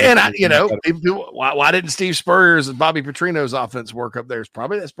 And people, why didn't Steve Spurrier's and Bobby Petrino's offense work up there? That's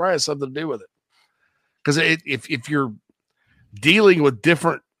probably has something to do with it. Because if you're dealing with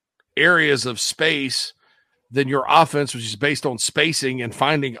different areas of space than your offense, which is based on spacing and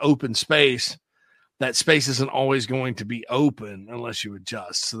finding open space, that space isn't always going to be open unless you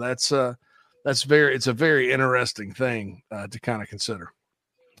adjust. So it's a very interesting thing to kind of consider.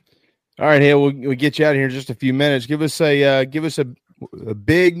 All right, Hale, we'll get you out of here in just a few minutes. Give us a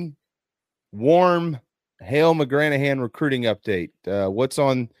big, warm Hale McGranahan recruiting update. What's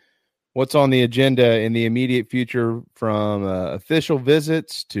on the agenda in the immediate future, from official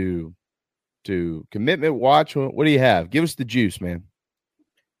visits to commitment watch? What do you have? Give us the juice, man.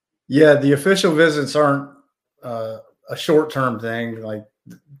 Yeah, the official visits aren't a short-term thing. Like,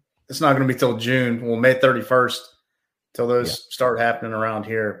 it's not going to be till June. Well, May 31st till those start happening around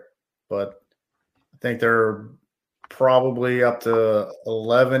here. But I think there are probably up to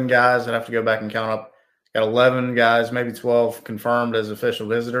 11 guys that have to go back and count up. Got 11 guys, maybe 12 confirmed as official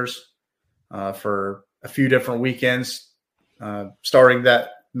visitors for a few different weekends, starting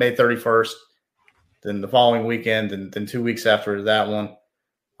that May 31st, then the following weekend, and then 2 weeks after that one.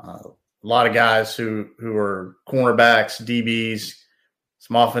 A lot of guys who are cornerbacks, DBs,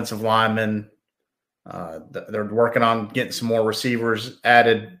 some offensive linemen. They're working on getting some more receivers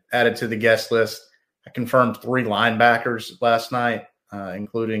added to the guest list. I confirmed 3 linebackers last night,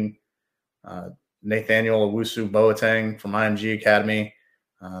 including Nathaniel Owusu-Boateng from IMG Academy.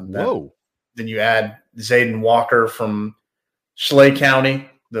 Whoa. Then you add Zayden Walker from Schley County,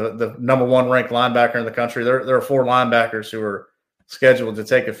 the number 1 ranked linebacker in the country. There are 4 linebackers who are scheduled to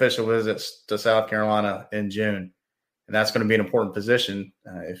take official visits to South Carolina in June. And that's going to be an important position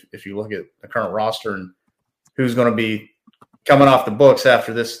if you look at the current roster and who's going to be coming off the books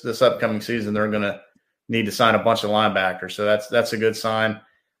after this upcoming season. They're going to need to sign a bunch of linebackers. So that's a good sign.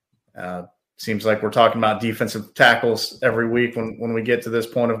 Seems like we're talking about defensive tackles every week when we get to this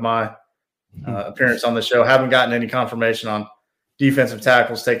point of my appearance on the show. Haven't gotten any confirmation on defensive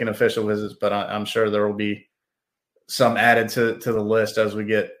tackles taking official visits, but I'm sure there will be some added to the list as we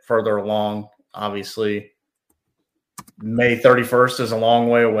get further along. Obviously, May 31st is a long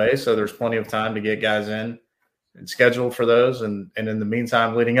way away, so there's plenty of time to get guys in and scheduled for those. And in the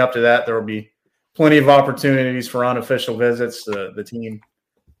meantime, leading up to that, there will be plenty of opportunities for unofficial visits. The team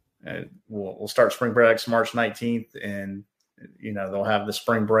will start spring breaks March 19th, and they'll have the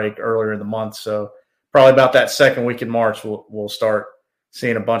spring break earlier in the month. So probably about that second week in March, we'll start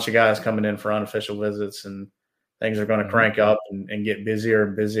seeing a bunch of guys coming in for unofficial visits, and things are going to crank up and get busier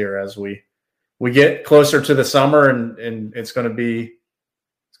and busier as we get closer to the summer, and it's going to be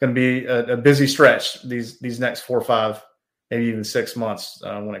a busy stretch these next 4 or 5, maybe even 6 months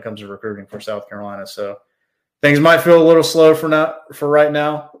when it comes to recruiting for South Carolina. So things might feel a little slow for right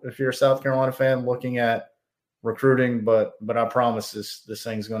now if you're a South Carolina fan looking at recruiting, but I promise this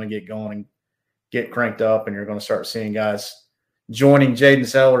thing's going to get going and get cranked up, and you're going to start seeing guys joining Jaden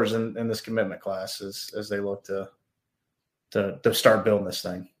Sellers in this commitment class as they look to start building this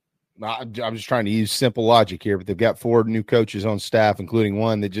thing. I'm just trying to use simple logic here, but they've got 4 new coaches on staff, including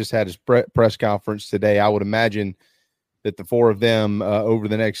one that just had his press conference today. I would imagine that the 4 of them over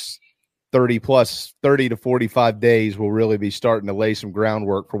the next 30 to 45 days will really be starting to lay some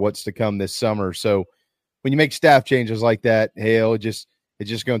groundwork for what's to come this summer. So when you make staff changes like that, it's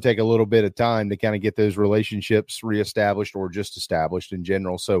just going to take a little bit of time to kind of get those relationships reestablished or just established in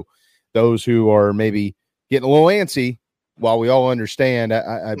general. So those who are maybe getting a little antsy, while we all understand,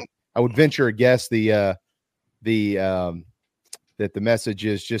 I would venture a guess that the message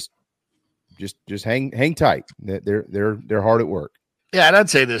is just hang tight. They're hard at work. Yeah, and I'd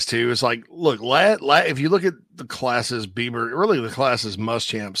say this too. It's like, look, if you look at the classes Beamer, really the classes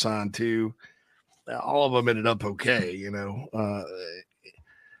Muschamp signed to, all of them ended up okay.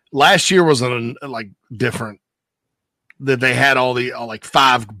 Last year was different. That they had all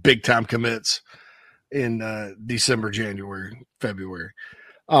 5 big time commits in December, January, February.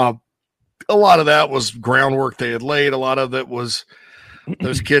 A lot of that was groundwork they had laid. A lot of it was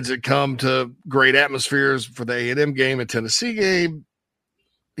those kids that come to great atmospheres for the A&M game and Tennessee game.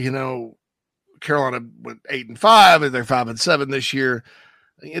 Carolina went 8-5, and they're 5-7 this year.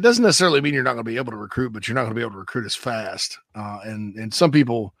 It doesn't necessarily mean you're not going to be able to recruit, but you're not going to be able to recruit as fast. And some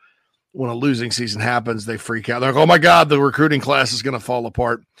people, when a losing season happens, they freak out. They're like, oh my God, the recruiting class is going to fall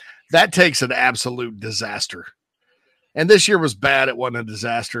apart. That takes an absolute disaster. And this year was bad. It wasn't a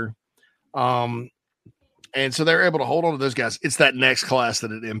disaster. And so they're able to hold on to those guys. It's that next class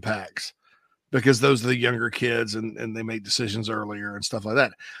that it impacts, because those are the younger kids and they make decisions earlier and stuff like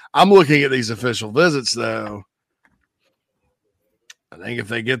that. I'm looking at these official visits, though. I think if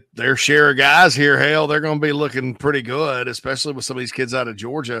they get their share of guys here, they're going to be looking pretty good, especially with some of these kids out of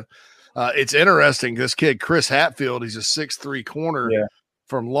Georgia. It's interesting. This kid, Chris Hatfield, he's a 6'3" corner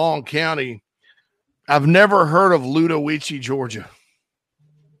from Long County. I've never heard of Ludowici, Georgia.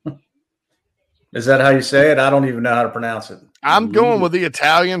 Is that how you say it? I don't even know how to pronounce it. I'm going with the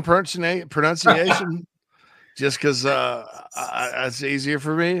Italian pronunciation just because it's easier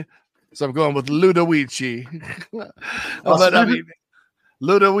for me. So I'm going with Ludowici. But I mean,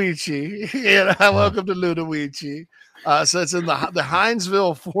 Ludowici. Welcome to Ludowici. So it's in the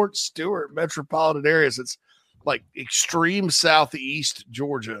Hinesville, Fort Stewart metropolitan areas. It's like extreme southeast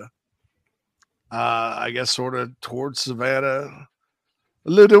Georgia. I guess sort of towards Savannah.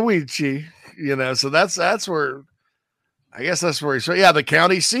 Ludowici, so that's where, I guess that's where he's. Yeah, the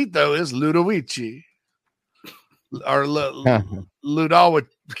county seat though is Ludowici, or Ludowici.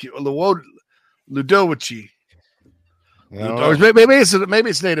 Or maybe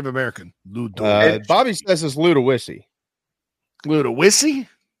it's Native American. Bobby says it's Ludowici. Ludowici.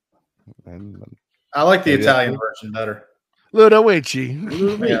 I like the Italian version better.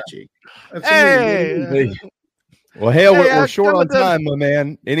 Ludowici. Hey. Well, Hale, we're short on time, my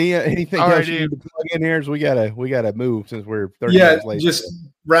man. Anything All else right, you dude. need to plug in here? As we gotta move since we're 30 minutes late. Just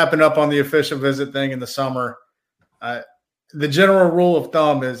wrapping up on the official visit thing in the summer. The general rule of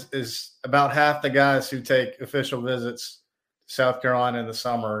thumb is about half the guys who take official visits to South Carolina in the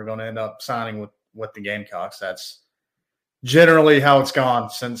summer are going to end up signing with the Gamecocks. That's generally how it's gone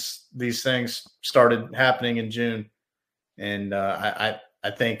since these things started happening in June. And I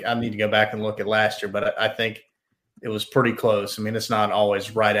think I need to go back and look at last year, but I think it was pretty close. I mean, it's not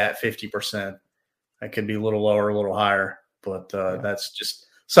always right at 50%. It could be a little lower, a little higher, but that's just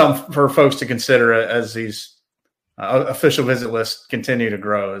something for folks to consider as these official visit lists continue to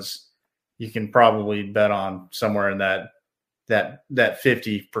grow. As you can probably bet on somewhere in that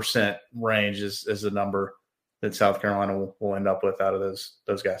 50% range is the number that South Carolina will end up with out of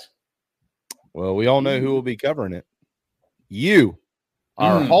those guys. Well, we all know who will be covering it. You,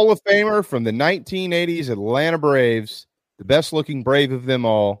 our Hall of Famer from the 1980s Atlanta Braves, the best-looking Brave of them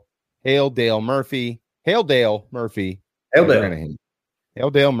all, Dale Murphy. McGranahan.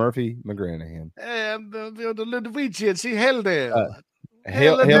 Dale Murphy McGranahan. And the Ludwig, see Hale.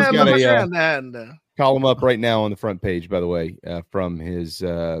 Hale's got a column up right now on the front page, by the way, from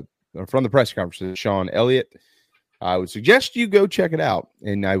the press conference with Sean Elliott. I would suggest you go check it out,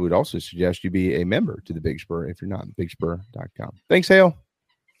 and I would also suggest you be a member to the Big Spur if you're not, bigspur.com. Thanks, Hale.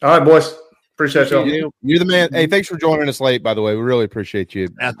 All right, boys. Appreciate you. You're the man. Hey, thanks for joining us late, by the way. We really appreciate you.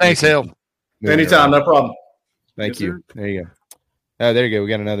 Thanks, Hale. Anytime, no problem. Thank you. There you go. There you go. We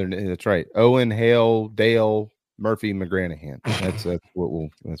got another. That's right. Owen, Hale, Dale, Murphy, McGranahan. That's what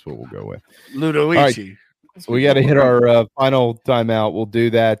we'll go with. Ludovici. Right. So we got to hit our final timeout. We'll do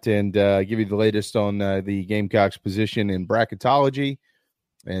that and give you the latest on the Gamecocks position in bracketology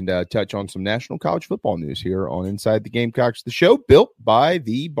and touch on some national college football news here on Inside the Gamecocks, the show built by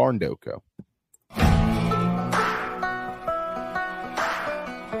the Barn Co.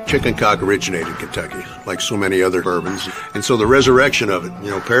 Chicken cock originated in Kentucky, like so many other bourbons. And so the resurrection of it,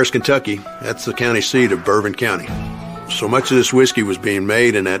 Paris, Kentucky, that's the county seat of Bourbon County. So much of this whiskey was being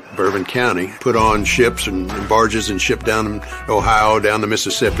made in that Bourbon County, put on ships and barges and shipped down to Ohio, down to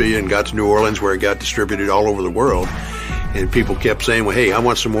Mississippi, and got to New Orleans, where it got distributed all over the world. And people kept saying, well, hey, I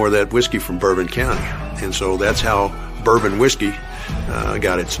want some more of that whiskey from Bourbon County. And so that's how bourbon whiskey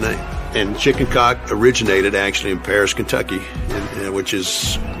got its name. And chicken cock originated actually in Paris, Kentucky, which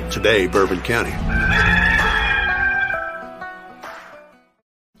is today Bourbon County.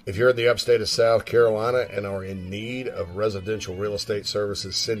 If you're in the upstate of South Carolina and are in need of residential real estate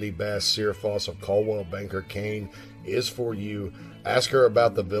services, Cindy Bass Searfoss of Caldwell Banker Kane is for you. Ask her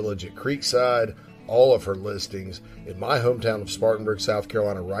about the village at Creekside, all of her listings in my hometown of Spartanburg, South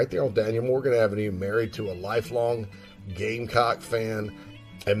Carolina, right there on Daniel Morgan Avenue, married to a lifelong Gamecock fan.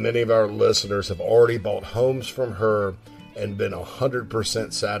 And many of our listeners have already bought homes from her and been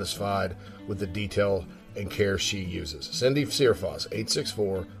 100% satisfied with the detail and care she uses. Cindy Searfoss,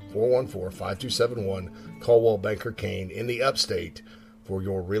 864-414-5271, Caldwell Banker Kane in the upstate for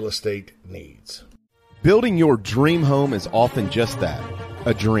your real estate needs. Building your dream home is often just that,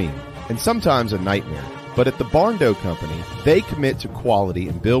 a dream, and sometimes a nightmare. But at the Barn Company, they commit to quality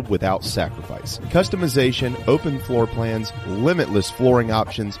and build without sacrifice. Customization, open floor plans, limitless flooring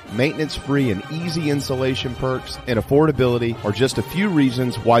options, maintenance-free and easy installation perks, and affordability are just a few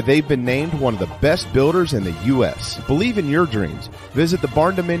reasons why they've been named one of the best builders in the U.S. Believe in your dreams. Visit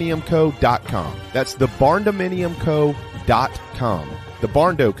thebarndominiumco.com. That's thebarndominiumco.com. The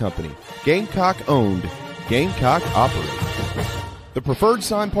Barn Company. Gamecock owned, Gamecock operated. The preferred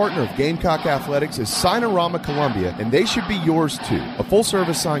sign partner of Gamecock Athletics is Signorama Columbia, and they should be yours too. A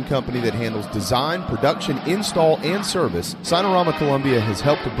full-service sign company that handles design, production, install, and service, Signorama Columbia has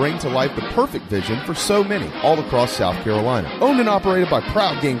helped to bring to life the perfect vision for so many all across South Carolina. Owned and operated by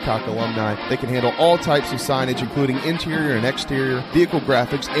proud Gamecock alumni, they can handle all types of signage, including interior and exterior, vehicle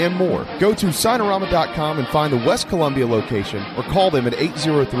graphics, and more. Go to Signorama.com and find the West Columbia location, or call them at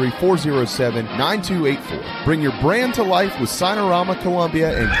 803-407-9284. Bring your brand to life with Signorama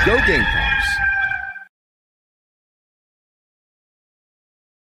Columbia, and go Gamecocks.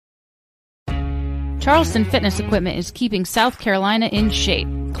 Charleston Fitness Equipment is keeping South Carolina in shape.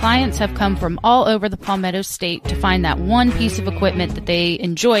 Clients have come from all over the Palmetto State to find that one piece of equipment that they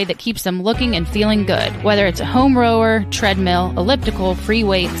enjoy that keeps them looking and feeling good. Whether it's a home rower, treadmill, elliptical, free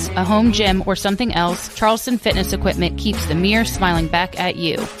weights, a home gym, or something else, Charleston Fitness Equipment keeps the mirror smiling back at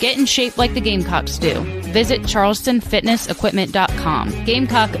you. Get in shape like the Gamecocks do. Visit charlestonfitnessequipment.com.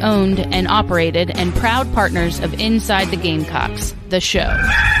 Gamecock owned and operated and proud partners of Inside the Gamecocks, the show.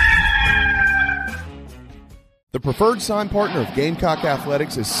 The preferred sign partner of Gamecock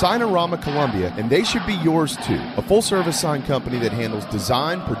Athletics is Signorama Columbia, and they should be yours too. A full-service sign company that handles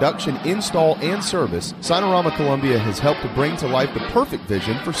design, production, install, and service, Signorama Columbia has helped to bring to life the perfect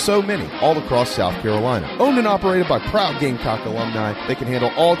vision for so many all across South Carolina. Owned and operated by proud Gamecock alumni, they can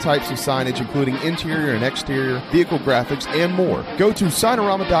handle all types of signage, including interior and exterior, vehicle graphics, and more. Go to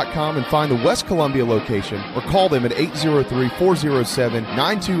Signorama.com and find the West Columbia location, or call them at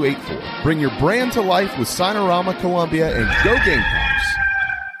 803-407-9284. Bring your brand to life with Signorama Columbia, and go Gamecocks.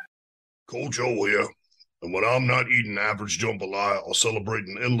 Coach O here, and when I'm not eating average jambalaya or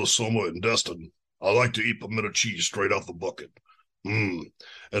celebrating endless summer in Destin, I like to eat pimento cheese straight off the bucket. And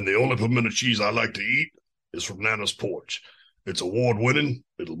the only pimento cheese I like to eat is from Nana's Porch. It's award-winning,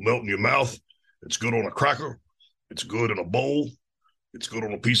 it'll melt in your mouth, it's good on a cracker, it's good in a bowl, it's good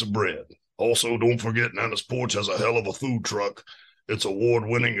on a piece of bread. Also, don't forget Nana's Porch has a hell of a food truck. It's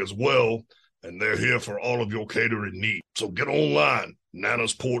award-winning as well, and they're here for all of your catering needs. So get online,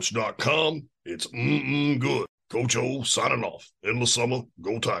 nanasporch.com. It's good. Coach O signing off. Endless summer,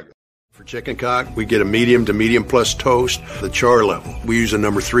 go Tiger. For chicken cock, we get a medium to medium plus toast, the char level. We use a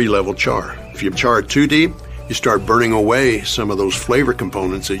number 3 level char. If you char it too deep, you start burning away some of those flavor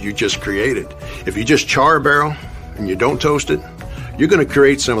components that you just created. If you just char a barrel and you don't toast it, you're going to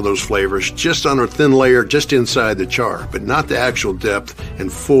create some of those flavors just on a thin layer just inside the char, but not the actual depth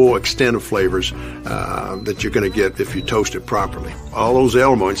and full extent of flavors that you're going to get if you toast it properly. All those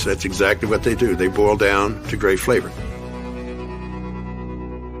elements, that's exactly what they do. They boil down to great flavor.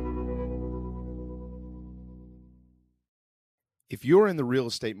 If you're in the real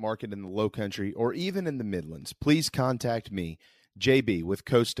estate market in the Lowcountry or even in the Midlands, please contact me, JB, with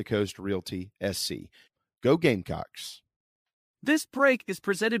Coast to Coast Realty SC. Go Gamecocks. This break is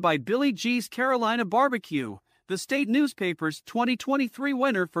presented by Billy G's Carolina Barbecue, the state newspaper's 2023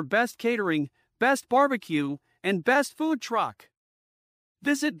 winner for Best Catering, Best Barbecue, and Best Food Truck.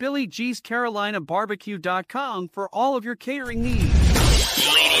 Visit BillyG'sCarolinaBarbecue.com for all of your catering needs.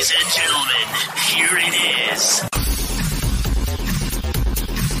 Ladies and gentlemen, here it is.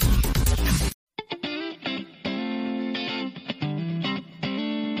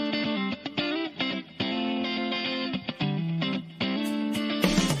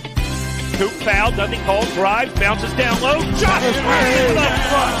 Coop foul, nothing called, drives, bounces down low, shot is right up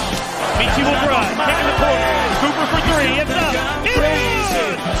front. Michi will drive, kick in the corner, Cooper for 3, it's up, it's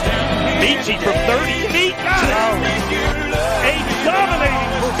good! Michi from 30 feet, got it! A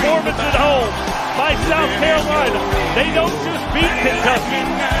dominating performance at home by South Carolina. They don't just beat Kentucky,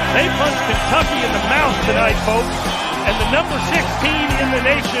 they punch Kentucky in the mouth tonight, folks. And the number 6 team in the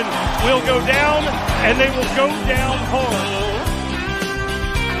nation will go down, and they will go down hard.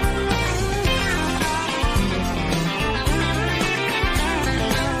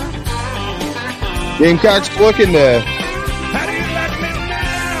 Gamecocks looking to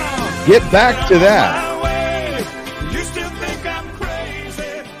get back to that.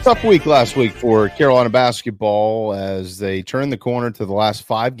 Tough week last week for Carolina basketball as they turn the corner to the last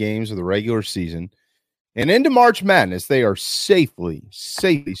 5 games of the regular season and into March Madness. They are safely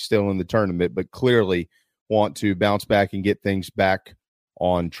still in the tournament, but clearly want to bounce back and get things back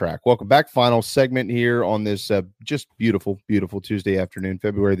on track. Welcome back. Final segment here on this just beautiful Tuesday afternoon,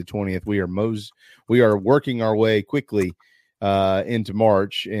 February the 20th. We are working our way quickly into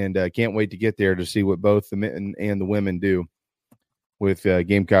March, and can't wait to get there to see what both the men and the women do with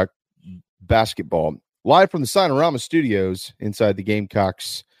Gamecock basketball. Live from the Signorama Studios inside the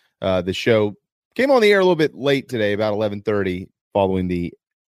Gamecocks. The show came on the air a little bit late today, about 11:30, following the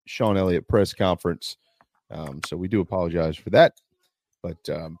Sean Elliott press conference. So we do apologize for that. But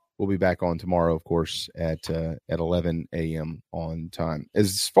we'll be back on tomorrow, of course, at 11 a.m. on time.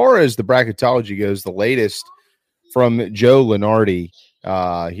 As far as the bracketology goes, the latest from Joe Lenardi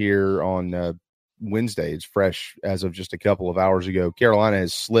here on Wednesday. It's fresh as of just a couple of hours ago. Carolina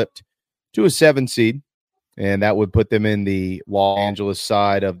has slipped to a 7 seed, and that would put them in the Los Angeles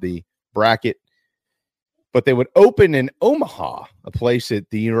side of the bracket. But they would open in Omaha, a place that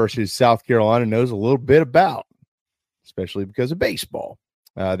the University of South Carolina knows a little bit about, especially because of baseball.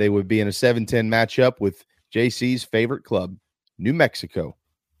 They would be in a 7-10 matchup with JC's favorite club, New Mexico.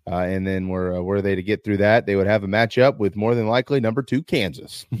 And then were they to get through that, they would have a matchup with more than likely number 2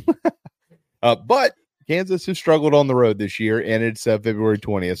 Kansas. But Kansas has struggled on the road this year, and it's February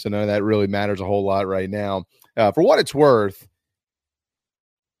 20th, so none of that really matters a whole lot right now. For what it's worth,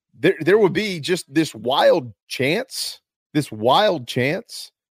 there would be just this wild chance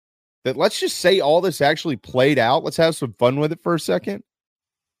that, let's just say all this actually played out. Let's have some fun with it for a second.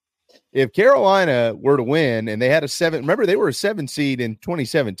 If Carolina were to win and they had a 7, remember they were a 7 seed in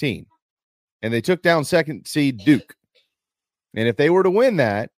 2017. and they took down second seed Duke. And if they were to win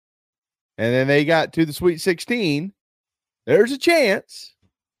that, and then they got to the Sweet 16, there's a chance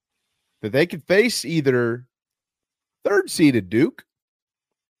that they could face either third seeded Duke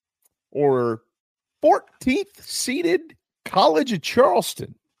or 14th seeded College of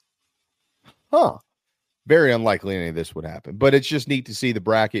Charleston. Very unlikely any of this would happen, but it's just neat to see the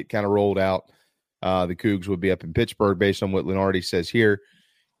bracket kind of rolled out. The Cougs would be up in Pittsburgh based on what Lenardi says here.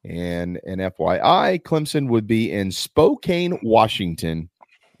 And FYI, Clemson would be in Spokane, Washington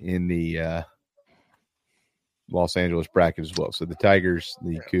in the Los Angeles bracket as well. So the Tigers,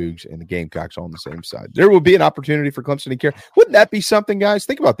 the Cougs, and the Gamecocks on the same side. There will be an opportunity for Clemson to carry. Wouldn't that be something, guys?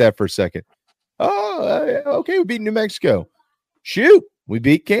 Think about that for a second. Okay, we beat New Mexico. Shoot, we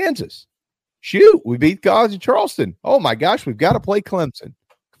beat Kansas. Shoot, we beat College of Charleston. Oh, my gosh, we've got to play Clemson.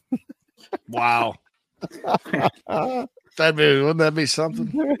 Wow. Wouldn't that be something?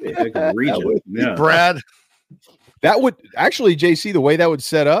 Brad? That would actually, JC, the way that would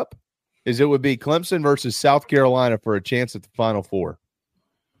set up is it would be Clemson versus South Carolina for a chance at the Final Four.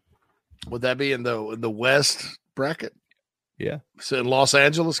 Would that be in the West bracket? Yeah. So in Los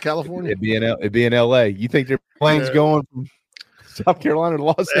Angeles, California? It'd be in LA. You think their planes going from South Carolina to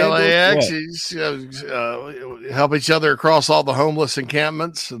Los Angeles? LAX, help each other across all the homeless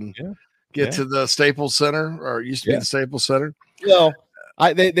encampments and get to the Staples Center, or it used to be the Staples Center. Well,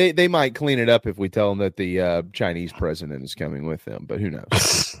 they might clean it up if we tell them that the Chinese president is coming with them, but who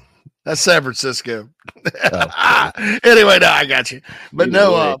knows? That's San Francisco. Anyway, no, I got you. But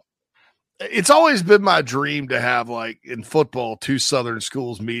it's always been my dream to have, like in football, two Southern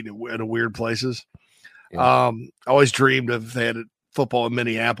schools meet in weird places. I always dreamed of they had football in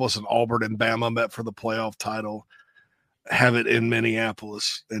Minneapolis and Auburn and Bama met for the playoff title. Have it in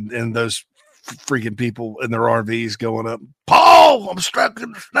Minneapolis and those freaking people in their RVs going up. Paul, I'm stuck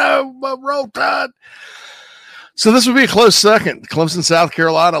in the snow. Roll Tide. So this would be a close second. Clemson, South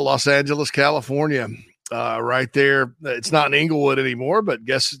Carolina, Los Angeles, California, right there. It's not in Inglewood anymore, but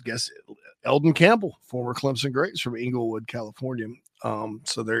guess Eldon Campbell, former Clemson greats from Inglewood, California.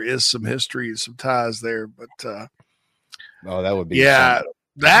 So there is some history and some ties there, but that would be fun.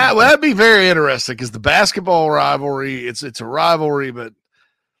 That'd be very interesting because the basketball rivalry, it's a rivalry, but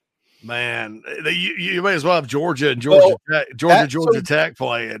man, you may as well have Georgia and Georgia Tech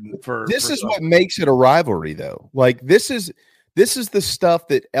playing for. This is what makes it a rivalry, though. Like this is the stuff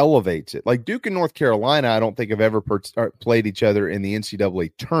that elevates it. Like Duke and North Carolina, I don't think have ever played each other in the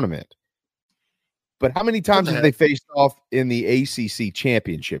NCAA tournament. But how many times have they faced off in the ACC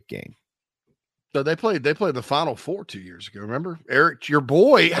championship game? So they played the Final Four 2 years ago. Remember, Eric, your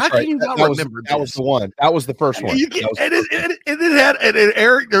boy? That's how can you not remember? That was the one. That was the first one.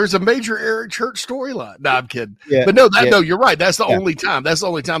 Eric. There's a major Eric Church storyline. No, I'm kidding. Yeah, but no, you're right. That's the only time. That's the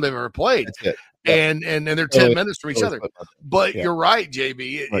only time they've ever played. That's it. And they're 10 minutes from each other. But you're right,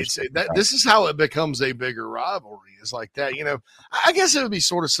 JB. This is how it becomes a bigger rivalry. It's like that. You know, I guess it would be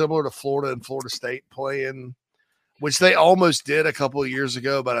sort of similar to Florida and Florida State playing, which they almost did a couple of years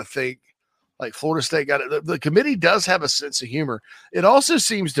ago. But I think like Florida State got it. The committee does have a sense of humor. It also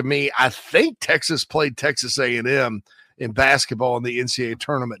seems to me, I think Texas played Texas A&M in basketball in the NCAA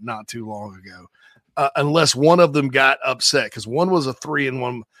tournament not too long ago. Unless one of them got upset because one was a 3 and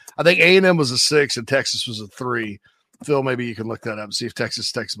one. I think A&M was a 6 and Texas was a 3. Phil, maybe you can look that up and see if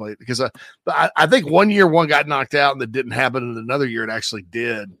Texas played because I think 1 year one got knocked out and that didn't happen, and another year it actually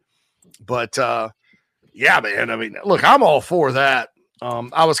did. But yeah, man. I mean, look, I'm all for that.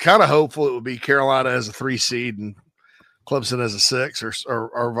 I was kind of hopeful it would be Carolina as a 3 seed and Clemson as a 6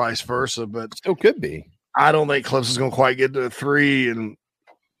 or vice versa, but still could be. I don't think Clemson's going to quite get to a 3 and.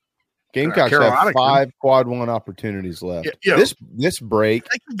 Gamecocks have 5 quad 1 opportunities left. This break,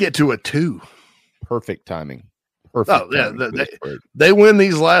 they could get to a 2. Perfect timing. Perfect. They win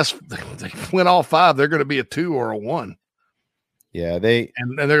these last. They win all 5. They're going to be a 2 or a 1. Yeah, and they're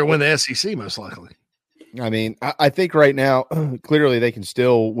going to win the SEC most likely. I mean, I think right now, clearly they can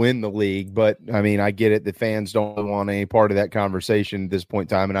still win the league, but I mean, I get it. The fans don't want any part of that conversation at this point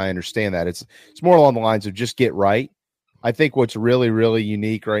in time, and I understand that. It's more along the lines of just get right. I think what's really, really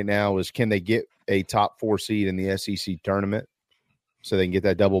unique right now is can they get a top 4 seed in the SEC tournament so they can get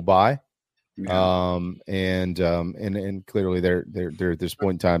that double bye? Yeah. And clearly they're at this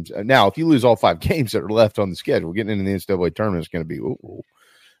point in time. Now, if you lose all 5 games that are left on the schedule, getting into the NCAA tournament is going to be. You're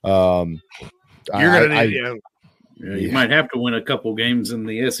going to need. You might have to win a couple games in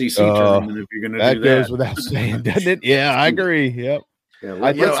the SEC tournament if you're going to do that. That goes without saying, doesn't it? Yeah, I agree. Yep. Yeah,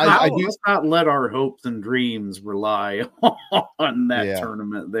 let's not let our hopes and dreams rely on that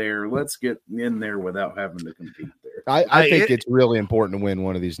tournament there. Let's get in there without having to compete there. I think it's really important to win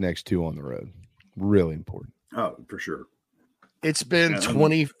one of these next two on the road. Really important. Oh, for sure. It's been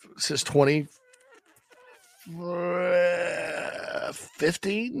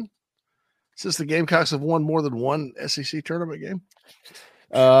 2015 since the Gamecocks have won more than one SEC tournament game.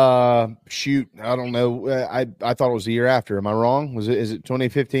 Shoot, I don't know. I thought it was the year after. Am I wrong? Is it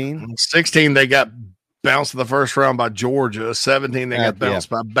 2015? 16 they got bounced in the first round by Georgia. 17 they got bounced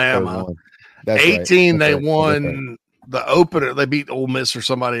by Bama. 18 they won the opener. They beat Ole Miss or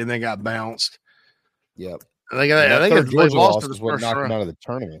somebody and they got bounced. Yep. I think they've lost in the first round. Them out of the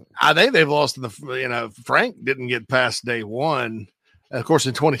tournament. I think they've lost in the. Frank didn't get past day one. Of course,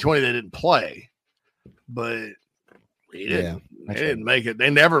 in 2020 they didn't play, but he didn't. They didn't make it. They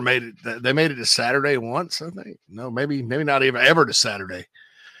never made it. They made it to Saturday once, I think. No, maybe not even ever to Saturday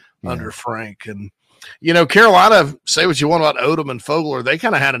under Frank. And Carolina. Say what you want about Odom and Fogler, they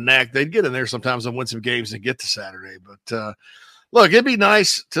kind of had a knack. They'd get in there sometimes and win some games and get to Saturday, but. Look, it'd be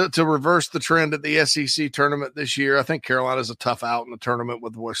nice to reverse the trend at the SEC tournament this year. I think Carolina's a tough out in the tournament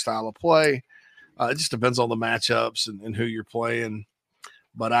with their style of play. It just depends on the matchups and who you're playing.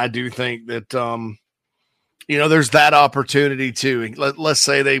 But I do think that, there's that opportunity too. Let's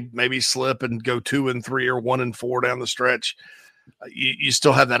say they maybe slip and go 2-3 or 1-4 down the stretch. You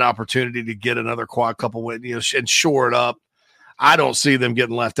still have that opportunity to get another quad couple wins, and shore it up. I don't see them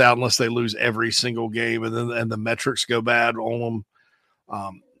getting left out unless they lose every single game and the metrics go bad on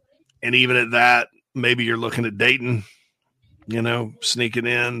them. And even at that, maybe you're looking at Dayton, sneaking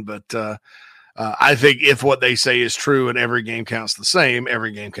in. But I think if what they say is true and every game counts the same,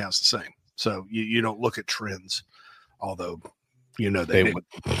 every game counts the same. So you don't look at trends, although they do. They do.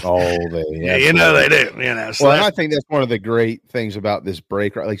 So well, I think that's one of the great things about this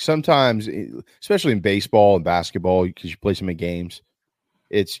break. Like sometimes, especially in baseball and basketball, because you play so many games,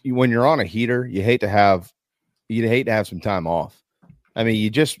 it's when you're on a heater, you hate to have some time off. I mean, you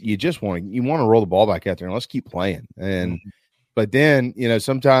just want to roll the ball back out there and let's keep playing. And but then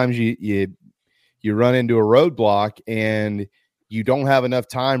sometimes you run into a roadblock and you don't have enough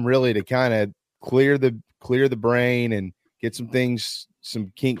time really to kind of clear the brain and get some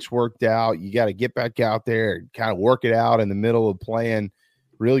kinks worked out. You got to get back out there and kind of work it out in the middle of playing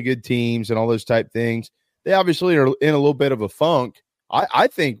really good teams and all those type things. They obviously are in a little bit of a funk. I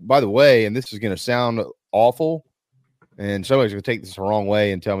think, by the way, and this is going to sound awful, and somebody's going to take this the wrong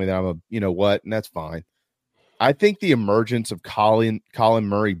way and tell me that I'm and that's fine. I think the emergence of Colin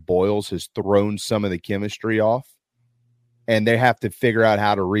Murray Boyles has thrown some of the chemistry off, and they have to figure out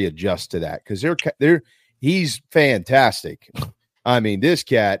how to readjust to that because he's fantastic. I mean, this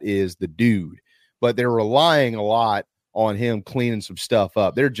cat is the dude, but they're relying a lot on him cleaning some stuff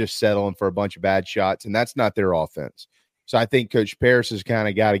up. They're just settling for a bunch of bad shots, and that's not their offense. So I think Coach Paris has kind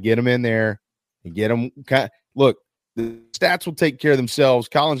of got to get him in there and get him. Look, the stats will take care of themselves.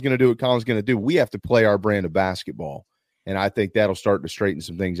 Colin's going to do what Colin's going to do. We have to play our brand of basketball, and I think that'll start to straighten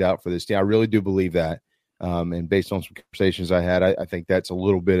some things out for this team. I really do believe that. And based on some conversations I had, I think that's a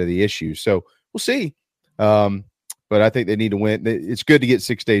little bit of the issue. So we'll see. But I think they need to win. It's good to get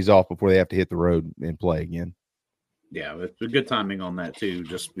 6 days off before they have to hit the road and play again. Yeah, it's a good timing on that too.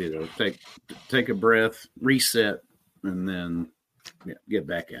 Just take a breath, reset, and then get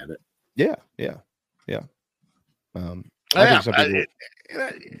back at it. Yeah. And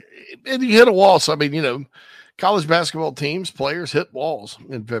you hit a wall. So I mean, college basketball teams, players hit walls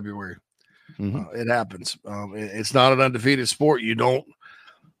in February. It happens. It's not an undefeated sport. You don't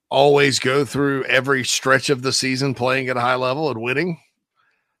always go through every stretch of the season playing at a high level and winning.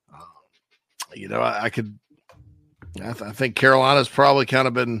 I think Carolina's probably kind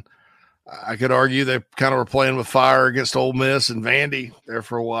of been, I could argue they kind of were playing with fire against Ole Miss and Vandy there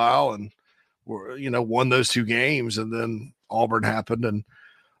for a while and won those two games, and then Auburn happened. And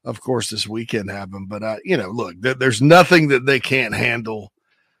of course this weekend happened, but look, there's nothing that they can't handle.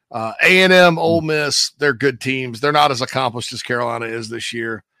 A&M, Ole Miss, they're good teams. They're not as accomplished as Carolina is this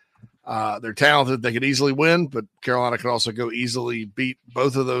year. They're talented. They could easily win, but Carolina could also go easily beat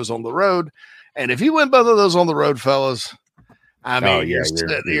both of those on the road. And if you win both of those on the road, fellas, I mean,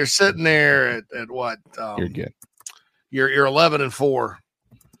 you're sitting there at what? You're good. You're 11-4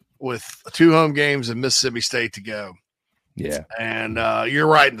 with 2 home games and Mississippi State to go. Yeah, and you're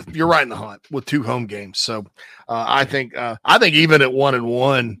right in the hunt with 2 home games. So I think even at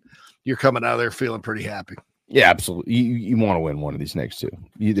 1-1, you're coming out of there feeling pretty happy. Yeah, absolutely. You want to win one of these next 2.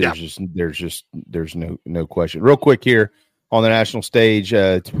 There's no question. Real quick here on the national stage,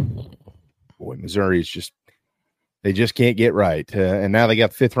 Missouri is just They just can't get right. And now they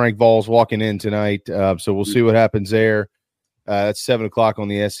got 5th-ranked Vols walking in tonight. So we'll see what happens there. That's 7 o'clock on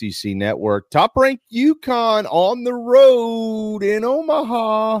the SEC Network. Top-ranked UConn on the road in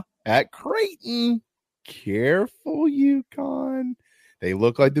Omaha at Creighton. Careful, UConn. They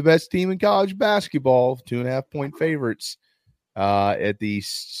look like the best team in college basketball, 2.5-point favorites at the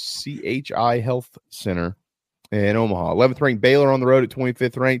CHI Health Center in Omaha. 11th-ranked Baylor on the road at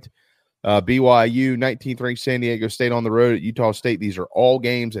 25th-ranked. BYU, 19th-ranked San Diego State on the road at Utah State. These are all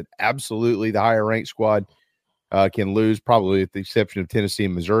games that absolutely the higher-ranked squad can lose, probably with the exception of Tennessee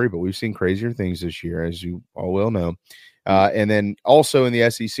and Missouri, but we've seen crazier things this year, as you all well know. And then also in the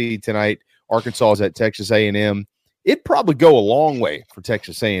SEC tonight, Arkansas is at Texas A&M. It'd probably go a long way for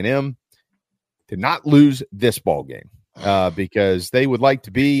Texas A&M to not lose this ball game because they would like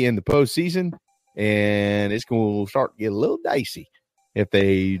to be in the postseason, and it's going to start to get a little dicey if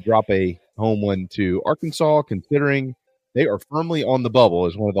they drop a home one to Arkansas, considering they are firmly on the bubble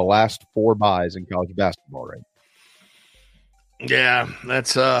as one of the last 4 buys in college basketball right now. Yeah,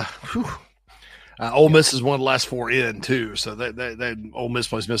 that's Ole Miss is one of the last 4 in too, so that Ole Miss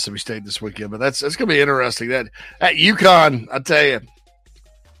plays Mississippi State this weekend. But that's going to be interesting. That at UConn, I tell you,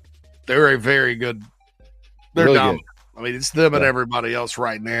 they're a very good. They're really dominant. Good. I mean, it's them and everybody else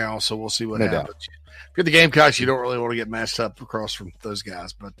right now. So we'll see what happens. Doubt. If you're the Gamecocks, you don't really want to get matched up across from those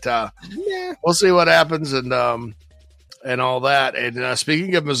guys, but we'll see what happens and all that. And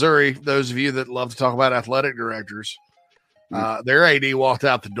speaking of Missouri, those of you that love to talk about athletic directors, their AD walked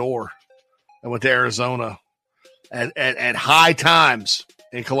out the door and went to Arizona at high times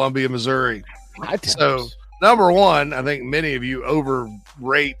in Columbia, Missouri. So, number one, I think many of you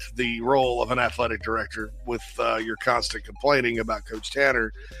overrate the role of an athletic director with your constant complaining about Coach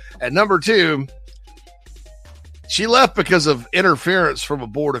Tanner. And number two, she left because of interference from a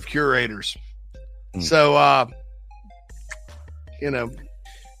board of curators. So,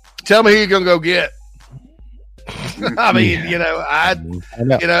 tell me who you're going to go get. I mean,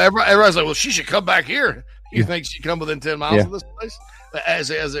 everybody's like, well, she should come back here. You think she'd come within 10 miles of this place? As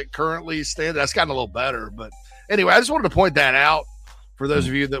it currently stands, that's gotten a little better. But anyway, I just wanted to point that out for those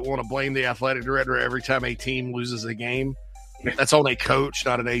of you that want to blame the athletic director every time a team loses a game. That's on a coach,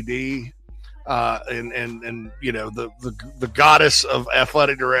 not an AD. And the goddess of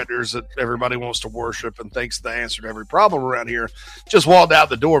athletic directors that everybody wants to worship and thinks the answer to every problem around here just walked out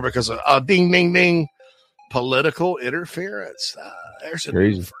the door because of ding, ding, ding, political interference. There's a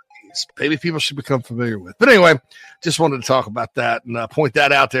new phrase maybe people should become familiar with. But anyway, just wanted to talk about that and point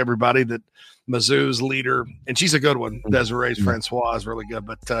that out to everybody that Mizzou's leader, and she's a good one, Desiree Francois is really good,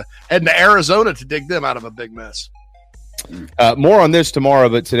 but heading to Arizona to dig them out of a big mess. More on this tomorrow,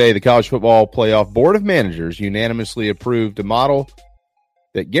 but today the College Football Playoff Board of Managers unanimously approved a model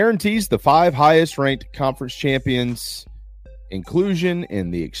that guarantees the 5 highest-ranked conference champions inclusion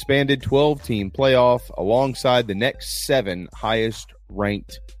in the expanded 12-team playoff alongside the next 7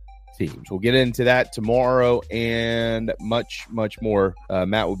 highest-ranked teams. We'll get into that tomorrow and much, much more.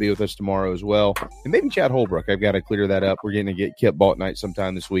 Matt will be with us tomorrow as well. And maybe Chad Holbrook. I've got to clear that up. We're going to get Kip Balt night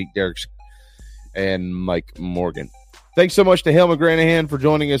sometime this week. Derek's and Mike Morgan. Thanks so much to Hale McGranahan for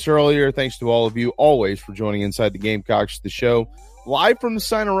joining us earlier. Thanks to all of you always for joining Inside the Gamecocks, the show live from the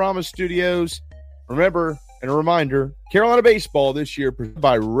Sinorama Studios. Remember, and a reminder, Carolina baseball this year presented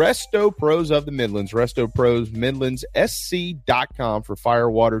by Resto Pros of the Midlands. Resto Pros, MidlandsSC.com for fire,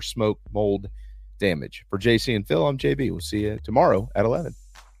 water, smoke, mold damage. For JC and Phil, I'm JB. We'll see you tomorrow at 11.